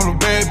 Couple of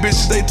bad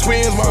bitches, they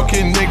twins,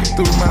 walking niggas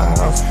through my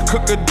house.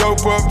 Cook a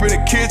dope up in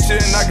the kitchen,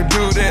 I can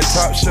do that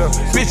top shelf.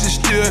 Bitches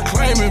still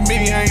claiming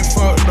me, I ain't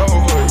fucked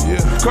over,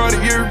 yeah.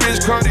 Cartier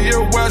wrist, Cartier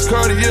watch,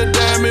 Cartier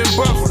diamond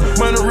buffer.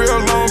 Money real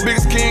long,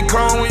 big as King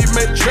Kong when you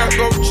make trap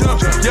go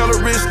jump. Yellow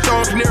wrist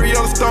stone, canary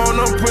yellow stone,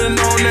 I'm putting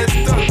on that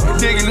stuff.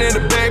 Digging in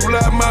the bag, pull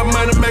out my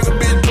money, make a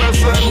bitch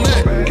bust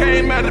a nut.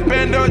 Came out the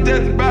bando,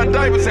 just about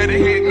diapers, had to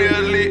hit me a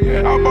lick.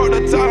 I bought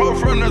the Tahoe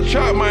from the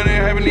trap money,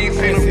 haven't even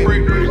seen a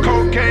brick.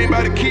 Cocaine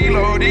by the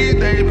kilo, these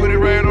days put it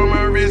right on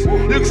my wrist.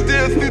 You can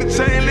still see the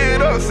chain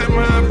lit up, sit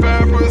behind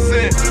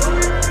 5%.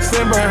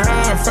 Sit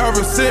behind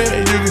 5%,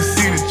 you can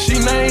see the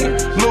cheat name.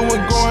 Lil'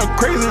 one going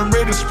crazy,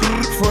 ready to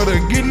split for the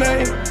get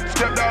name.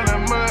 Stepped out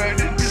in mud,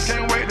 this bitch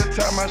can't wait to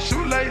tie my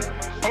shoelace.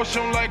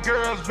 Ocean like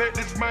girls, bet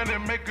this money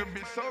make a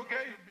bitch so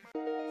gay.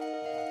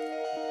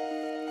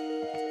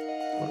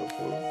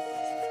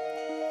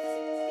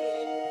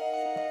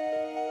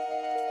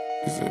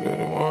 You said that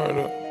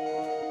tomorrow,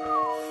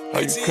 how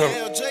you come?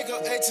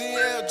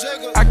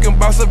 I can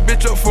boss a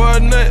bitch up for a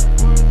nut.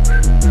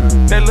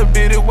 That little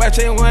bitty watch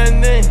ain't one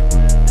name.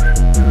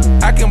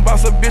 I can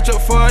boss a bitch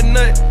up for a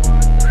nut.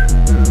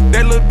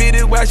 That little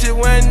bitty watch it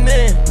one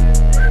name.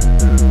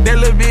 That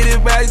little bitty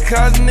watch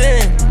cost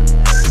name.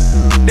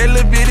 That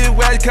little bitty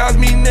watch cost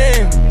me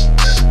name.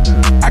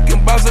 I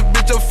can boss a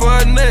bitch up for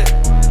a nut.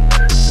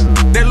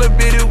 That little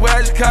bitty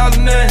watch cost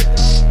name.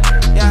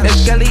 That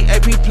Skelly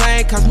AP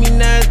plane cost me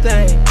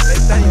nothing.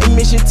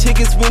 Admission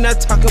tickets, we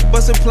not talking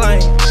bustin'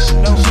 plane.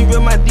 She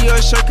read my Dior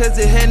shirt cause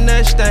it had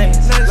nut stains.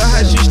 Love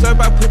how she slurp,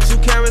 I put 2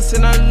 carats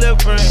in her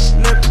lip ring.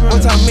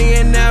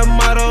 Multi-millionaire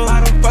model,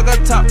 fuck a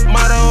top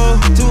model.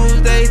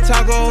 Tuesday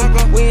taco,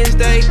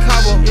 Wednesday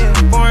Cabo.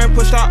 Foreign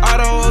push our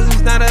autos,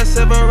 it's not a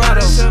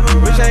Silverado.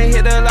 Rich ain't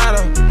hit the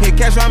lotto, hit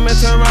cash from in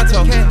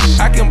Toronto.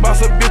 I can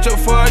boss a bitch up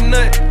for a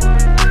nut.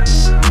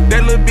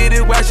 That little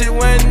bitty watch it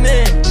one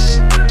in.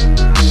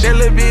 That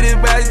little bitty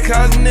watch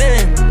cost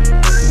name.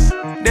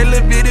 That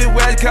little bitty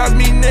watch cost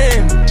me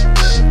name.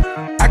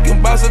 I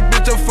can boss a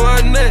bitch up for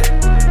a nut.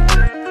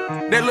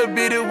 That little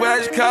bitty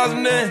watch cost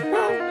name.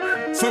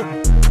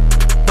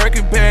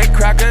 Birkin bag,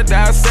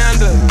 crocodile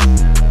sander.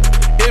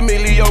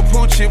 Emilio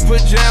Pucci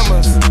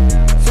pajamas.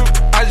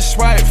 I just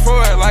swipe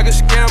for it like a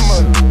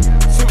scammer.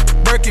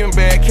 Birkin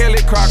bag,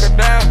 Kelly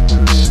crocodile.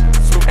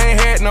 Ain't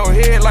had no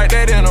head like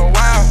that in a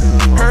while.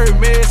 Heard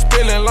me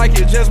spilling like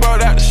you just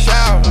bought out the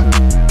shower.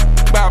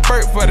 Buy a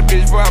bird for the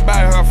bitch before I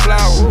buy her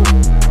flower.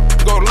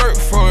 Go lurk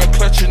for it,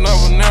 clutching a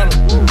banana.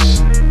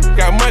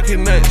 Got monkey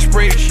nut,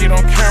 spray shit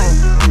on camera.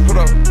 Put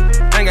up,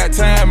 ain't got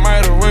time,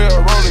 might as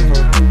well roll it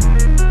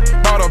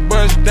up. Bought a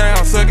bus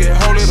down, suck it,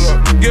 hold it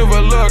up. Give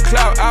a little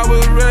clout, I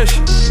was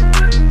rushing.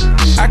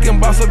 I can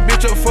boss a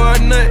bitch up for a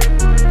nut.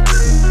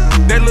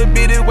 That little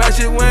bitty watch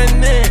it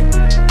wasn't in.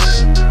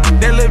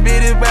 That little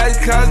bitty watch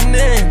cost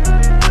none.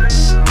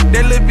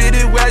 That little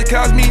bitty watch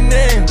cost me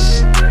none.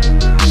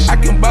 I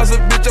can boss a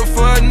bitch up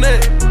for a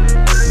nut.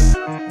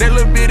 That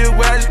little bitty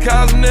watch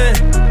cost none.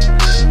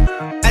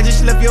 I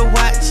just left your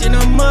watch in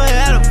the mud.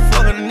 How the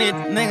fuck a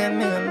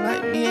nigga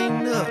like me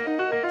ain't up.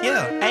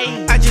 Yeah,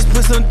 hey. I just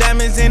put some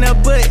diamonds in her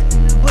butt.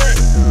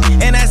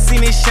 And I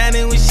seen it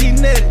shining when she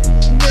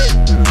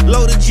nutted.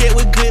 Load a jet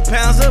with good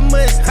pounds of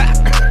must.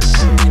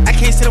 I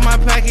can't sit on my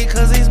pocket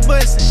cause it's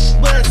bustin'.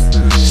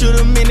 Shoot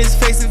him in his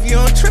face if you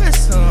don't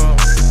trust him.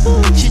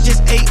 She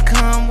just ate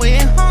Conway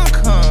in Hong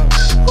Kong.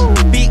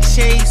 Big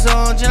shades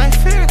on just like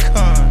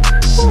Farrakhan.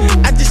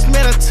 I just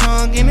met her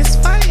tongue and it's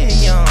fire,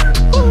 young.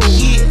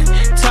 Yeah,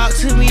 talk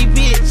to me,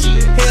 bitch.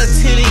 Hell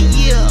to the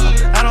year.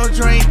 I don't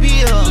drink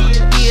beer.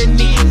 Yeah,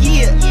 nigga,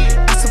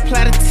 yeah. I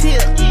supply the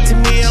tip to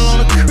meal on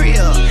the crib.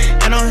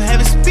 I don't have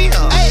a spill.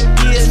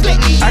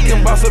 Yeah, I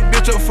can boss a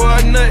bitch up for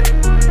a nut.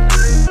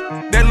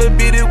 That little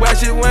bitty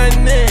watch it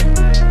wasn't in.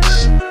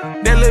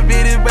 That little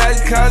bitty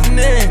watch cost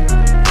none.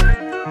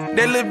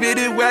 That little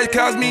bitty watch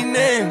cost me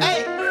none.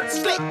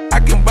 I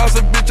can boss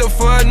a bitch up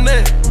for a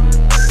nut.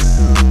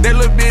 That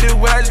little bitty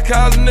watch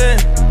cost none.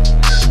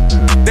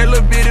 That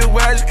little bitty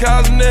watch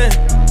cost none.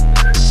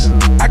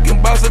 I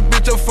can boss a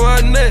bitch up for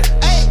a nut.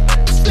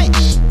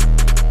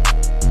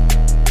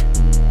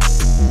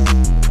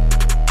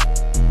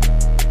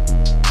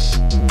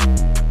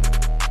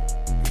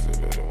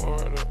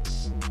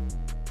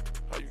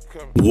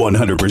 One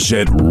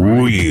 100%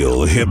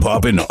 real hip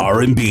hop and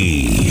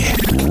R&B.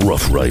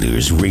 Rough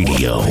Riders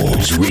Radio.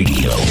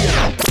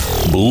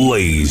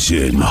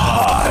 Blazing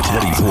hot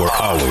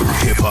 24-hour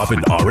hip hop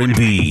and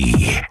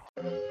R&B.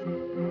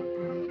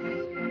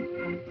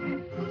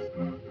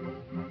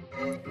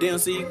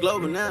 DMC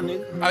Global now,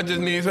 nigga. I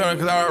just need something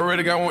cause I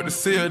already got one to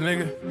seal,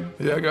 nigga.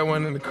 Yeah, I got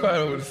one in the car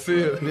over the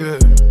seal, yeah.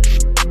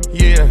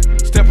 Yeah,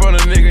 step on a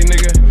nigga.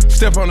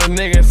 Step on a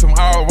nigga in some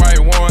all white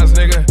ones,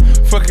 nigga.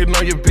 Fucking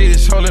on your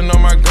bitch, holding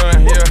on my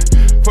gun, yeah.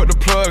 Put the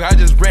plug, I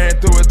just ran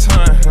through a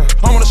ton.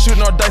 I wanna shoot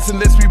no dice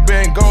unless we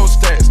bang gold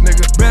stacks,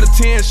 nigga. Better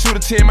 10, shoot a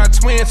 10, my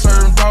twin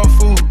serving dog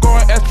food.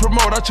 Going as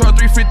promote, I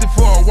charge $350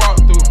 for a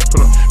walkthrough.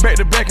 Back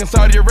to back in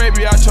Saudi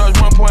Arabia, I charge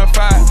 1.5.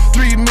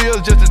 3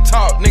 meals just to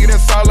talk, nigga,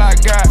 that's all I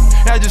got.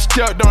 I just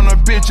stepped on a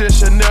bitch at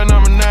Chanel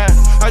number 9.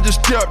 I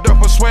just stepped up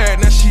for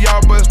swag, now she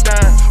all bust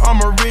down. I'm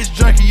a rich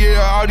junkie,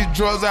 yeah, all these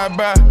drugs I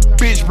buy.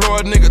 Bitch, blow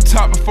a nigga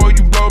top before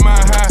you blow my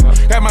high.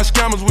 Got my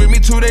scammers with me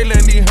too, they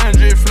let these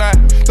 100 fly.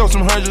 Throw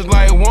some hundreds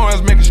like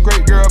ones, make a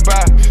straight girl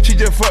buy. She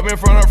just fucked me in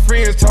front of her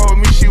friends, told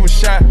me she was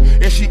shy.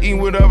 And she eating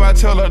with up, I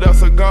tell her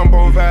that's a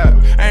gumbo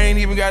vibe. I ain't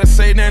even gotta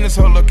say nothing, this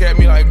hoe look at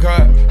me like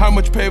God. How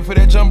much you pay for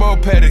that jumbo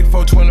paddock?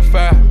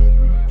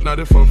 $425. Nah,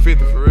 this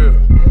 $450 for real.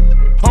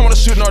 I wanna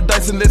shoot no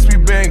dice unless we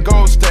bang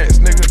gold stacks,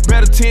 nigga.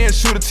 Better 10,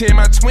 shoot a 10,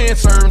 my twin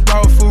serving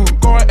dog food.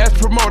 Going as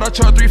promote, I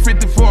charge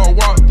 $350 for a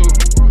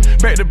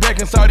walkthrough. Back to back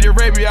in Saudi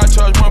Arabia, I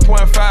charge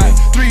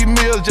 1.5. 3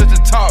 meals just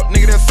to talk,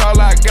 nigga, that's all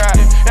I got.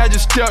 I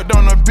just stepped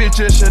on a bitch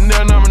at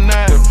Chanel number 9.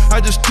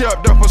 I just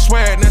stepped up for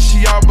swag, now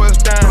she all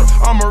bust down.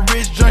 I'm a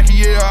rich junkie,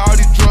 yeah, all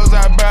these drugs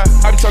I buy.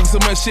 I be talking so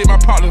much shit, my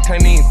partners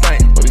can't even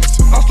think.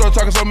 I start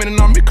talking so many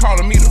numbers, be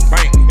calling me the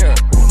bank, yeah.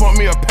 Want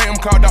me a pay, I'm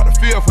called Dr.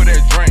 Phil for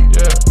that drink,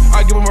 yeah.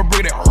 I give them a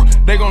brick,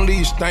 they gon'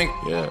 leave stink,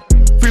 yeah.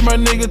 Free my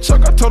nigga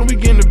Chuck, I told him we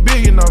getting $1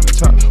 billion off the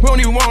top. We don't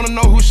even wanna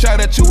know who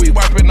shot at you, we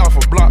wiping off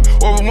a block.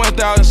 Over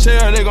 1,000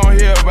 shares, they gon'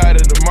 hear about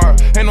it tomorrow.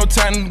 Ain't no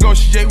time to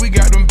negotiate, we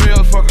got them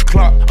bills, fuck a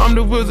clock. I'm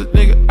the wizard,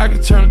 nigga, I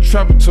can turn the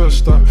trap into a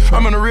star.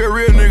 I'm in a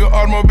real nigga,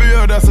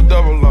 automobile, that's a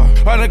double law.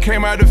 I done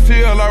came out the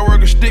field, I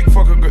work a stick,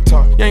 fuck a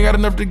guitar. You ain't got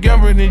enough to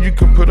gamble, then you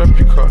can put up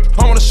your car.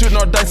 I wanna shoot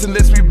no dice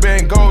unless we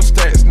bang gold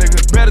stacks,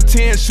 nigga. Better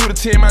 10, shoot a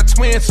 10, my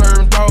twin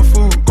serving dog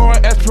food.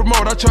 Going as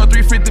promote, I charge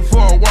 $350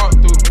 for a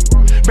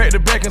walkthrough. Back to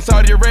back in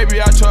Saudi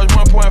Arabia, I charge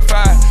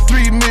 1.5.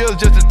 3 meals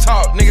just to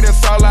talk, nigga,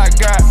 that's all I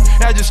got.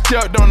 I just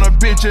stepped on a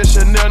bitch at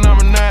Chanel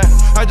number 9.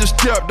 I just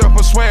stepped up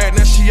for swag,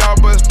 now she all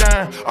bust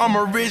down. I'm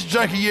a rich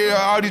junkie, yeah,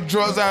 all these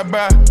drugs I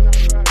buy.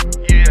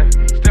 Yeah,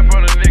 step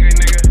on a nigga.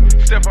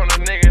 Step on a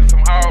nigga in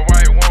some all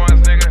white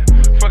ones,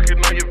 nigga. Fucking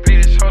on your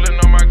bitch, holding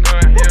on my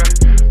gun, yeah.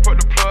 Put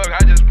the plug,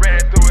 I just ran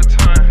through a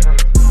ton.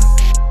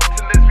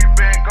 Unless we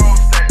bang gold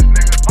stacks,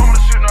 nigga. I'm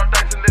gonna shoot no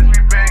dice unless we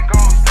bang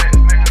gold stacks,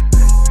 nigga.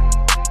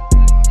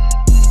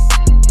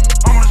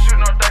 I'm gonna shoot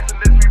no dice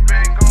unless we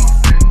bang gold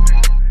stacks,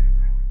 nigga.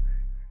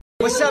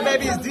 What's up,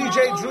 baby? It's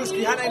DJ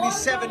Drewski, Hot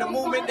 97, the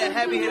movement, the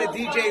heavy hitter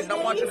DJs, and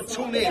I want you to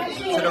tune in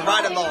to the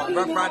Ride Along,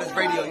 Rough Riders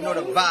Radio. You know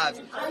the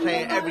vibes,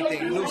 playing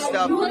everything, new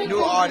stuff, new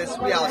artists.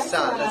 We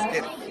outside. Let's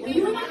get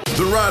it.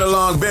 The Ride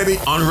Along, baby,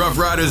 on Rough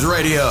Riders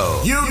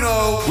Radio. You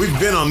know, we've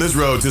been on this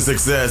road to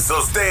success, so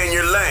stay in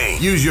your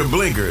lane. Use your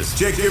blinkers,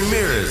 check your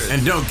mirrors,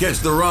 and don't catch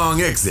the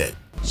wrong exit.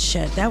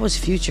 Shit, that was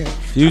Future.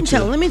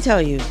 Let me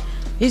tell you,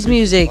 his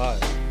music,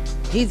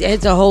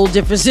 it's a whole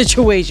different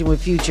situation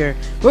with Future.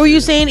 What were you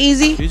saying,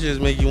 Easy? Future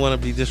just make you want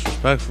to be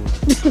disrespectful.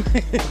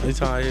 Every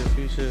time I hear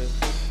Future,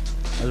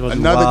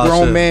 Another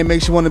grown man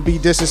makes you want to be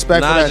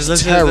disrespectful. Nah, That's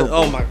just terrible.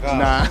 Oh my god.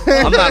 Nah.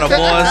 I'm not a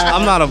boss.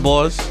 I'm not a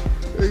boss.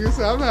 Nigga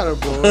said, I'm not a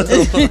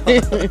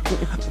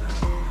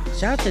boss.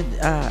 Shout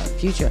out to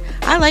Future.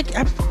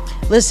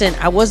 Listen,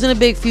 I wasn't a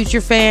big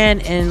Future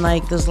fan in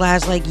like this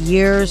last like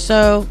year or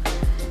so.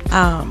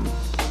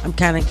 I'm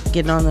kind of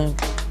getting on the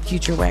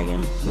Future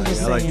wagon.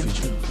 I like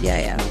Future.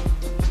 Yeah.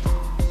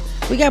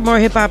 We got more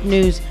hip hop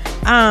news.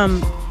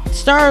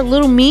 Star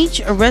Little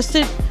Meech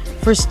arrested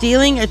for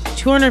stealing a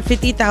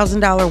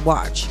 $250,000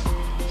 watch.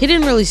 He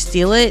didn't really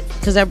steal it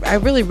because I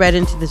really read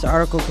into this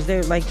article because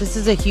they're like, this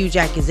is a huge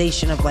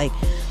accusation of like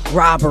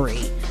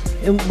robbery,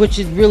 which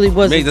it really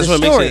wasn't the story.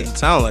 That's what makes it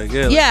sound like,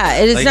 yeah. Yeah,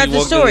 it is like not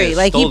the story.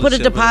 Like he put a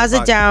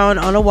deposit down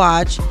on a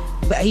watch,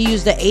 but he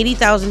used the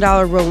 $80,000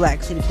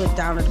 Rolex and he put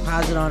down a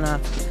deposit on a,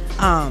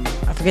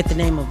 I forget the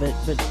name of it,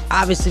 but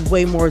obviously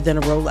way more than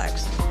a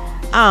Rolex.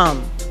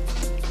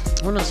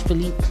 One of those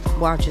Philippe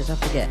watches, I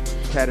forget.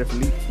 Patek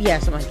Philippe? Yeah,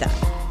 something like that.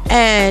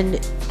 And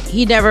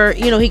he never,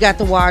 he got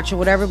the watch or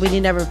whatever, but he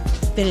never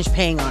finished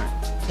paying on it.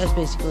 That's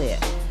basically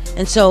it.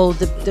 And so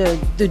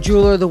the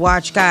jeweler, the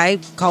watch guy,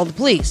 called the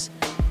police.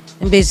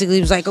 And basically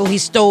was like, oh, he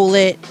stole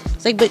it.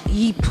 It's like, but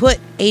he put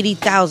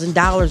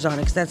 $80,000 on it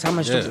because that's how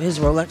much his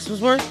Rolex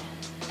was worth.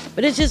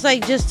 But it's just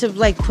like, just to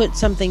like put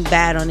something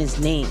bad on his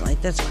name.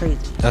 Like, that's crazy.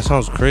 That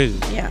sounds crazy.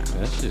 Yeah.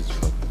 That shit's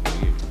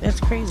fucking weird. That's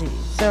crazy.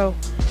 So,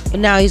 but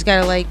now he's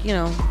got to like,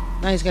 now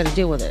he's got to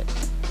deal with it.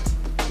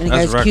 And the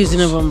guy's accusing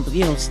him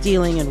of,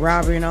 stealing and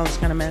robbery and all this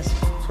kind of mess.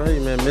 Tell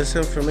you, man,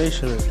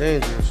 misinformation is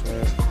dangerous,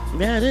 man.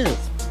 Yeah, it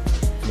is.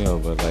 Yo,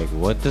 but like,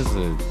 what does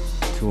a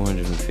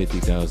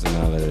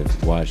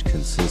 $250,000 watch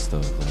consist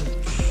of?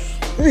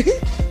 Like,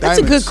 that's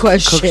a good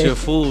question. Cooks your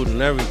food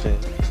and everything.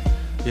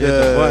 You hit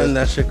the button,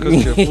 that shit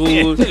cooks your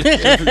food.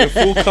 If your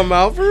food come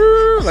out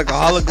like a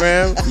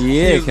hologram.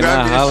 Yeah, can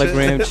I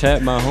hologram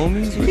chat my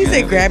homies? He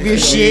said grab your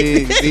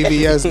shit.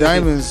 VVS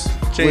Diamonds.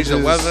 Change the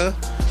weather.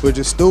 Which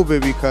is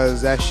stupid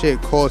because that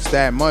shit costs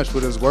that much,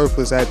 but it's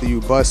worthless after you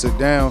bust it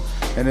down.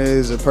 And it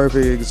is a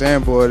perfect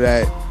example of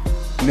that.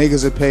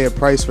 Niggas would pay a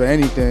price for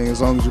anything as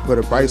long as you put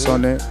a price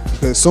on it.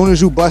 Because as soon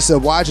as you bust a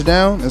watch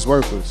down, it's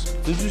worthless.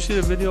 Did you see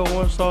the video I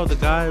once saw? The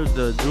guy,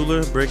 the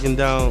jeweler, breaking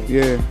down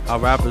how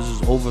rappers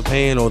is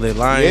overpaying or they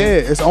lying? Yeah,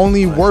 it's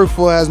only worth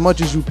for as much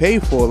as you pay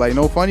for. Like,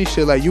 no funny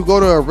shit. Like, you go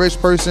to a rich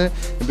person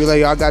and be like,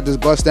 yo, I got this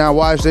bust down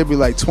watch. They'd be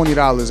like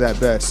 $20 at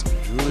best.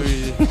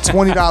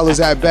 $20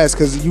 at best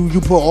because you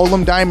put all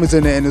them diamonds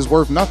in it and it's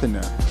worth nothing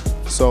now.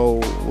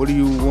 So what do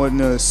you want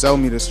to sell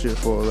me this shit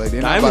for? Like, they're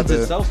diamonds not about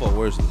to... itself are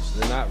worthless.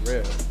 They're not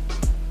rare.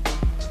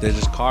 They're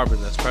just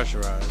carbon that's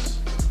pressurized,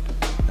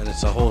 and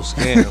it's a whole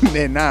scam.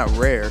 They're not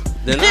rare.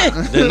 They're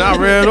not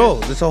rare at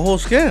all. It's a whole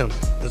scam.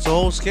 It's a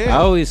whole scam. I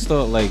always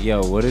thought like,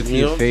 yo, what if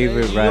your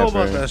favorite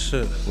rapper that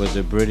shit. was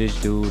a British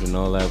dude and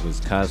all that was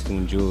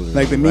costume jewelry?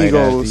 Like the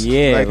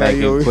Migos. Like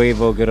if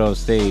Quavo get off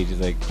stage, it's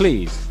like,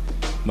 please,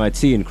 my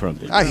tea and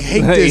crumpet. I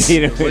hate this.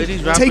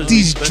 Take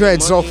these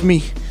dreads off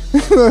me.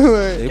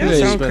 They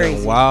be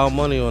spending wild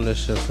money on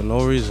this shit for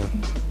no reason.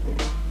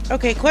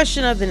 Okay,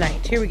 question of the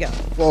night. Here we go.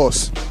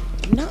 False.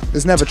 No.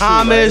 It's never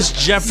Thomas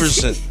true.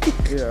 Jefferson.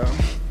 Yeah.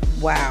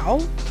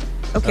 Wow.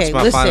 Okay,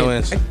 that's my final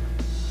answer.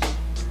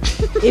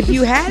 If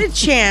you had a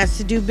chance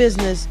to do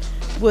business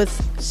with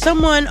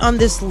someone on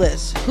this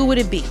list, who would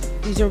it be?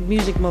 These are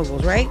music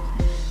moguls, right?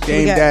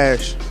 Dame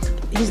Dash.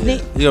 His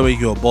name. He gonna make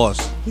you a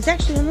boss. He's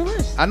actually on the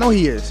list. I know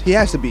he is. He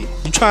has to be.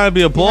 You trying to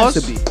be a boss?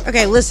 He has to be.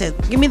 Okay, listen.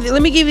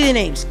 Let me give you the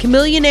names.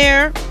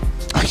 Chamillionaire.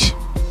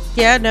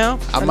 Yeah, no.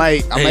 I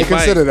might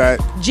consider that.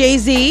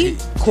 Jay-Z,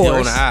 of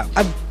course.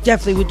 I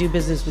definitely would do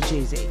business with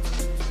Jay-Z.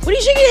 What are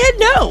you shaking your head?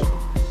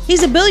 No.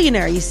 He's a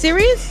billionaire. Are you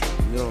serious?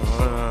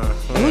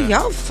 Oh,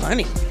 y'all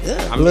funny.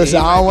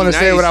 Listen, I don't want to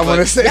say what I want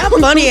to say. Y'all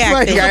funny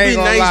acting. You can be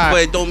nice,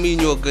 but it don't mean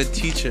you're a good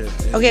teacher.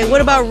 Okay, what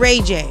about Ray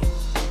J?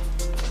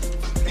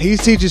 His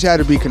teachers had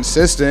to be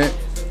consistent.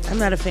 I'm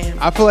not a fan.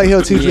 I feel like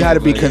he'll teach you how to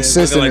be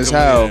consistent as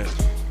hell.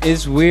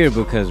 It's weird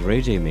because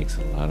Ray J makes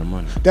a lot of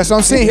money. That's what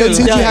I'm saying. He'll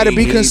teach you how to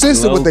be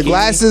consistent with the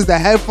glasses, the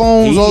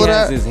headphones, all of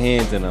that. He has his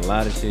hands in a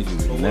lot of shit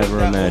you would never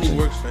imagine.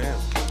 Works for him.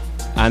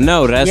 I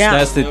know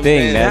that's the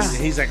thing.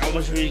 He's like, how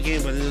much for your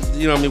game? But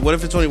you know what I mean? What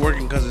if it's only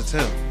working because it's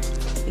him?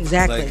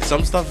 Exactly. Like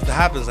some stuff that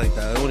happens like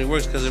that. It only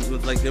works because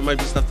there might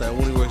be stuff that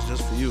only works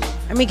just for you.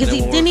 I mean, because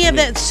didn't he have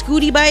that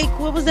Scooty bike?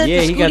 What was that?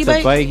 Yeah, he got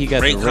the bike. He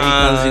got the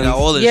Raycons. He got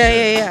all this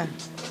shit. Yeah.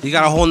 He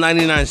got a whole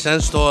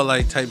 99-cent store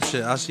like type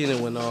shit. I seen it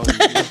when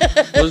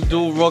this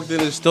dude walked in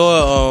his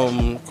store,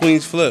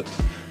 Queens Flip.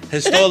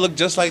 His store looked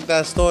just like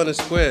that store in the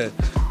square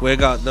where it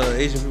got the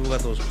Asian people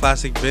got those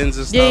plastic bins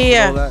and stuff.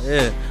 Yeah. And all that.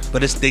 Yeah.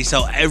 But they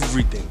sell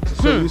everything.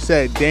 So you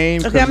said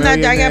Dame. Okay,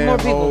 I got more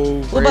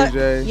people. What about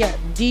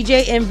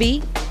DJ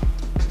MV?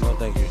 No,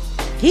 thank you.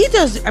 He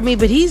does. I mean,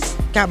 but he's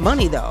got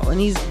money though, and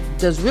he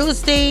does real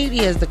estate. He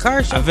has the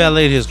car show. I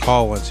valeted his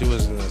car once. He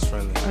wasn't as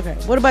friendly. Okay.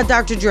 What about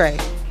Dr. Dre?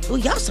 Oh,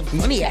 y'all some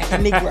funny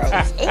acting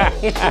Negroes.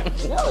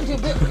 Y'all do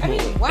good. I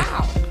mean,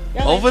 wow.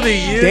 Over the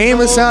years, Dame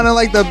is sounding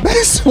like the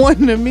best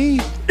one to me.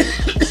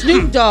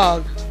 Snoop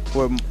Dogg.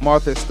 with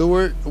Martha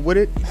Stewart with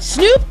it.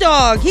 Snoop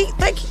Dogg. He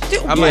like.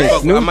 Dude,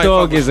 Snoop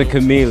Dogg is a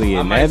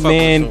chameleon. That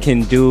man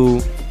can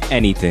do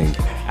anything.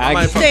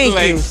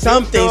 Thank you.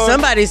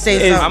 Somebody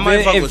say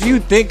something. If you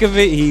think of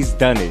it, he's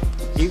done it.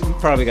 He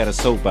probably got a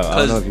soap out. I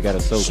don't know if he got a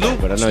soap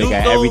out, but I know he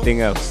got everything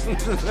else.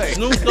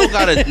 Snoop Dogg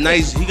got a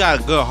he got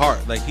a good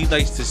heart. Like he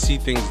likes to see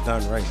things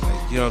done right.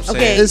 Like you know what I'm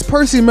saying? Is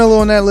Percy Miller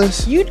on that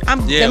list?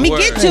 Let me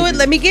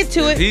get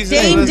to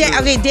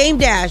it. Dame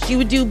Dash. You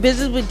would do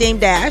business with Dame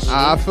Dash.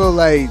 I feel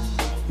like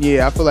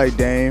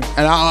Dame,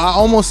 and I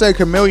almost said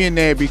Chameleon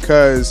there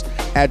because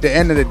at the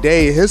end of the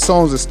day, his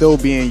songs are still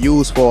being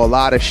used for a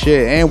lot of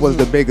shit, and was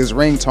the biggest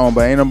ringtone.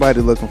 But ain't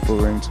nobody looking for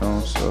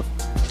ringtones. So.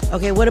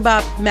 Okay, what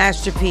about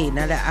Master P?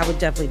 Now that I would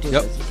definitely do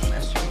business with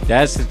Master P.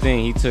 That's the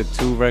thing. He took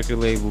 2 record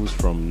labels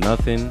from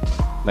nothing.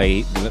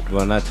 Like,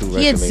 well, not 2 record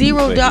labels. He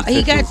had $0.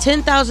 He got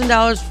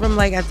 $10,000 from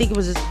I think it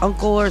was his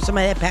uncle or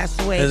somebody that passed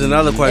away. There's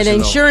another question. An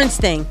insurance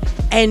thing,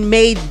 and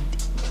made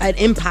an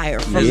empire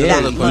from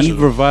that. He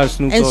revived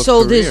Snoop Dogg's and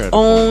sold career his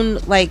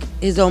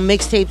own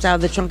mixtapes out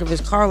of the trunk of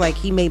his car. Like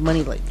he made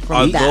money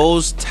from that. Are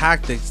those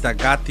tactics that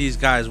got these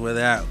guys where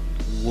they're at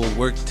will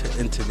work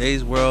in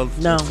today's world?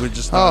 No. We're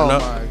just starting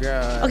up. My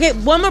God. Okay,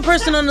 one more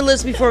person on the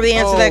list before we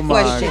answer that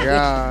question.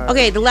 God.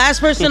 Okay, the last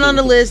person on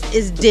the list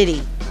is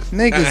Diddy.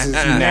 Niggas is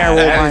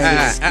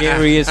narrow-minded.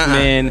 Scariest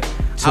man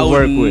to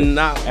work with.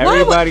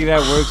 Everybody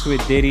that works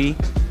with Diddy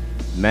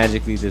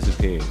magically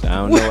disappears. I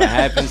don't know what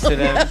happens to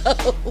them.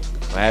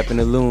 What happened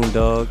to Loon,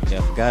 dog? Yeah,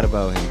 I forgot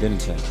about him,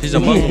 didn't you? He's a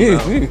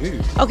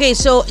Muslim. Okay,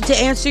 so to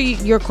answer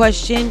your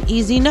question,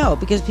 easy no,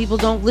 because people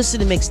don't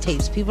listen to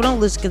mixtapes. People don't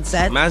listen to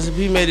cassette. Master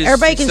P made his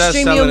Everybody can success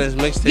stream selling you. his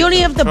mixtape. You don't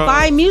even have to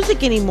buy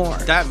music anymore.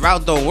 That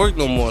route don't work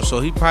no more, so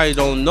he probably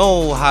don't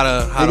know how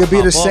to. It could be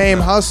the pop off same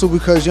now. hustle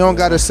because you don't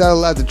got to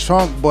settle at the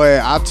trunk.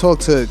 But I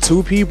talked to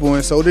 2 people,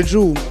 and so did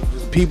you.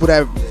 People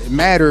that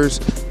matters,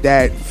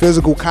 that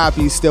physical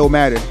copies still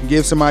matter.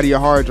 Give somebody a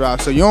hard drive.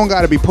 So you don't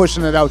got to be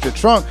pushing it out your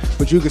trunk,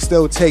 but you can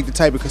still take the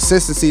type of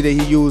consistency that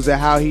he used and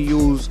how he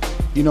used,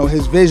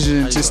 his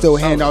vision to still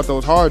hand out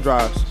those hard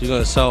drives. You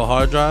gonna sell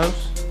hard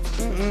drives?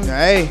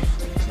 Hey.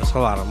 That's a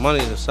lot of money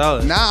to sell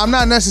it. Nah, I'm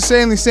not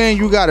necessarily saying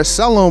you gotta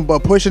sell them,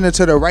 but pushing it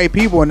to the right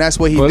people, and that's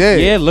what he did.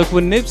 Yeah, look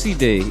what Nipsey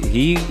did.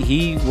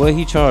 What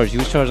he charged? He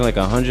was charging like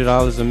 $100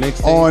 a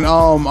mixtape.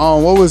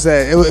 On what was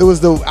that? It was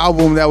the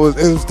album it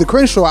was the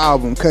Crenshaw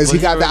album because he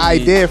got the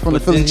idea from the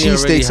Philly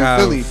cheesesteaks in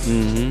Philly.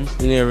 He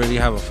didn't already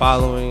have a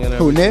following and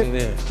Who, everything.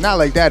 Nip? Yeah. Not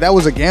like that. That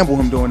was a gamble.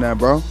 Him doing that,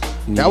 bro.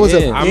 That was a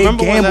big I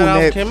remember when gamble. that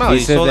album Nip. came out. He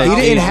said that He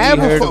didn't have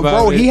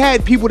bro. He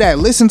had people that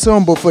listened to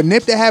him, but for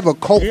Nip to have a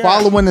cult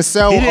following to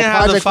sell He a didn't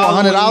have the project for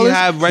following $100, he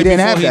had right he didn't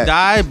before have he that.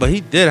 died, but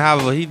he did have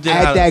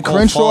At that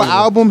Crenshaw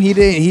album, he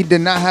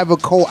did not have a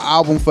cult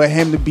album for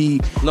him to be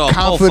No, a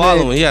cult confident.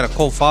 following. He had a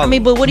cult following. I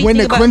mean, but what do you When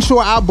think the about?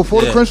 Crenshaw album,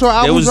 before the Crenshaw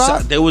album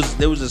dropped, there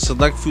was a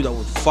select few that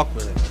would fuck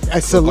with it.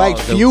 a select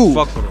They would few.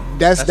 fuck with him.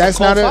 That's not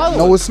cult a following.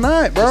 no. It's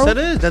not, bro. Yes, it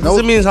is. That No.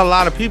 doesn't mean it's a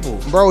lot of people.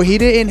 Bro, he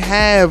didn't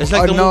have It's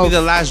like the enough. movie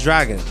The Last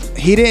Dragon.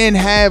 He didn't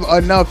have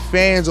enough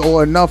fans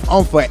or enough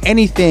for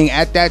anything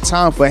at that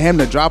time for him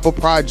to drop a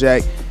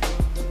project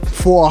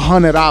for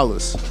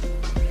 $100.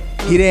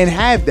 He didn't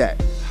have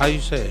that. How you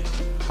say it?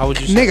 How would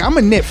you say Nigga, I'm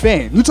a Nip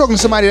fan. You talking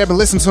to somebody that been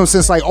listening to him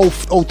since like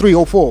 03,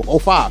 04,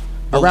 05,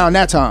 around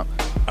that time.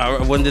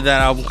 When did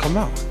that album come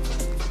out?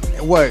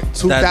 What,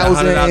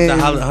 2000? The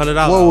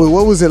 $100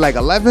 What was it, like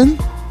 11?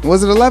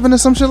 Was it 11 or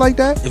some shit like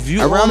that? If you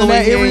around all the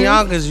way here in area?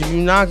 Yonkers, you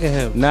knocking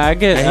him. Nah, I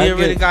get it. And he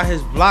already got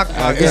his block.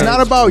 It's not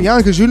about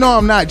Yonkers. You know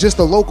I'm not just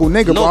a local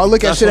nigga, bro. I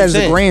look at that's shit what I'm as a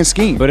saying. grand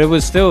scheme. But it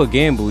was still a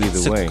gamble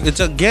either way. It's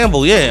a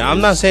gamble, yeah.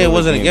 I'm not saying it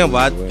wasn't a gamble.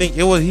 I think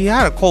it was. He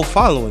had a cult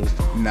following.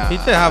 Nah, he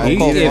did have a cult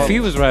following. If he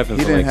was rapping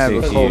He for didn't like have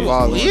a 6 cult years.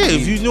 following. Yeah,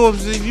 if you knew,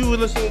 if you were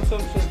listening to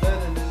some shit then.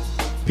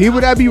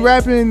 People that be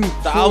rapping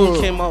The album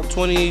came out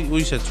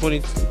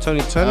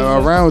 2010?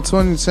 around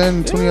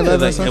 2010,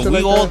 2011, and something we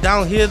like all that.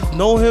 down here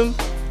know him.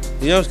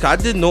 You know, I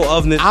didn't know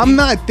of Nipsey. I'm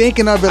not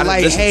thinking of I it didn't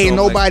like, listen to hey, him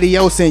nobody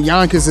else in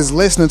Yonkers is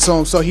listening to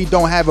him, so he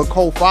don't have a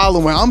cult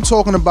following. I'm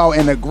talking about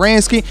in the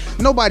grand scheme.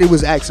 Nobody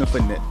was asking for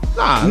Nip.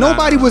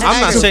 Nobody was I'm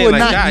not asking saying for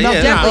like that.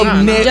 nothing Yeah,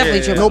 of Nip.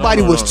 definitely true.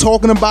 Nobody was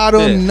talking about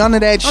him. Yeah. None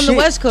of that On shit. the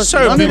West Coast,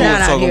 Certain none of people that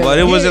were out talking here. about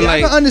it. It wasn't I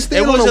like can understand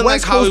it on the wasn't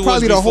West like how Coast, he was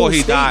probably the before whole he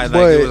state, died. but-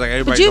 Like it was like But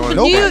everybody you, going.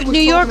 Nobody was New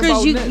Yorkers,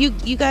 talking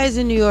about you guys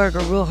in New York are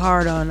real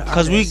hard on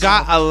Because we artists.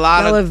 got a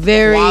lot Y'all are of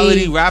very-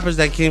 quality rappers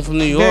that came from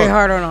New York. Very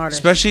hard on artists.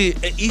 Especially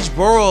each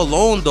borough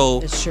alone,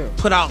 though, It's true.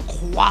 put out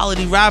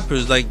quality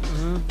rappers like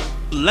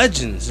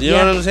legends. You know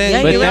Yeah. what I'm saying?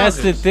 Yeah, But you're that's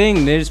the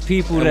thing. There's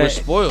people And we're that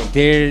spoiled.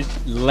 they're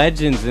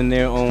legends in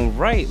their own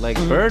right. Like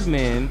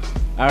Birdman,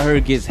 I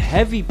heard gets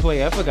heavy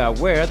play. I forgot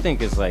where. I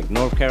think it's like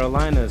North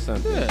Carolina or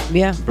something.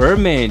 Yeah.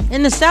 Birdman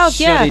In the South,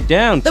 shut yeah. it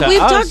down. But To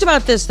we've us, talked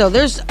about this though.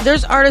 There's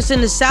artists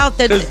in the South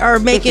that are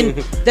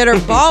making that are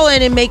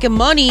balling and making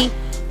money,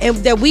 and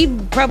that we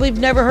probably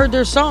never heard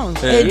their songs.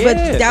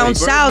 But down like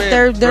south,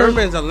 Birdman, they're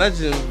Birdman's a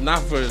legend,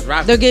 not for his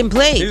rap. they're getting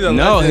played.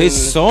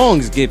 His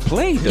songs get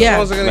played. Though. Yeah.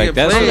 Songs are gonna like get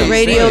that's played. what I'm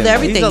Radio, saying.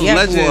 everything. He's a Yeah.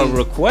 legend. People are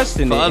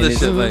requesting for it, other and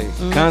it's shit,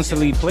 like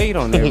constantly played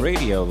on their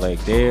radio.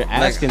 Like they're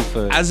asking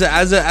for. as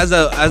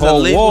a Paul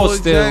label Wall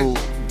exec, still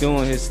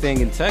doing his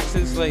thing in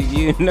Texas. Like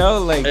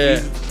like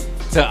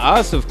to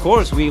us, of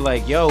course, we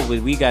like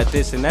we got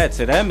this and that.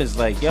 To them, it's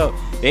like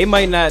they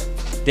might not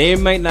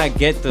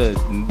get the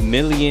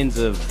millions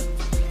of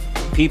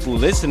people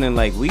listening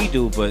like we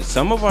do, but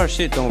some of our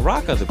shit don't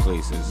rock other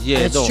places. Yeah,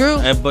 That's true.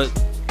 But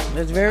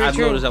that's very I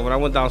true. noticed that when I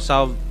went down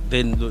south,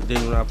 they did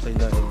not play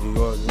nothing in New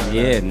York.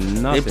 Yeah,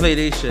 nothing. nothing. They play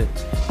their shit,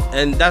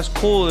 and that's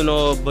cool and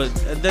all. But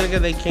then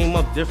again, they came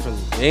up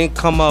differently. They ain't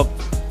come up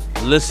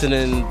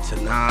listening to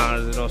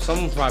Nas. Some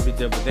of them probably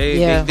did, but they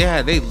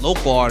had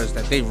local artists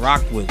that they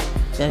rocked with.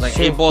 That's like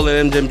true. 8-Ball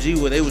and MGMG,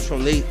 where they was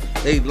from. They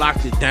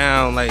locked it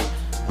down. Like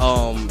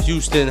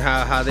Houston,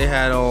 how they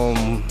had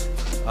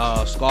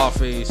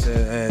Scarface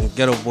and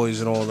Ghetto Boys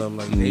and all them.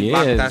 Like they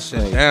locked that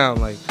shit down.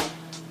 Like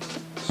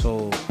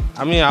so.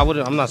 I mean,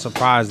 I'm not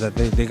surprised that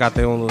they got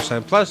their own little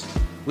sound. Plus,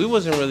 we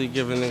wasn't really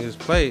giving niggas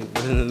play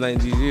in the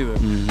 90s either.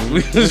 Mm-hmm.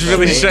 We was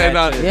really shutting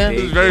out. Yeah.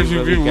 There's very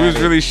few people. We was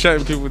really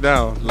shutting people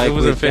down. Like it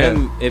wasn't with fair.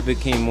 them, it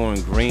became more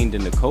ingrained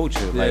in the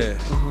culture. Like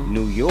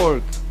New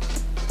York.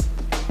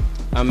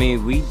 I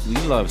mean, we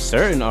love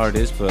certain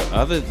artists, but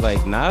others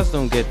like Nas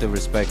don't get the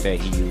respect that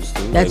he used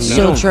to. That's like,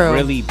 so we don't true.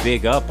 Really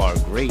big up our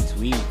greats.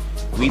 We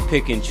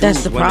pick and choose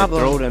That's the when problem.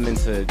 to throw them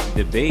into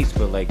debates,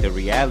 but like the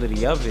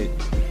reality of it,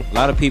 a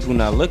lot of people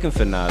not looking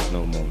for Nas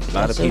no more. A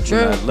lot That's of people so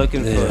true. not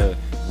looking for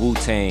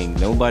Wu-Tang.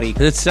 Nobody.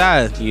 It's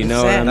sad. You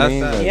know Sad. what I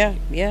mean? Like,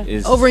 Yeah.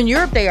 it's- Over in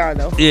Europe, they are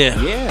though.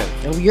 Yeah.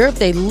 Over Europe,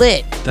 they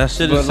lit. That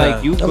shit But is like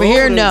sad. you Over go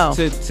here, to, no.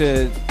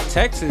 to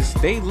Texas,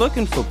 they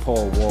looking for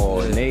Paul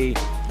Wall, and they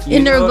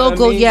In their know what I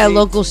local, mean? yeah, They-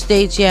 local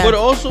states, yeah. But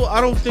also,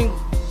 I don't think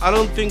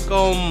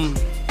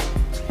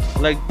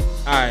like,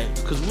 alright,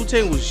 because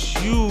Wu-Tang was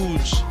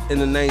huge in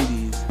the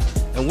 90s,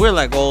 and we're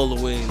like all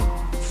the way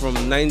from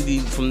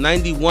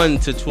 91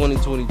 to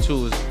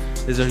 2022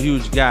 is a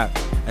huge gap.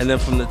 And then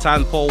from the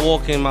time Paul Wall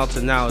came out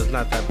to now, it's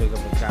not that big of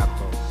a gap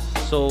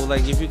though. So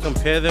like, if you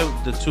compare them,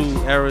 the two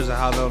eras of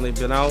how long they've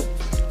been out,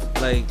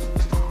 like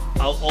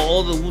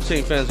all the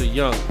Wu-Tang fans are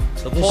young.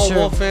 The Paul true.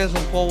 Wall fans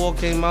when Paul Wall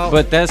came out,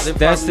 But that's they the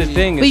probably-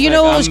 thing. But It's you like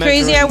know what I'm was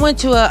crazy? I measuring- went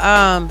to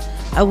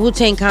a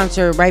Wu-Tang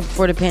concert right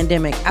before the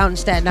pandemic out in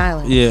Staten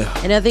Island. Yeah.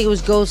 And I think it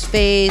was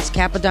Ghostface,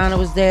 Capadonna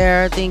was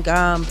there. I think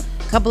a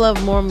couple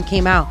of more of them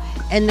came out.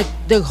 And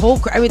the whole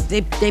crowd, I mean,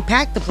 they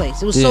packed the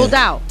place. It was sold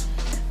out.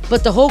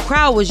 But the whole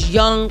crowd was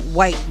young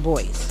white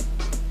boys.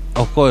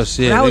 Of course,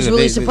 yeah. And I was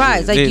really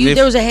surprised.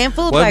 There was a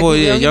handful of black people.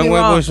 Yeah, don't get young me white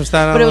wrong, boys from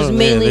Staten Island. but it was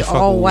mainly they fuck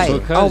all with white,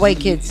 Wu-Tang. all white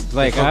kids.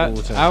 Like fuck I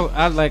with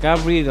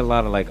Wu-Tang. read a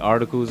lot of like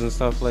articles and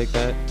stuff like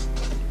that.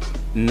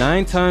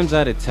 9 times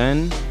out of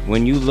 10,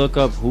 when you look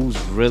up who's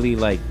really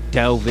like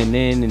delving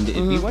in, and it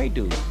be white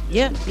dudes.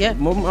 Yeah.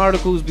 More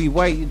articles be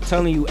white,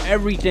 telling you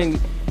everything.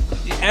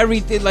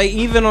 Like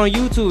even on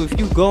YouTube, if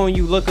you go and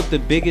you look up the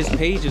biggest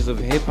pages of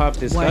hip hop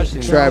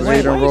discussions, Trap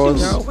Hater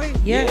Ross.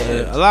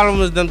 Yeah. A lot of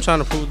them is them trying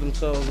to prove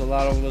themselves. A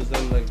lot of them is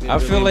them like they're I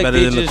feel really like better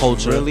they than the just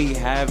culture. really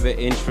have an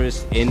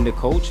interest in the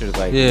culture.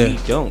 Like Yeah. we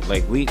don't.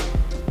 Like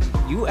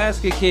you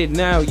ask a kid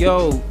now,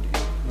 yo,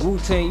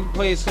 Wu-Tang, you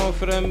play a song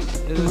for them at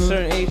a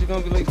certain age, you're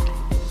gonna be like,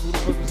 who the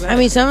fuck is that? I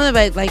mean, some of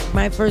them, like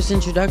my first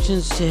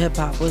introductions to hip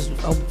hop was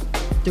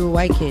through a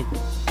white kid,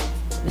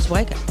 this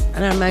white guy,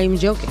 and I'm not even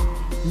joking.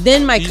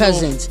 Then my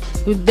cousins,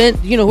 who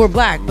were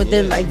black, but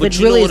then like But that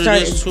you know really what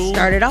it is, too?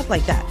 started off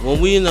like that. When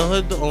we in the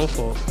hood, the own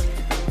fault.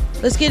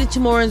 Let's get into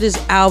more of this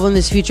album,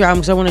 this future album,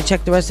 because I want to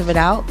check the rest of it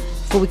out.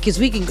 Because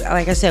we can,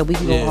 like I said, we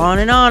can go on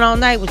and on all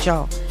night with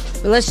y'all.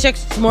 But let's check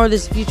some more of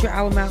this future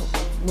album out.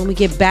 When we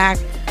get back,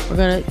 we're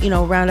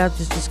gonna, round out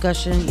this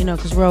discussion,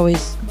 because we're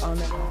always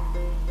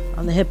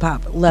on the hip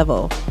hop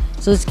level.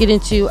 So let's get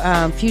into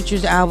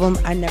Future's album,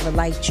 I Never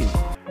Liked You.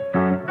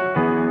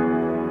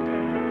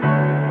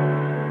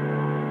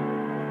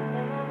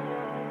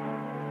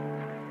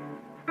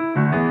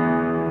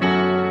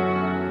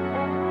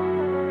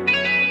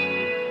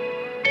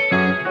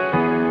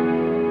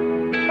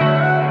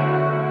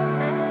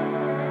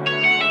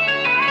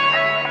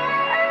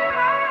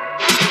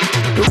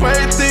 The way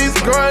things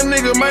going,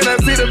 nigga might not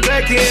see the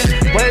back end.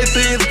 Way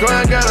things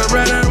going, gotta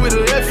run out with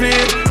a F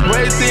in.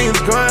 Way things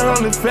going,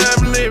 only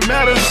family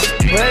matters.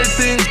 Way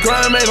things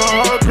going, make a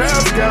whole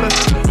crowd scatter.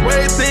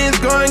 Way things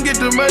going, get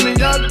the money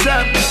out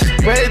top.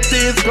 Way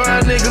things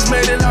going, niggas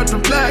made it out the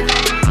block.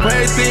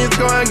 Way things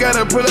going,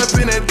 gotta pull up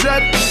in that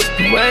truck.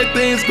 Way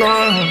things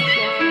going.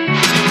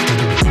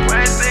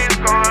 Way things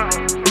going.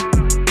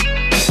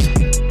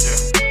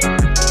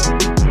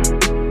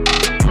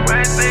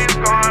 Way things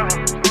going.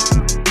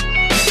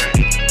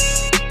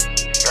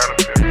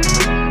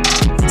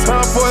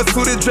 Time for a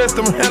suited dressed,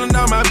 I'm handling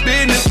all my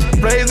business.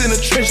 Blaze in the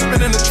trench,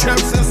 been in the trap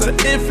since an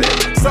infant.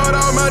 Sold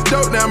all my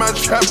dope, now my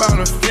trap out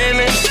of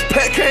feeling.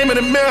 Pack came in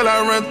the mail,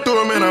 I run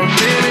through them and I'm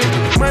feeling.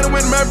 Money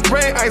with my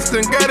brain, I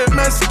still got it in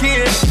my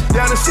skin.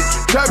 Down the shit,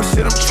 you dropping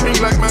shit, I'm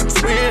treating like my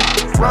twin.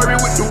 Rari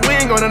with the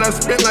wing on it, I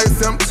spent like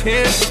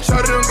 710.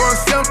 Shorty them going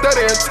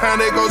 730 every time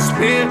they go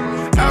spin.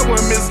 I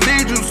wouldn't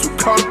mislead you, so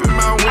caught up in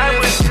my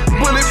wins.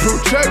 Bulletproof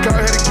truck,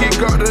 I had to kick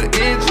out the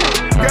engine.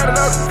 Got it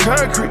out the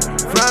concrete,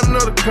 flying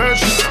another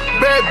country.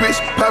 Bad bitch,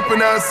 popping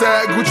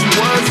outside, Gucci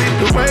onesie.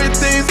 The way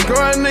things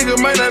going,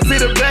 nigga might not see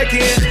the back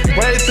end.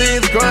 Way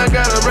things going,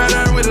 gotta ride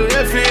out with the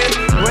left end.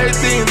 Way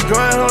things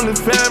going, only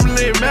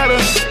family matter.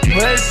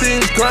 Way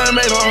things going,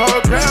 make the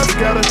whole crowd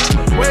scatter.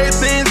 Way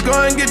things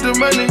going, get the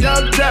money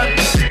out top.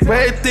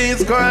 Way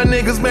things going,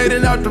 niggas made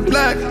it out the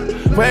block.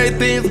 Way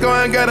things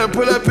going, gotta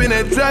pull up in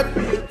that trap.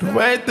 The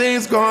way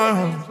things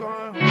going,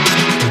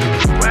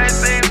 way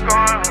things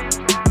going,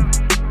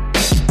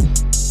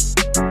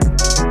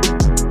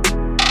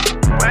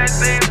 way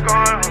things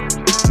going.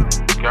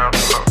 Got to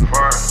look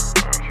for it,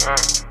 okay.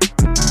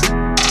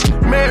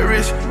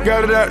 Marriage,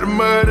 got it out the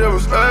mud, it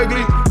was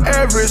ugly.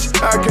 Average,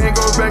 I can't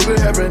go back to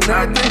having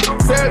nothing.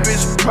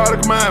 Savage,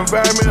 product my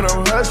environment,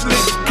 I'm hustling.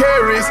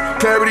 Carries,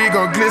 clarity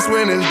gon' glitz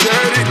when it's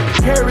dirty.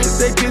 Carries,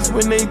 they glitz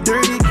when they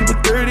dirty. Keep it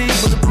 30,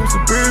 bulletproof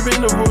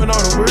suburban, avoiding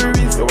all the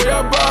worries. The way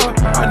I ball,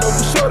 I know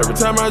for sure every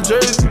time I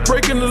jersey.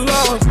 Breaking the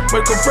laws,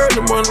 wake up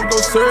early morning, go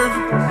serve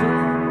it.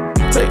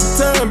 Take the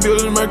time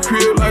building my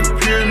crib like a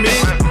pyramid.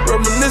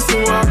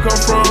 Reminiscing where I come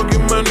from,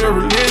 get money or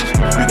religion.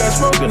 You got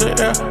smoke in the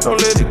air, don't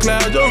let it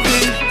cloud your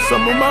vision.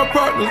 Some of my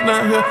partners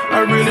not here,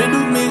 I really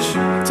do miss you.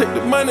 Take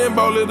the money and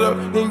ball it up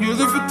and use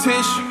it for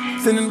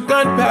tissue. Sending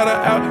gunpowder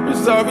out,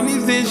 resolving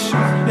these issues.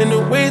 And the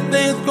way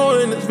things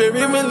going is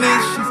very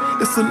malicious.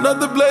 It's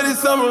another bloody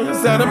summer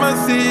inside of my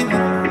city.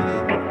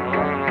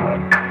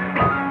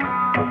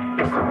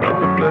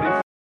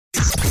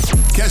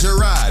 Catch a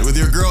ride with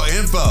your girl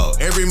Info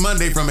every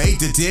Monday from 8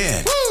 to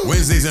 10.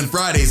 Wednesdays and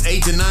Fridays,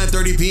 8 to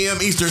 9:30 p.m.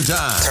 Eastern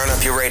Time. Turn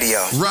up your radio.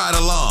 Ride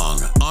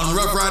along on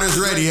Rough Riders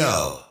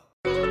Radio.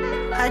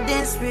 I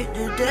danced with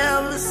the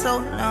devil so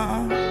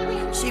long.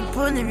 She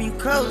pulling me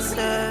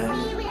closer.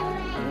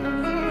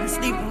 I'm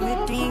sleeping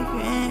with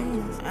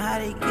demons. How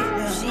they get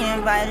there? She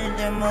invited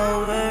them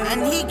over.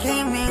 And he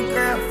came in,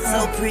 girl,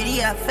 so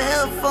pretty I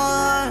fell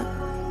for.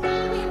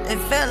 It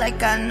felt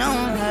like I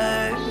known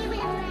her.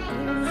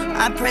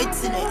 I prayed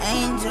to the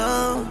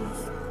angels,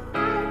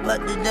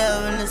 but the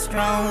devil is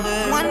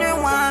stronger.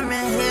 Wondering why I'm in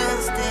hell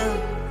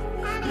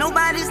still.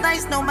 Nobody's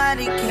nice,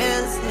 nobody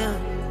cares here.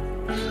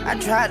 I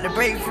tried to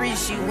break free,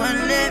 she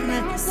wouldn't let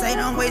me. Say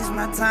don't waste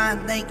my time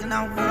thinking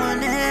I'm going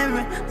to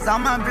heaven. 'Cause all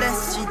my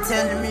blessings, she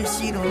telling me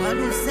she the one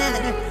who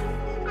sent it.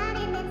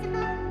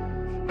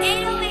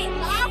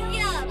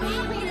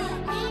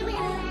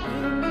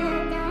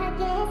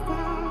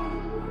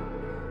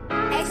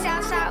 Hey,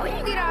 Southside, where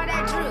you get all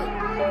that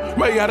drip?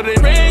 Way out of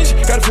their range,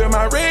 gotta feel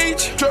my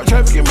rage. Truck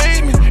traffic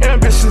made me,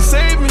 ambition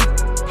saved me.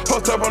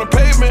 Post up on the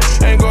pavement,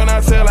 ain't going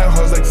out there like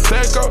hoes like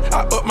Seco.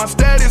 I up my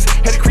status,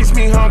 had to crease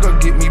me hunger,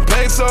 get me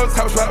pesos.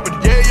 House right with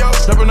the yayo,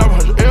 jumping up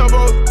 100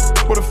 elbows.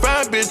 With a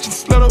fine bitch and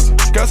slutters.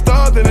 Got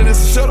stars in it,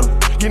 it's a shuttle.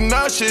 Getting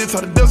out shit, it's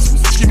all the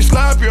decimals. Keep me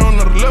sloppy on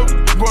another level.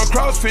 Going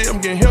CrossFit, I'm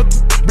getting healthy.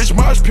 Bitch,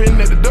 marsh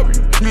pin at the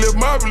W. You live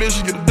marvelous,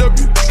 you get a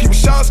W. Keep a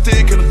shot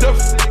stick and a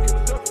duffel.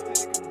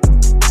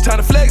 Time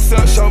to flex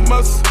up, show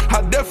muscles.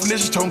 High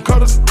definition, tone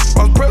cutters.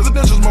 All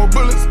presidentials, more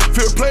bullets.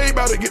 Feel played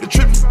by to get the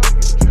trippin'.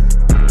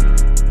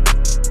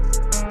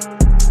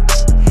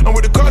 I'm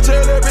with the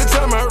cartel every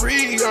time I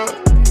read up.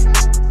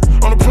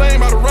 On the plane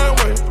by the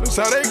runway, that's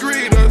how they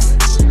greet us.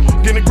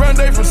 Getting a grand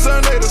day from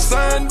Sunday to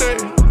Sunday.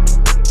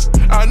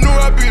 I knew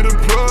I'd be the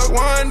plug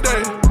one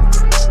day.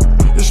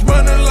 It's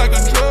running like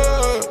a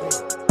drug.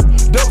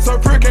 Dope so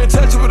pure, can't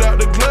touch it without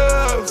the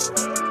gloves.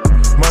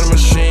 Money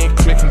machine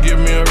click and give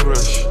me a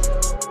rush.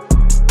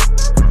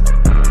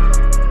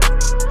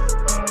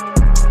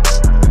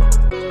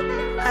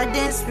 I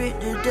danced with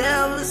the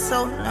devil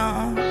so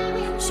long.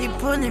 She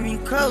pulling me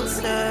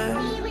closer.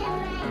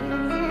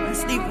 I'm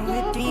sleeping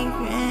with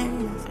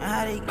demons.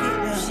 How they get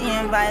there? She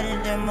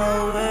invited them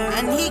over.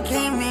 And he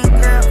came in,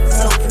 girl,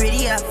 so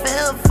pretty I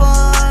fell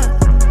for.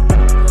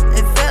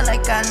 It felt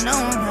like I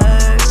known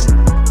her.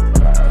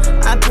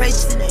 I prayed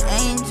to the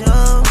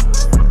angel,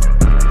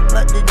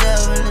 but the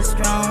devil is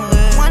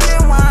stronger.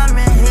 Wondering why I'm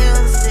in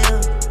hell still.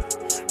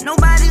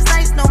 Nobody's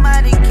nice,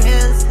 nobody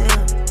cares here.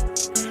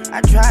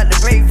 I tried to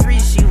break free,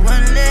 she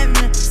wouldn't let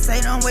me.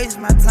 Say don't waste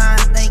my time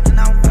thinking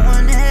I'm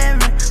going to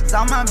heaven. 'Cause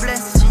all my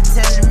blessings, she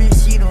telling me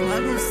she the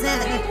one who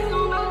sent it.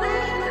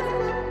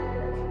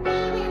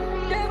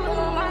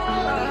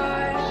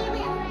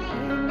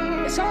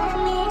 It's all for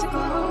me to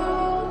go.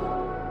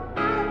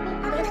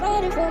 I've been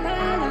fighting for my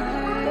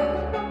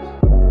life.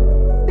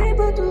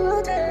 People do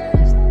a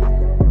test,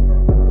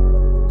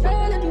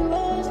 trying to do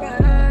what's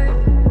right.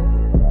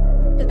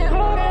 It's been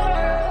hard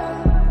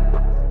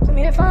for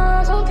me to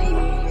find some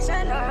peace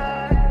at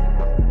night.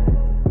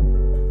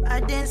 I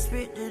danced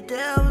with the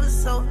devil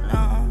so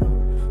long.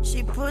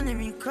 She pulling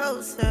pulling me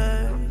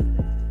closer.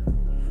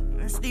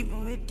 I'm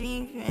sleeping with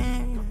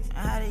demons.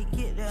 How they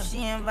get there?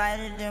 She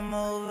invited them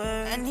over,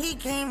 and he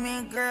came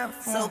in, girl,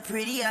 so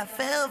pretty I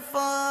fell for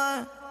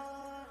her.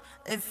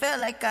 It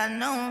felt like I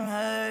known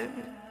her.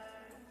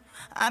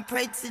 I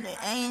prayed to the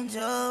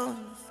angels,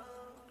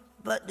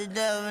 but the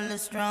devil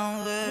is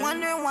stronger.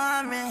 Wondering why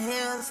I'm in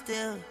hell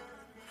still.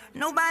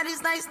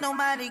 Nobody's nice,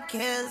 nobody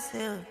cares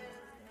here.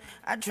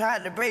 I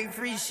tried to break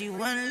free, she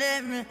wouldn't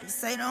let me.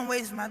 Say don't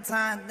waste my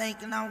time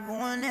thinking I'm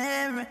going to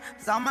heaven.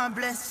 It's all my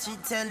blessings, she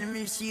telling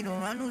me she the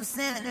one who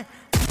sent it.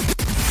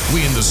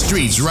 We in the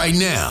streets right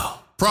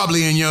now,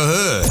 probably in your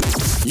hood.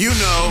 You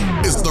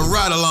know, it's the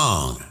Ride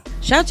Along.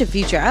 Shout out to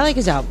Future. I like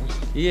his album.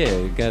 Yeah,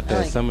 it got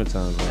that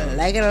summertime vibe.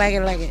 Like it.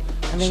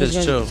 I think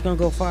it's gonna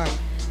go far.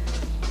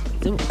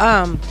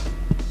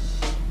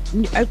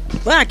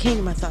 I came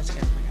to my thoughts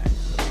again.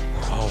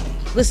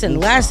 Listen,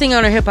 last thing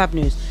on our hip hop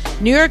news.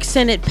 New York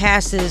Senate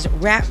passes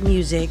rap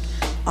music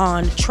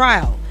on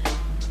trial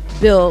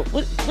bill.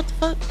 What the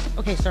fuck?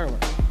 Okay, start over.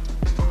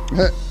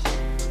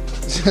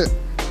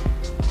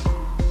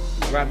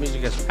 Rap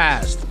music has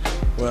passed.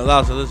 We're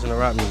allowed to listen to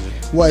rap music.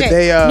 What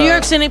New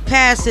York Senate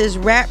passes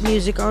rap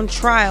music on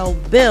trial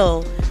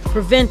bill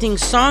preventing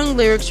song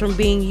lyrics from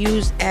being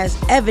used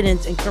as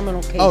evidence in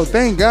criminal cases. Oh,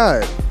 thank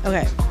God.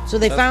 Okay, so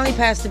they finally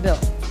passed the bill.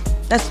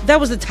 That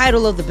was the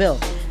title of the bill.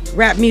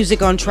 Rap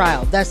music on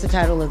trial. That's the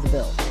title of the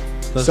bill.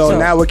 So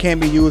now it can't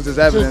be used as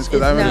evidence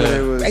because I remember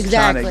they was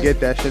exactly. trying to get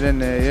that shit in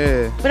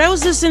there, yeah. But I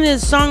was listening to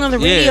his song on the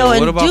radio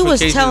and dude was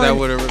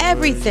telling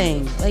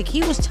everything. Like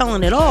he was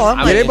telling it all.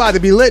 They about to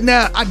be lit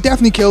now. I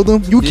definitely killed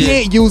him. You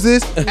can't use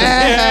this.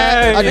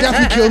 I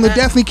definitely killed him.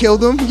 Definitely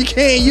killed him. You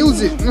can't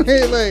use it.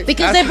 Like,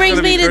 because that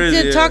brings me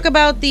to talk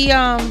about the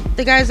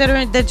guys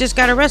that just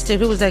got arrested.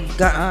 Who was that?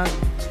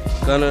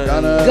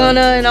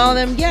 Gunna and all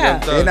them. Yeah.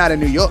 They're not in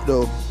New York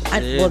though.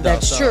 Well,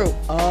 that's true.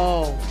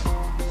 Oh.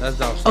 That's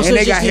down south. Oh, so and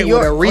they got hit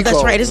with a RICO. Oh,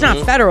 that's right. It's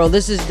not federal.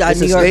 This is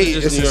New York.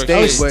 It's a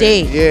state. Oh,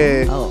 state.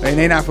 Yeah. Oh. And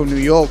they not from New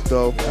York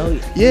though. Oh,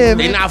 yeah.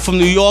 They not from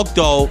New York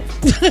though.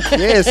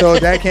 Yeah, so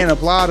that can't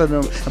apply to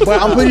them.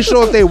 But I'm pretty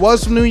sure if they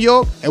was from New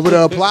York, it would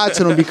have applied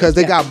to them because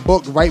they got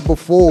booked right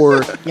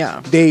before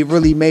they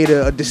really made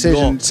a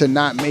decision to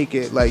not make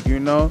it. Like, you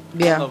know.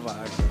 Yeah.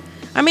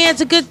 I mean,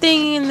 it's a good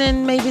thing, and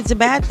then maybe it's a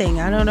bad thing.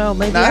 I don't know.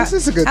 Maybe it's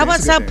a good thing. How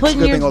about stop putting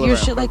your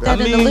shit like that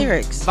in the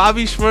lyrics?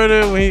 Bobby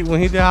Shmurda, when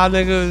he did Hot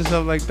Nigga and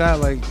stuff like that,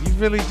 like you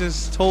really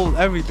just told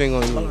everything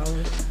on you.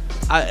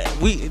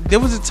 There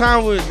was a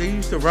time where they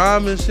used to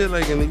rhyme and shit,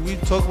 like, and we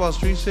talk about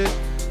street shit,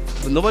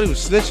 but nobody was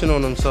snitching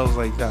on themselves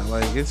like that.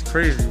 Like it's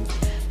crazy.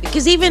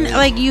 Because even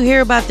like you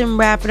hear about them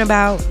rapping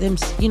about them,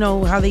 you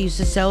know how they used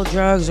to sell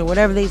drugs or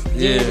whatever they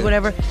did,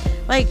 whatever.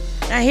 Like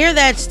I hear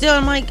that still.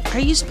 I'm like, are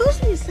you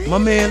supposed to be saying? My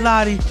man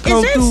Lottie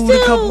come through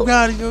with a couple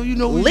guys, you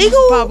know, we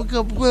legal? Pop a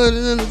couple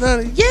guns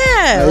and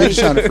yeah. He's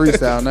trying to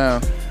freestyle now.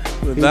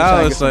 But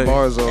now it's like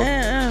bars off.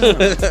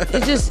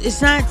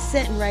 It's not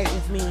sitting right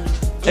with me.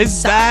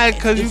 It's bad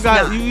because you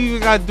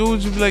even got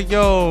dudes. You be like,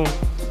 yo.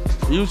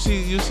 You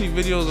see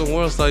videos on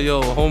World Star,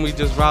 yo, homie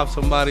just robbed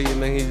somebody and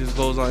then he just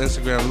goes on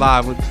Instagram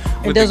live with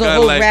the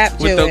gun like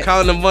with the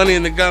counting the money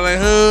and the gun like,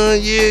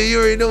 yeah, you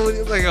already know what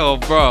it's like, oh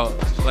bro.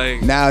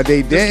 Like now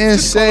they didn't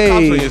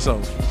say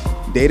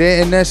they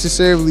didn't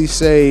necessarily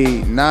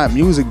say not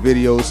music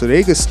videos, so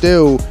they could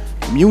still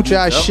mute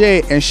y'all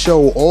shit and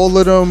show all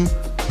of them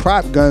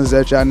prop guns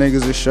that y'all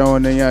niggas are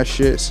showing in y'all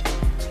shits.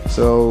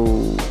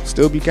 So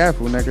still be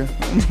careful, nigga.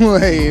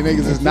 Like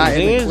niggas is not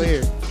in the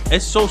clear.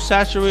 It's so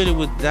saturated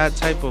with that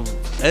type of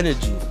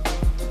energy.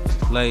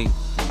 Like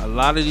a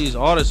lot of these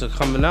artists are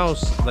coming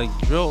out like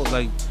drill.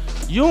 Like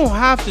you don't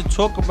have to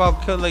talk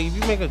about kill. Like if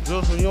you make a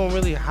drill song, you don't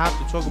really have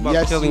to talk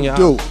about killing your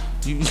house.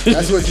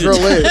 That's what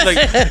drill is.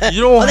 Like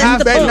you don't have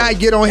to. Better not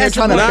get on here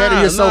trying to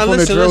better yourself on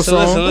a drill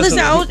song. Listen,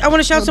 I want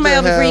to shout somebody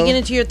out before you get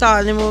into your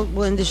thought, and then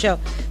we'll end the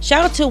show.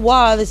 Shout out to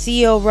Wah, the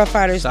CEO of Rough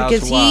Riders,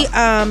 because he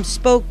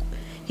spoke.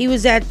 He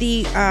was at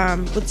the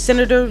with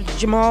Senator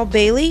Jamal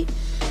Bailey.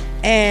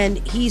 And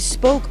he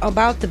spoke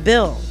about the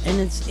bill,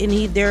 and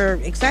they're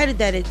excited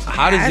that it's passed.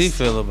 How does he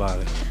feel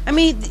about it? I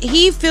mean,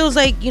 he feels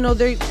like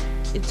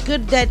it's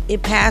good that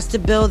it passed a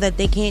bill that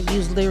they can't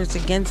use lyrics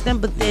against them,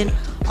 but then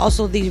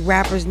also these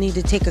rappers need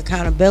to take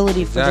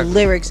accountability for the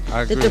lyrics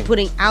that they're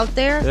putting out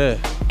there,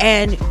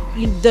 and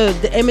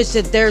the image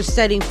that they're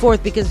setting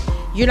forth, because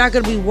you're not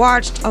going to be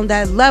watched on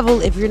that level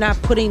if you're not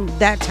putting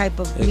that type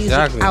of music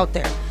out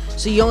there.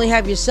 So you only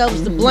have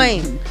yourselves to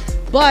blame.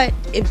 But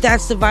if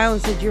that's the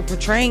violence that you're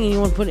portraying and you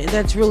want to put it,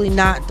 that's really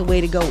not the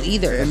way to go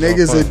either. And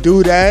niggas would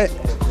do that,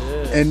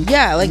 and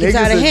like it's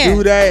out of hand.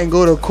 Do that and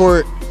go to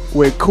court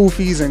with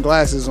koofies and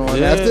glasses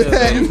on after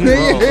that.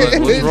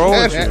 What's wrong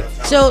with you?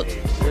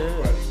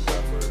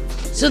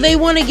 So they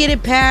want to get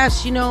it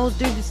passed,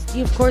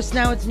 of course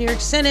now it's New York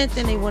Senate,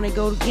 then they want to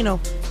go,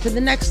 to the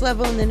next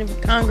level, and then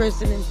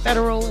Congress, and then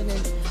federal,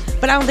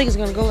 but I don't think it's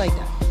going to go like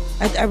that.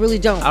 I really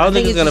don't. I don't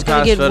think it's going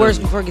to get worse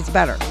before it gets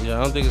better. Yeah,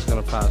 I don't think it's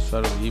going to pass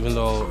federally, even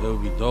though it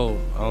would be dope.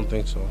 I don't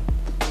think so.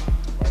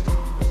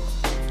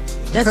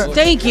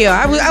 Thank you.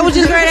 I was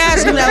just going to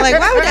ask him that. Like,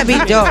 why would that be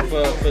dope?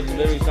 For the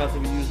lyrics not to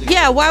be used again.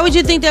 Yeah, why would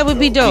you think that would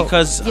be dope?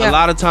 Because a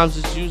lot of times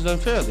it's used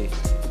unfairly.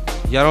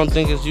 Y'all don't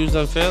think it's used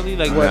unfairly?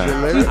 Like what?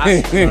 No.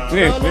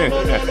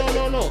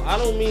 I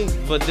don't mean,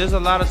 but there's a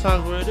lot of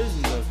times where it is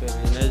used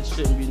unfairly, and there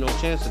shouldn't be no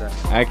chance of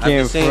that. I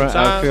can't front.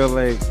 Time, I feel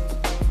like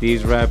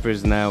these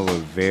rappers now are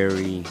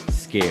very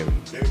scary.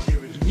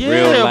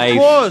 Yeah, real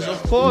life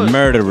of course.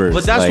 Murderers.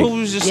 But that's like, what we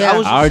was just. I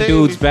was just our saying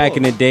dudes before. back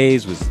in the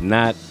days was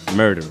not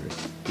murderers.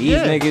 These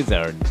niggas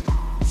are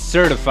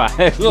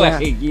certified.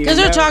 Because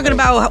they're talking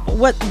about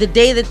what the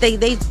day that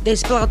they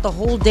spell out the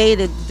whole day,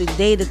 the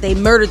day that they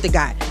murdered the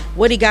guy.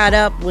 What he got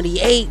up, what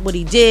he ate, what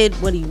he did,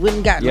 what he went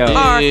and got in the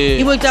car.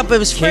 He went up with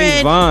his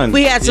friend. Von.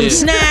 We had some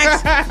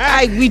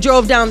snacks. We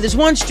drove down this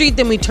one street,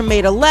 then we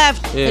made a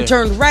left and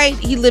turned right.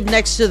 He lived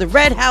next to the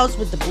red house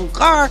with the blue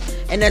car.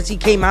 And as he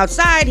came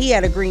outside, he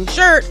had a green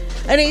shirt.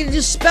 And they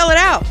just spell it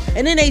out.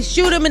 And then they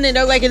shoot him, and then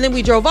they're like, and then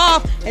we drove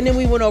off, and then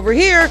we went over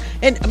here.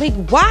 And I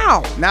mean,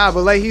 wow. Nah,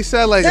 but like he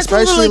said, like that's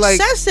especially like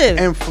excessive.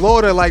 In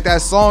Florida, like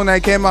that song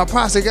that came out,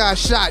 Pasta got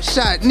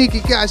shot, Nikki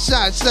got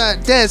shot,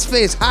 Dad's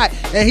face hot,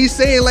 and he's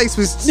saying like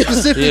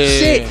specific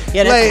shit.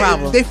 Yeah, that's like, the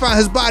problem. They found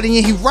his body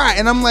and he rot,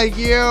 and I'm like,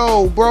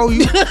 yo, bro,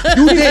 you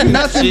did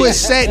nothing but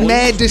set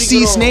mad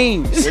deceased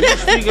names. When you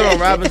speaking on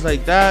rappers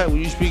like that, when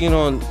you speaking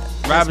on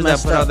rappers that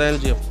put out the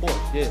energy, of course,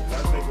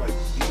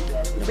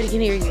 Nobody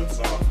can hear you.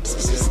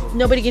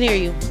 Nobody can hear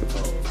you.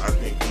 I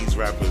think these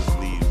rappers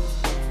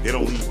they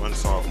don't leave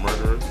unsolved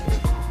murderers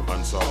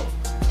unsolved.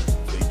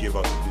 They give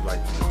up to be like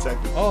the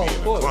detective being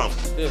a clump.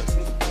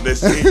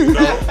 Listen, you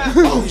know,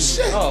 oh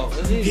shit,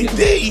 he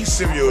did eat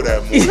cereal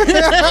that morning.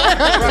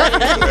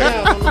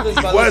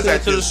 He was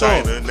at this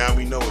diner, now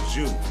we know it's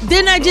you.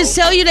 Didn't I just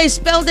tell you they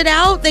spelled it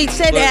out? They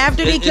said that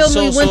after they killed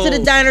me, we went to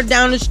the diner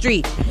down the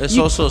street. It's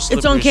also slippery.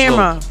 It's on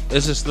camera. Slope.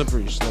 It's a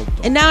slippery slope.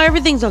 And now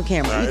everything's on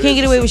camera. You can't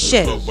get away with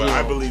shit. But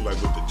I believe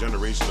like with the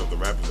generation of the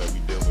rappers that we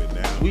deal with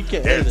now,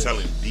 they're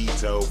telling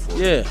detail for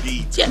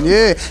detail.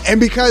 Yeah, and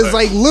because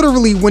like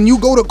literally when you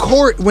go to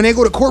court, when they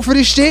go to court for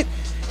this shit,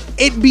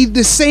 it be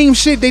the same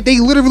shit that they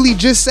literally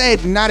just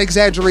said, not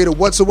exaggerated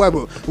whatsoever.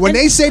 When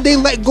they said they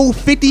let go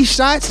 50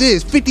 shots,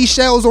 there's 50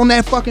 shells on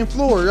that fucking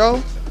floor, yo.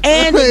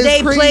 And It's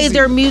they crazy. played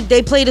their music.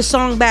 They played a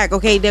song back.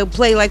 Okay, they'll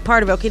play like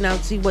part of it. Okay, now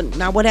see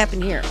what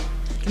happened here.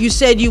 You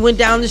said you went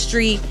down the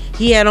street.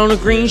 He had on a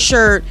green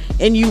shirt,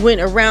 and you went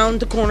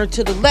around the corner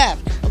to the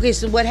left. Okay,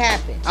 so what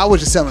happened? I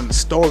was just telling the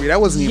story. That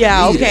wasn't even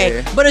me okay.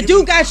 there. But a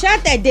dude got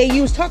shot that day.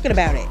 You was talking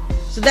about it.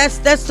 So that's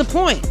the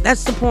point.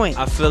 That's the point.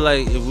 I feel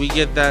like if we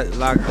get that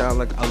locked down,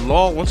 like a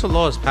law, once a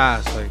law is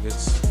passed, like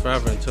it's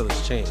forever until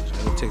it's changed.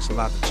 And it takes a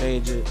lot to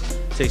change it.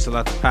 It takes a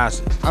lot to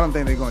pass it. I don't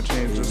think they're gonna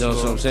change You this. know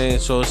what I'm saying?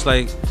 So it's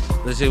like,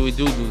 let's say we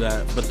do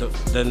that, but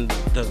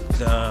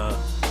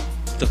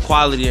the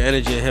quality and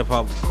energy of hip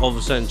hop all of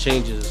a sudden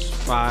changes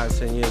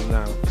 5-10 years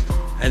now,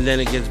 and then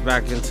it gets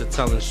back into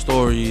telling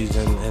stories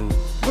and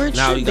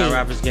now you got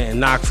rappers getting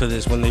knocked for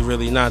this when they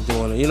really not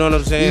doing it. You know what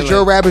I'm saying? These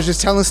drill rappers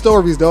just telling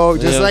stories, dog.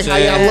 Just You know like what how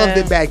I'm y'all saying? loved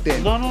it back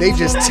then. They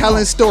just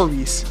telling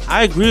stories.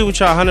 I agree with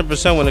y'all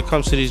 100% when it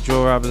comes to these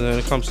drill rappers and when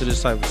it comes to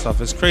this type of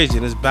stuff. It's crazy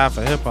and it's bad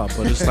for hip hop,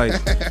 but it's like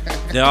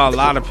there are a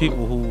lot of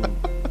people who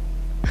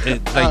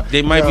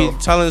they might be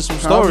telling some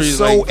stories.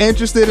 I'm so like,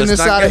 interested in let's this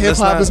not side get- of hip let's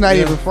hop. not- It's not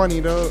yeah. even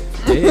funny, dog.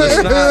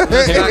 Let's not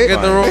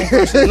get the wrong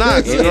person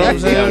knocked. You know what I'm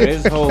saying?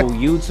 This whole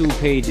YouTube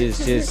page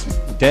is just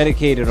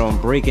dedicated on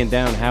breaking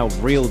down how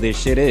real this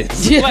shit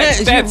is. Yeah,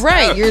 Like, you're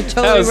right. You're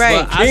totally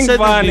right. I King said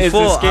Von this is the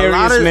before.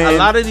 scariest man. A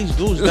lot of these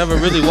dudes never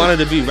really wanted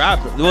to be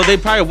rappers. Well, they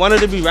probably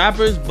wanted to be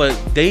rappers, but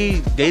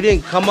they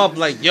didn't come up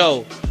like,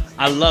 yo,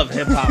 I love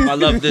hip hop. I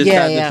love this,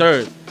 that, the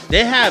third.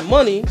 They had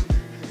money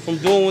from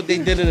doing what they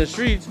did in the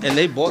streets, and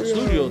they bought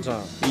studio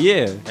time.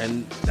 Yeah.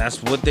 And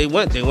that's what they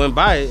went. They went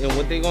by it, and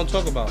what they gonna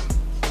talk about?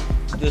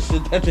 The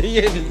shit that they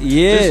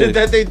Yeah. the shit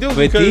that they do. But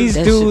because these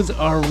dudes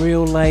are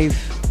real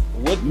life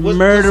what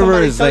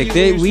murderers. somebody Like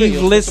tell you when you we've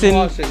spit, yo, listened. spit some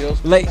hard shit, yo,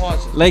 spit Like some hard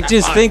shit. like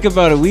just That's think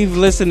about it. We've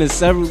listened to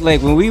several.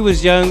 Like when we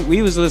was young,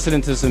 we was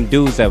listening to some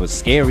dudes that was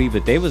scary,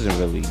 but they wasn't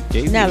really.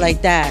 Not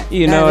like that.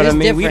 You That know what I is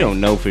mean? We different.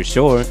 don't know for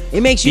sure.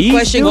 It makes you These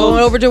question dudes- going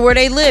over to where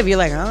they live. You're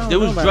like, I don't It know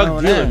was about drug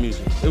all dealer that.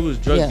 music. It was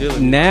drug dealer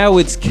music. Now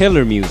it's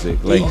killer music.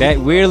 Like that.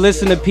 We're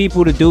listening to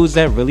people, to dudes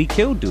that really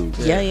kill dudes.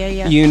 Yeah, yeah,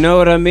 yeah. You know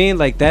what I mean?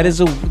 Like that is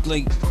a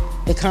like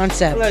the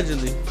concept.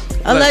 Allegedly.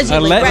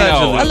 Allegedly, right.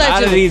 No, a lot of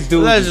Allegedly. these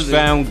dudes was Allegedly.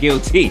 found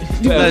guilty.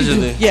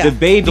 Allegedly. Yeah. The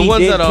baby The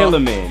ones did that are- kill a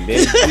man.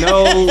 There's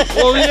no.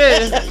 Well,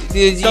 yeah.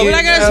 So we're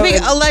not gonna speak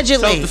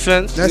allegedly.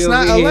 Self-defense. That's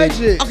not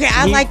alleged. Okay,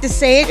 I like to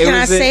say it. Can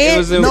I say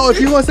it? No,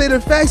 if you want to say the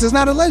facts, it's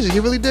not alleged. He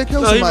really did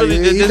kill No, he somebody.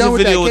 really did. There's done a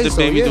with video that with case, the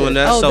baby so, yeah. doing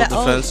that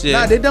self-defense. Yeah.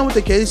 Nah, they done with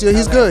the case. Yeah,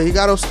 he's good. He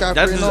got off scot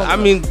free. That's I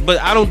mean,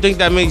 but I don't think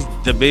that makes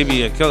the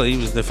baby a killer. He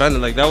was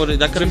defending like that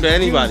could have been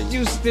anybody.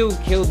 You still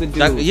killed the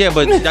dude. Yeah,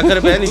 but that could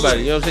have been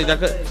anybody. You know what I'm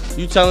saying?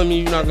 You telling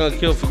me you're not gonna a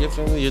kill for your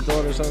family, your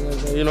daughter, or something like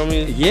that. You know what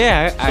I mean?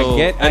 Yeah, I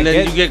get. And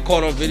then you get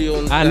caught on video.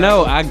 And I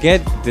know, I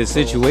get the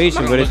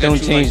situation, but it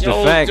don't change the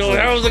fact. Yo,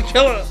 that was a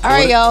killer. All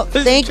right, y'all.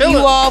 Thank you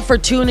all for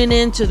tuning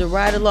in to the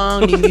Ride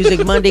Along New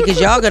Music Monday, because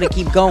y'all got to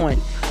keep going.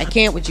 I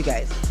can't with you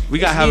guys. We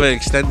got to have an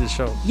extended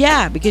show.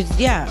 Yeah, because,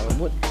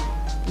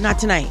 not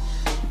tonight.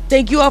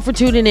 Thank you all for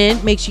tuning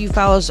in. Make sure you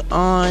follow us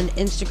on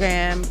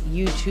Instagram,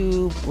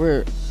 YouTube.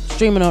 We're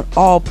streaming on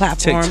all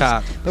platforms.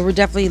 TikTok. But we're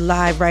definitely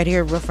live right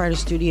here at Rough Rider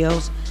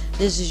Studios.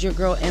 This is your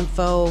girl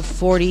Info,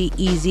 40,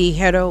 Easy,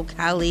 Hero,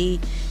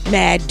 Kali,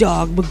 Mad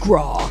Dog,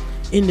 McGraw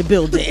in the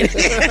building.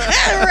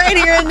 Right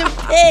here in the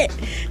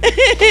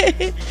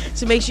pit.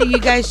 So make sure you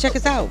guys check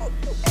us out.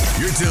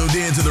 You're tuned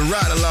in to the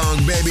Ride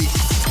Along, baby,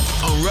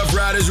 on Rough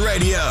Riders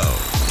Radio.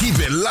 Keep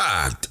it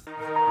locked.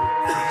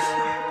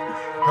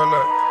 Hold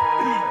up.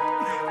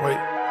 Wait.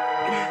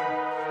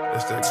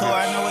 That's that So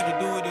I know what to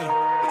do with it.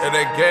 And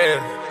that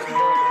gas.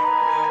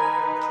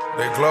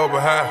 That global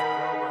high.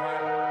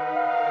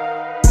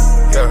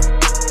 Yeah.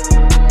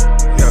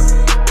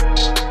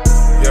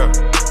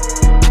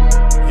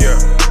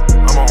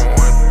 I'm on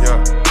one. Yeah.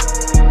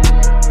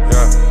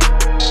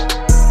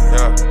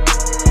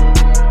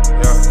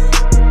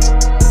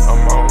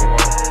 I'm on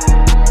one.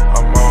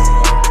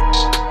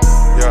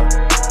 Yeah.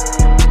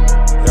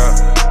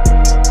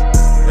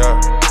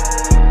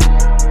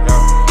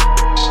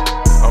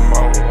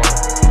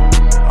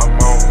 I'm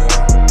on one.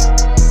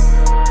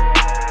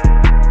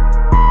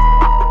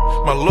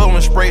 My little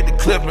one sprayed the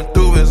clip and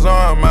threw his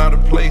arm out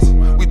of place.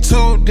 We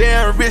too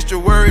damn rich to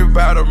worry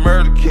about a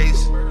murder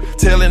case.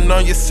 Telling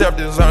on yourself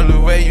there's only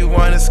way you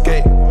wanna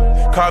escape.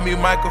 Call me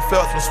Michael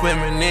Phelps from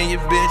swimming in your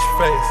bitch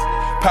face.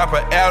 Pop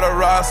a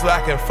Adderall so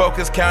I can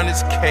focus, count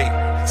his cake.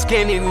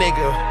 Skinny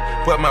nigga,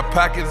 but my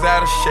pockets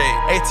out of shape.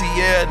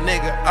 ATL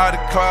nigga, all the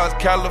cars,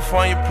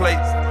 California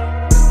plates.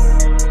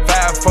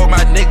 5-4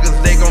 my niggas,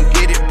 they gon'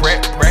 get it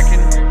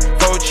brackin'.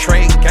 4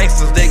 trade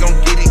gangsters, they gon'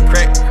 get it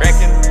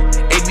crackin'.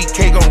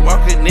 ABK gon'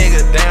 walk a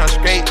nigga down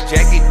straight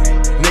jacket.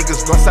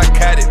 Niggas gon'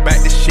 psychotic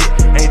back this shit,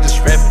 ain't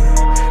just rapping.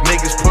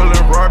 Niggas pullin'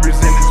 robberies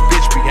in this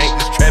bitch, we ain't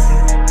just trapping.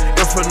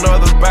 If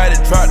another body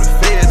drop, the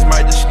feds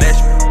might just snatch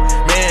me.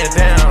 Man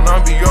down,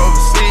 I'm be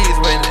overseas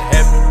when it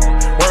happen.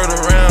 Word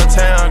around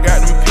town, got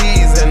them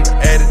peas in the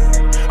attic.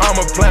 I'm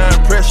applying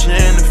pressure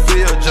in the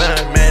field,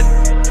 John Madden.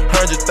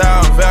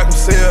 100,000 vacuum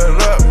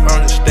sealed up,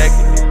 I'm just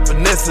stacking it.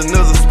 Finessing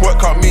is a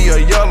sport, caught me a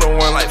yellow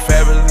one like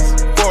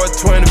Fabulous.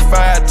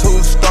 425,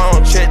 2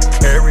 stone, check the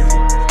clarity.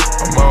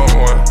 I'm on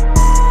one.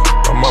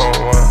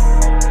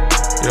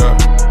 Yeah.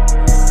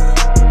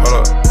 Hold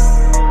up.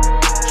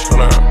 Slow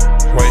down.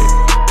 Wait.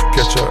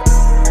 Catch up.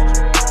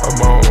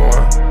 I'm on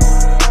one.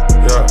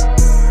 Yeah.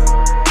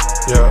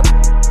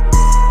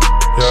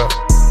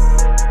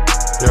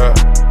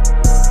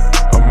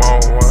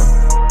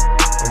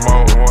 I'm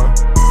on one.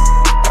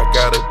 I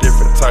got a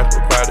different type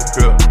of body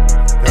build.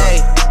 Hey.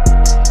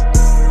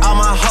 All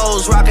my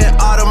hoes rockin'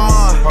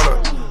 Audemars. Hold up.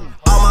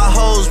 All my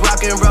hoes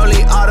rockin'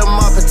 Rollie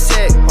Audemars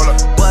Protect. Hold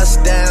up.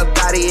 Bust down,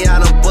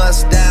 Tatiana,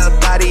 bust down,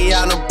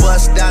 Tatiana,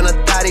 bust down a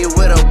thotty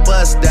with a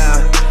bust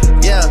down.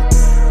 Yeah,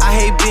 I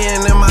hate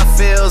being in my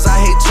fields, I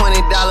hate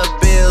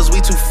 $20 bills. We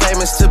too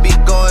famous to be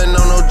going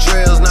on no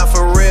drills, not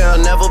for real.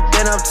 Never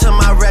been up to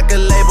my record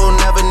label,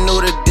 never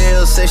knew the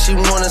deal. Say she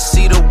wanna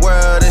see the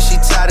world and she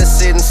tired of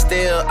sitting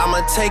still.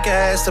 I'ma take her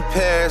ass to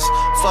Paris,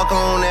 fuck her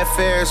on that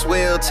Ferris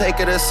wheel. Take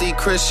her to see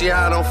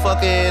Cristiano, fuck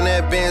her in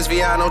that Benz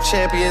Viano.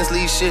 Champions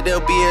League shit,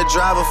 there'll be a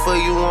driver for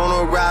you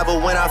on arrival.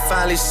 When I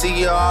finally see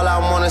you, all I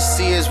wanna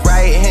see is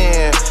right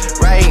hand,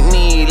 right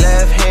knee,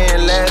 left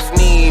hand, left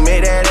knee.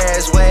 Make that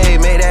ass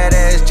wave, make that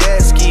ass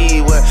jet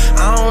ski. What?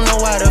 I don't know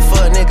why the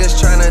fuck niggas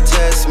tryna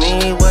test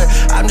me. What?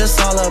 I'm just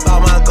all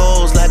about my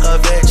goals like a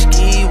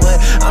Vetchki. What?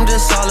 I'm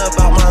just all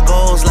about my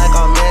goals like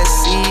I'm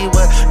Messi.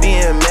 What?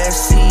 Being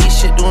messy,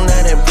 shit do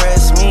not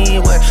impress me.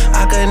 What?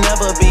 I could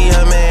never be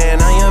a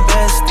man, I'm your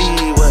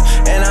bestie. What?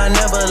 And I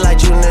never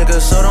liked you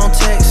niggas, so don't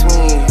text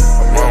me.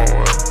 I'm on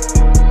one.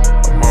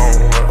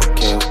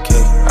 Okay.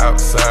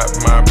 Outside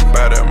my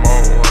body, I'm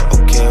on one.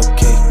 Okay.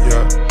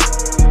 Yeah.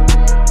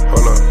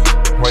 Hold up.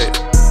 Wait.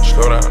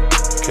 Slow down.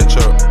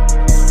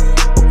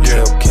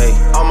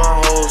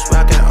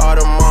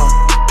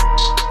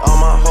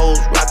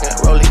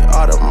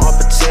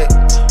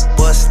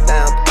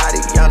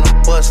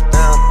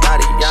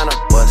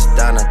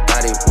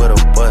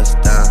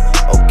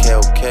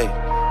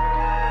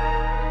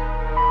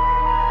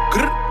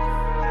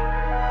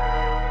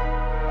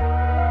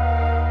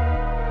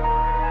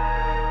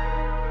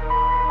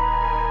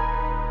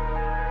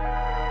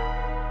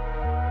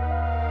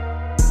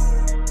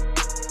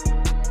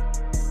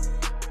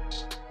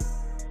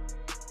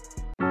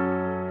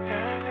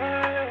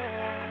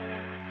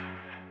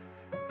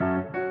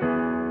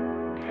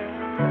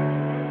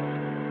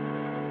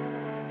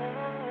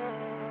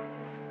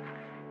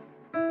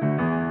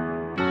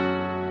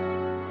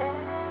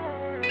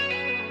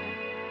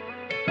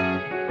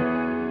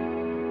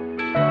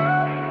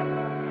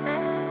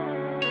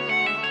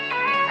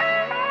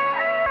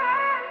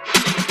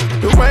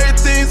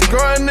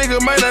 going, nigga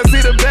might not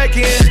see the back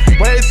end.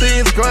 Way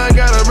things going,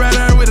 gotta ride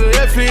out with the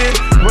F in.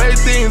 Way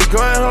things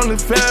going, only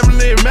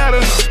family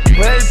matter.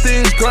 Way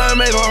things going,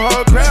 make a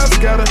whole crowd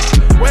scatter.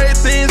 Way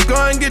things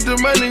going, get the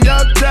money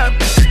y'all top.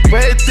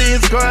 Way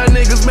things going,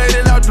 niggas made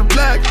it out the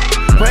block.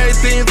 Way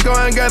things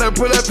going, gotta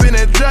pull up in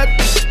that trap.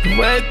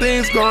 Way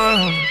things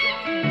going.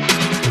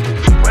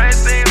 Way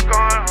things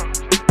going.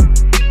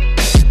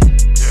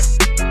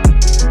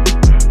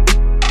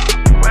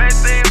 Way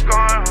things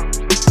going.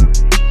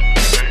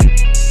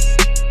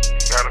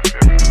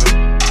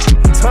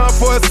 Time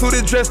for a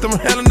suited dress, I'm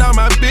handling all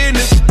my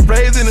business.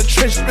 Raised in the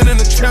trench, been in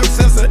the trap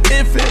since an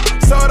infant.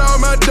 Sold all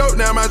my dope,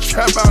 now my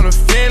trap out of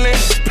feeling.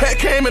 Pack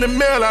came in the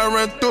mail, I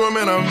run through them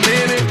in a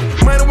minute.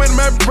 Money with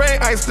my brain,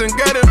 ice done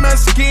got in my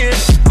skin.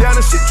 Down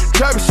the shit, you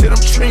dropping shit,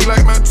 I'm treating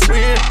like my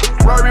twin.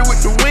 Rory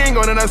with the wing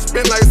on it, I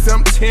spent like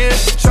 710.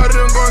 Shorty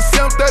them going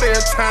 730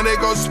 every time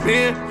they go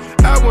spin.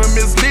 I wouldn't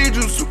mislead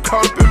you, so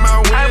caught up in my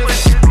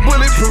wins.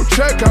 Bulletproof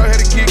track, I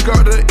had to kick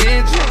out the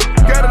engine.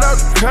 Got it out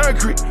the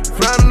concrete,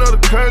 flying another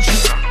country.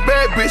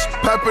 Bad bitch,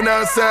 popping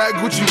outside,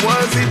 Gucci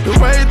onesie. The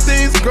way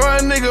things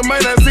going, nigga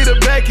might not see the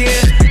back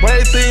end.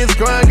 Way things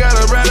going,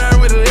 gotta ride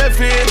out with the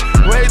F in.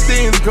 Way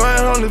things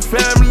going, only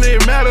family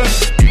matter.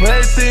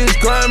 Way things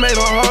going, make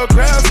a whole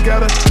crowd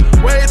scatter.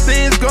 Way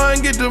things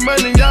going, get the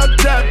money y'all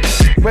top.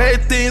 Way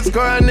things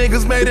going,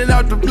 niggas made it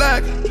out the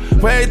block.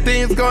 Way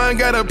things going,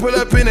 gotta pull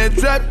up in that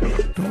trap.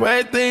 The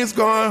way things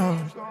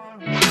going.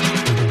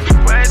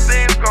 Way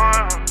things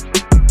going.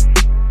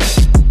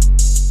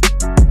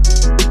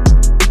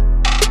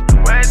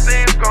 Way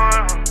things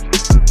going.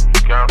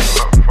 Got a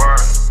lot of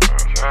fire.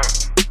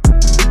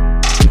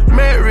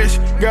 Mad rich,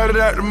 got it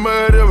out the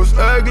mud, it was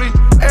ugly.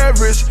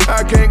 Average,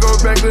 I can't go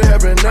back to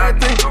having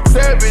nothing.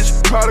 Savage,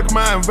 product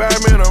my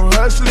environment, I'm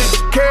hustling.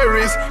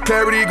 Carries,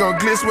 clarity gon'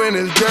 glitz when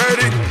it's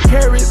dirty.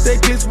 Carries, they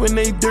glitz when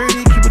they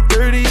dirty. Keep it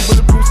 30,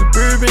 bulletproof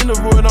suburban,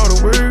 avoid all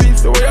the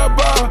worries. The way I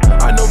ball,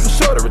 I know for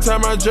sure every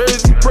time I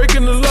jersey.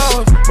 Breaking the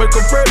laws, wake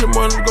up early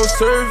morning to go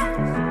serve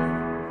it.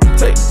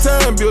 Take the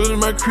time building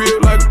my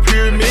crib like a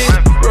pyramid.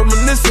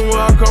 Reminiscing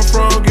where I come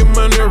from, get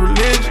money or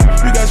religion.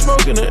 You got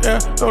smoke in the air,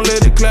 don't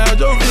let it cloud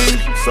your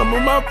vision. Some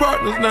of my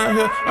partners not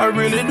here, I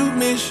really do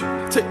miss you.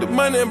 Take the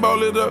money and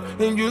ball it up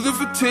and use it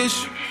for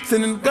tissue.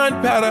 Sending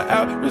gunpowder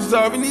out,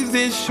 resolving these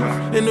issues.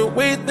 And the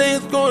way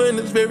things going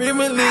is very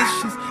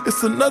malicious.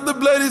 It's another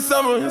bloody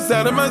summer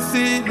inside of my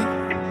city.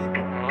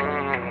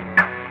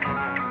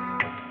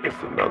 It's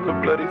another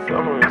bloody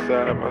summer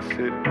inside of my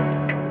city.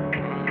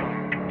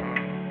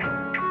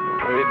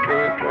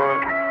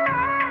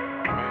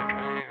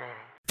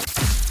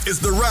 It's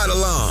the Ride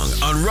Along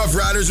on Rough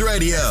Riders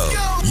Radio.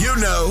 You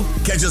know,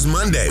 catch us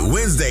Monday,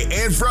 Wednesday,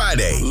 and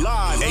Friday, 8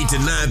 to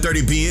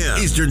 9:30 p.m.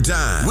 Eastern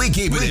Time. We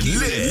keep it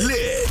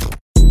lit.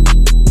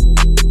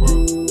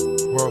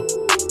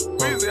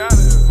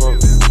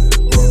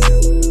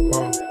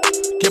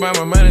 Get out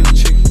my money,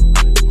 chicken.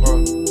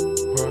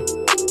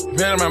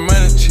 Get out my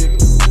money, chicken.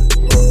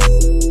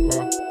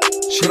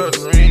 Shut up the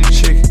ring,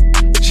 chicken.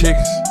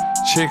 Chickens.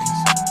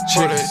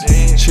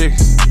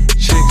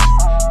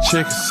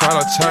 Chickens, all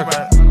I talk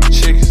about.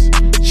 Chickens,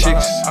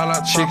 all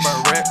I talk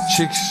about.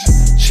 Chickens,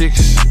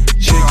 kiss.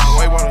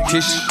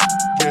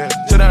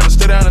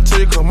 Stay down until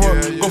you come up.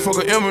 Go fuck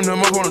a M&M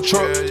up on the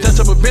truck. Snatch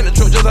up a Bentley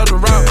truck just out the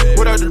route.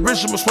 Without the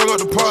rich, I'ma smoke out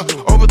the park.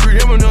 Over 3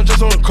 M&M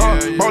just on the car.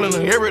 Ballin'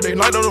 the every day,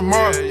 night on the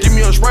mark. Give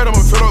me a Sprite, I'ma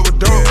fill up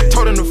with dope.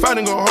 Told him to fight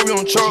and gon' hold me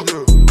on chalk.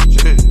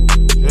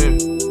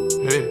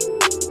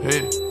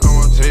 Hey, I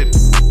want to hit it.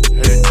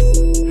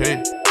 Hey.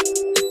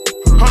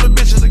 100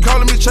 bitches, they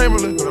calling me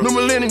Chamberlain. New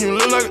millennium, you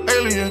look like an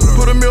alien.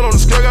 Put a meal on the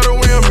scale, got a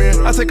wham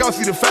in. I take off,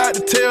 see the fight,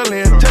 the tail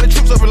end. Tell the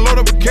troops up and load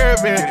up a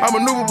caravan. I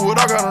maneuver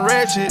with all kind of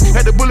ratchet.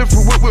 Had the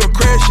bulletproof whip, we'll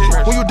crash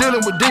it. When you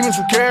dealing with demons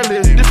who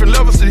careless. Different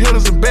levels to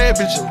hitters and bad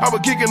bitches. I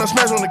was kicking, I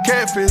smash on the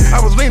catfish.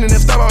 I was leaning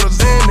and stop out the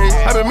Xanax.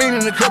 I been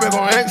meaning to cut back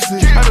on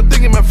exit. I been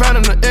thinking about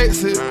finding the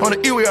exit. On the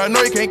E-way, I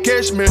know you can't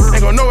catch me.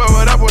 Ain't gon' know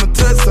where I wanna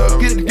touch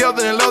up. Get it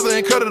together and leather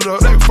and cut it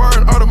up. Black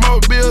foreign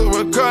automobiles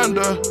with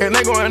Conda. And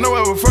they gon' know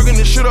we're fucking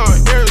this shit up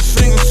every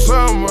single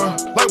summer.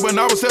 Like when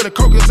I was selling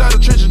coke inside the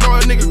trenches, know a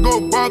nigga go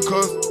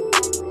bonkers.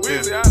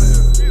 Yeah.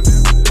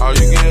 All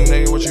you getting,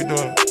 nigga, what you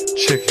doing?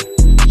 Chicken.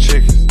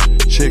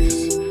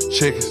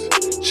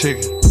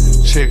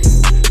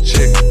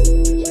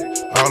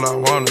 All I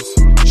want is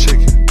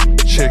chicken.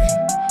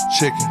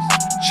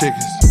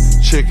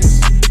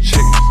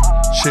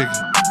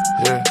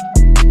 Yeah.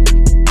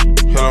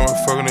 Hell, I'm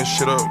fucking this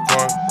shit up,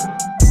 going.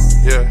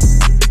 Yeah.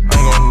 I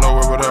ain't going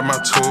nowhere without my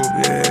tool.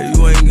 Yeah, you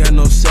ain't got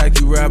no sack,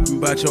 you rapping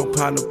about your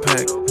partner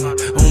pack.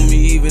 On me,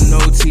 even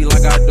OT,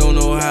 like I don't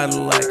know how to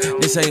like.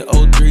 This ain't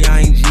 03, I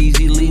ain't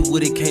GG, leave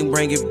with it, can't bring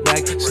bring it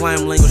back.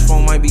 Slam language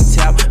phone might be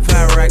tapped.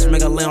 5 racks,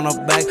 make her lay on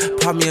her back.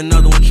 Pop me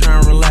another one, try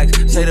and relax.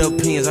 Say the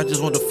opinions, I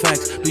just want the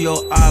facts. Do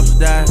your ops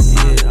die?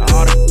 Yeah,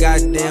 all the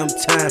goddamn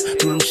time.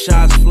 Do them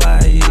shots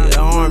fly?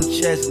 Yeah, arm,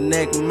 chest,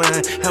 neck,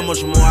 mine. How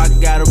much more I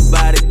gotta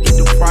buy to get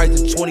the price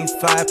to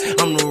 25?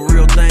 I'm the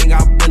real thing,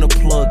 I've been a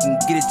plug and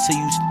get it till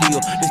you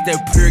steal. This that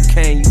pure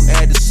cane, you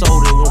add the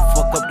soda, it won't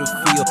fuck up the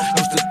feel.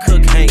 Used to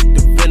cook Hank,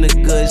 the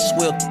vinegar is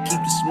swill,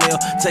 keep the smell.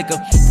 Take her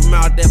from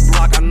out that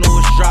block, I know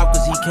it's drop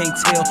cause he can't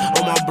tell.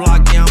 On my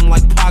block, yeah, I'm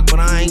like Pac, but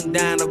I ain't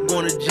dying, I'm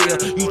going to jail.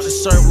 Used to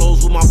serve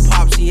lows with my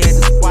pops, he had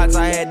the spots,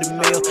 I had the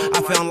mail.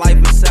 I found life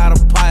inside a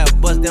pile,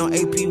 bust down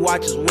AP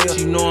watch as well.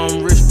 She know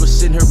I'm rich, but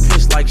sitting her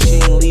pissed like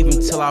she ain't leaving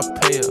till I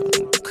pay her.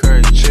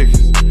 Curry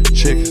chickens,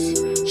 chickens,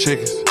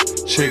 chickens,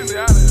 chickens,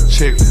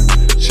 chickens,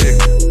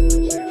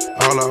 chickens.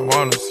 All I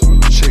want is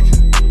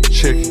chicken,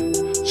 chicken,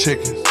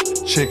 chickens,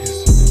 chickens,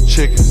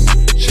 chickens,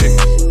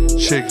 chickens,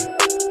 chicken.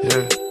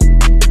 Yeah.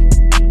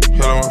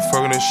 Y'all wanna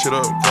fucking this shit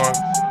up, going.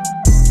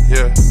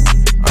 Yeah.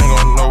 I ain't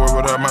going nowhere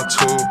without my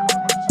tool.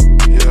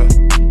 Yeah.